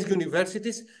as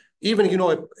universities, even,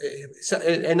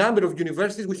 a number of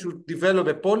universities, we should develop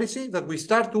a policy that we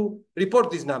start to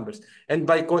report these numbers. And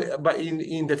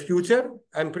in the future,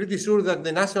 I'm pretty sure that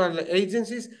the national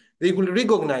agencies, they will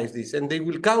recognize this and they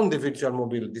will count the virtual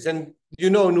mobilities. And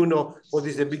Nuno, what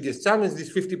is the biggest challenge?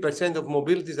 This 50% of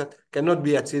mobilities that cannot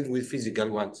be achieved with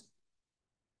physical ones.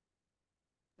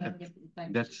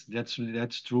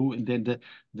 That's true.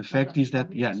 The fact is that,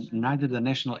 neither the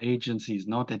national agencies,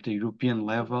 not at the European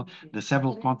level, the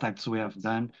several contacts we have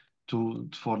done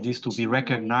for this to be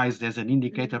recognized as an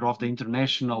indicator of the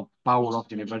international power of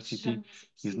the university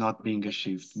is not being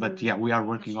achieved. But we are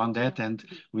working on that, and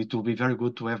it will be very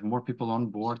good to have more people on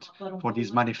board for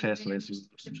this manifesto, as you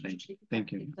mentioned.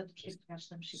 Thank you.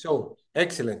 So,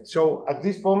 excellent. So at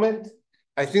this moment,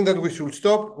 I think that we should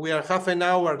stop. We are half an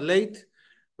hour late.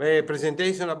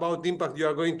 Presentation about impact, you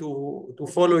are going to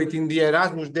follow it in the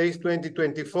Erasmus Days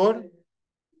 2024.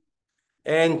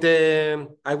 And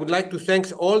I would like to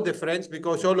thank all the friends,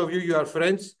 because all of you are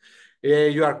friends.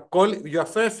 You are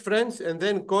first friends, and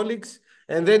then colleagues,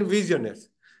 and then visionaries.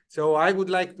 So I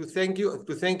would like to thank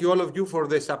you all of you for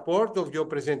the support of your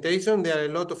presentation. There are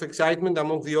a lot of excitement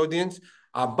among the audience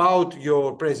about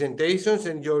your presentations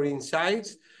and your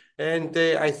insights. And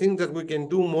I think that we can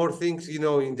do more things, in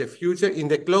the future, in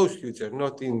the close future,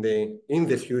 not in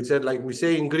the future. Like we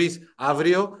say in Greece,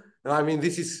 avreo. I mean,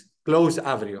 this is close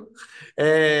avreo.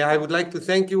 I would like to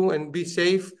thank you and be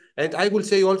safe. And I will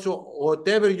say also,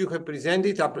 whatever you have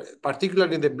presented,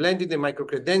 particularly the blended, the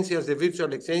micro-credentials, the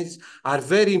virtual exchanges, are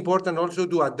very important also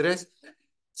to address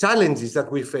challenges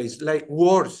that we face, like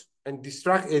wars and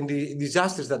the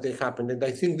disasters that they happen. And I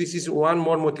think this is one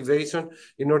more motivation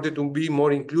in order to be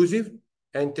more inclusive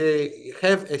and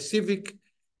have a civic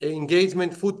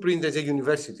engagement footprint as a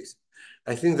universities.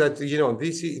 I think that,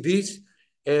 this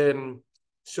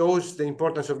shows the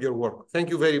importance of your work. Thank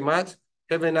you very much.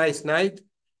 Have a nice night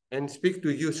and speak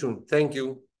to you soon. Thank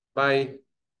you. Bye.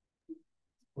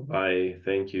 Bye.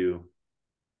 Thank you.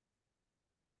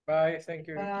 Bye. Thank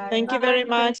you. Bye. Thank you very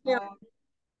much.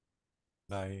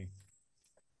 Bye.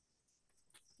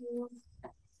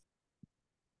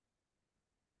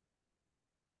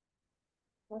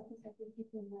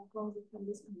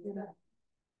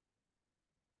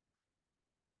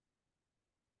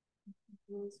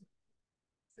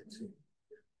 Let's see.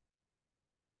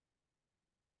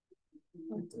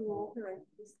 How to operate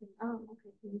this thing. Oh,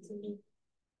 okay.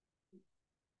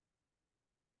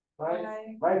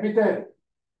 Bye. Bye, Peter.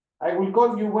 I will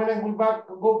call you when I will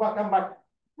come back.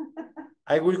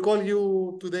 I will call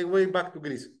you to the way back to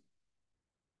Greece.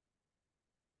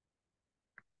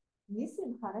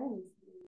 Listen, Harris.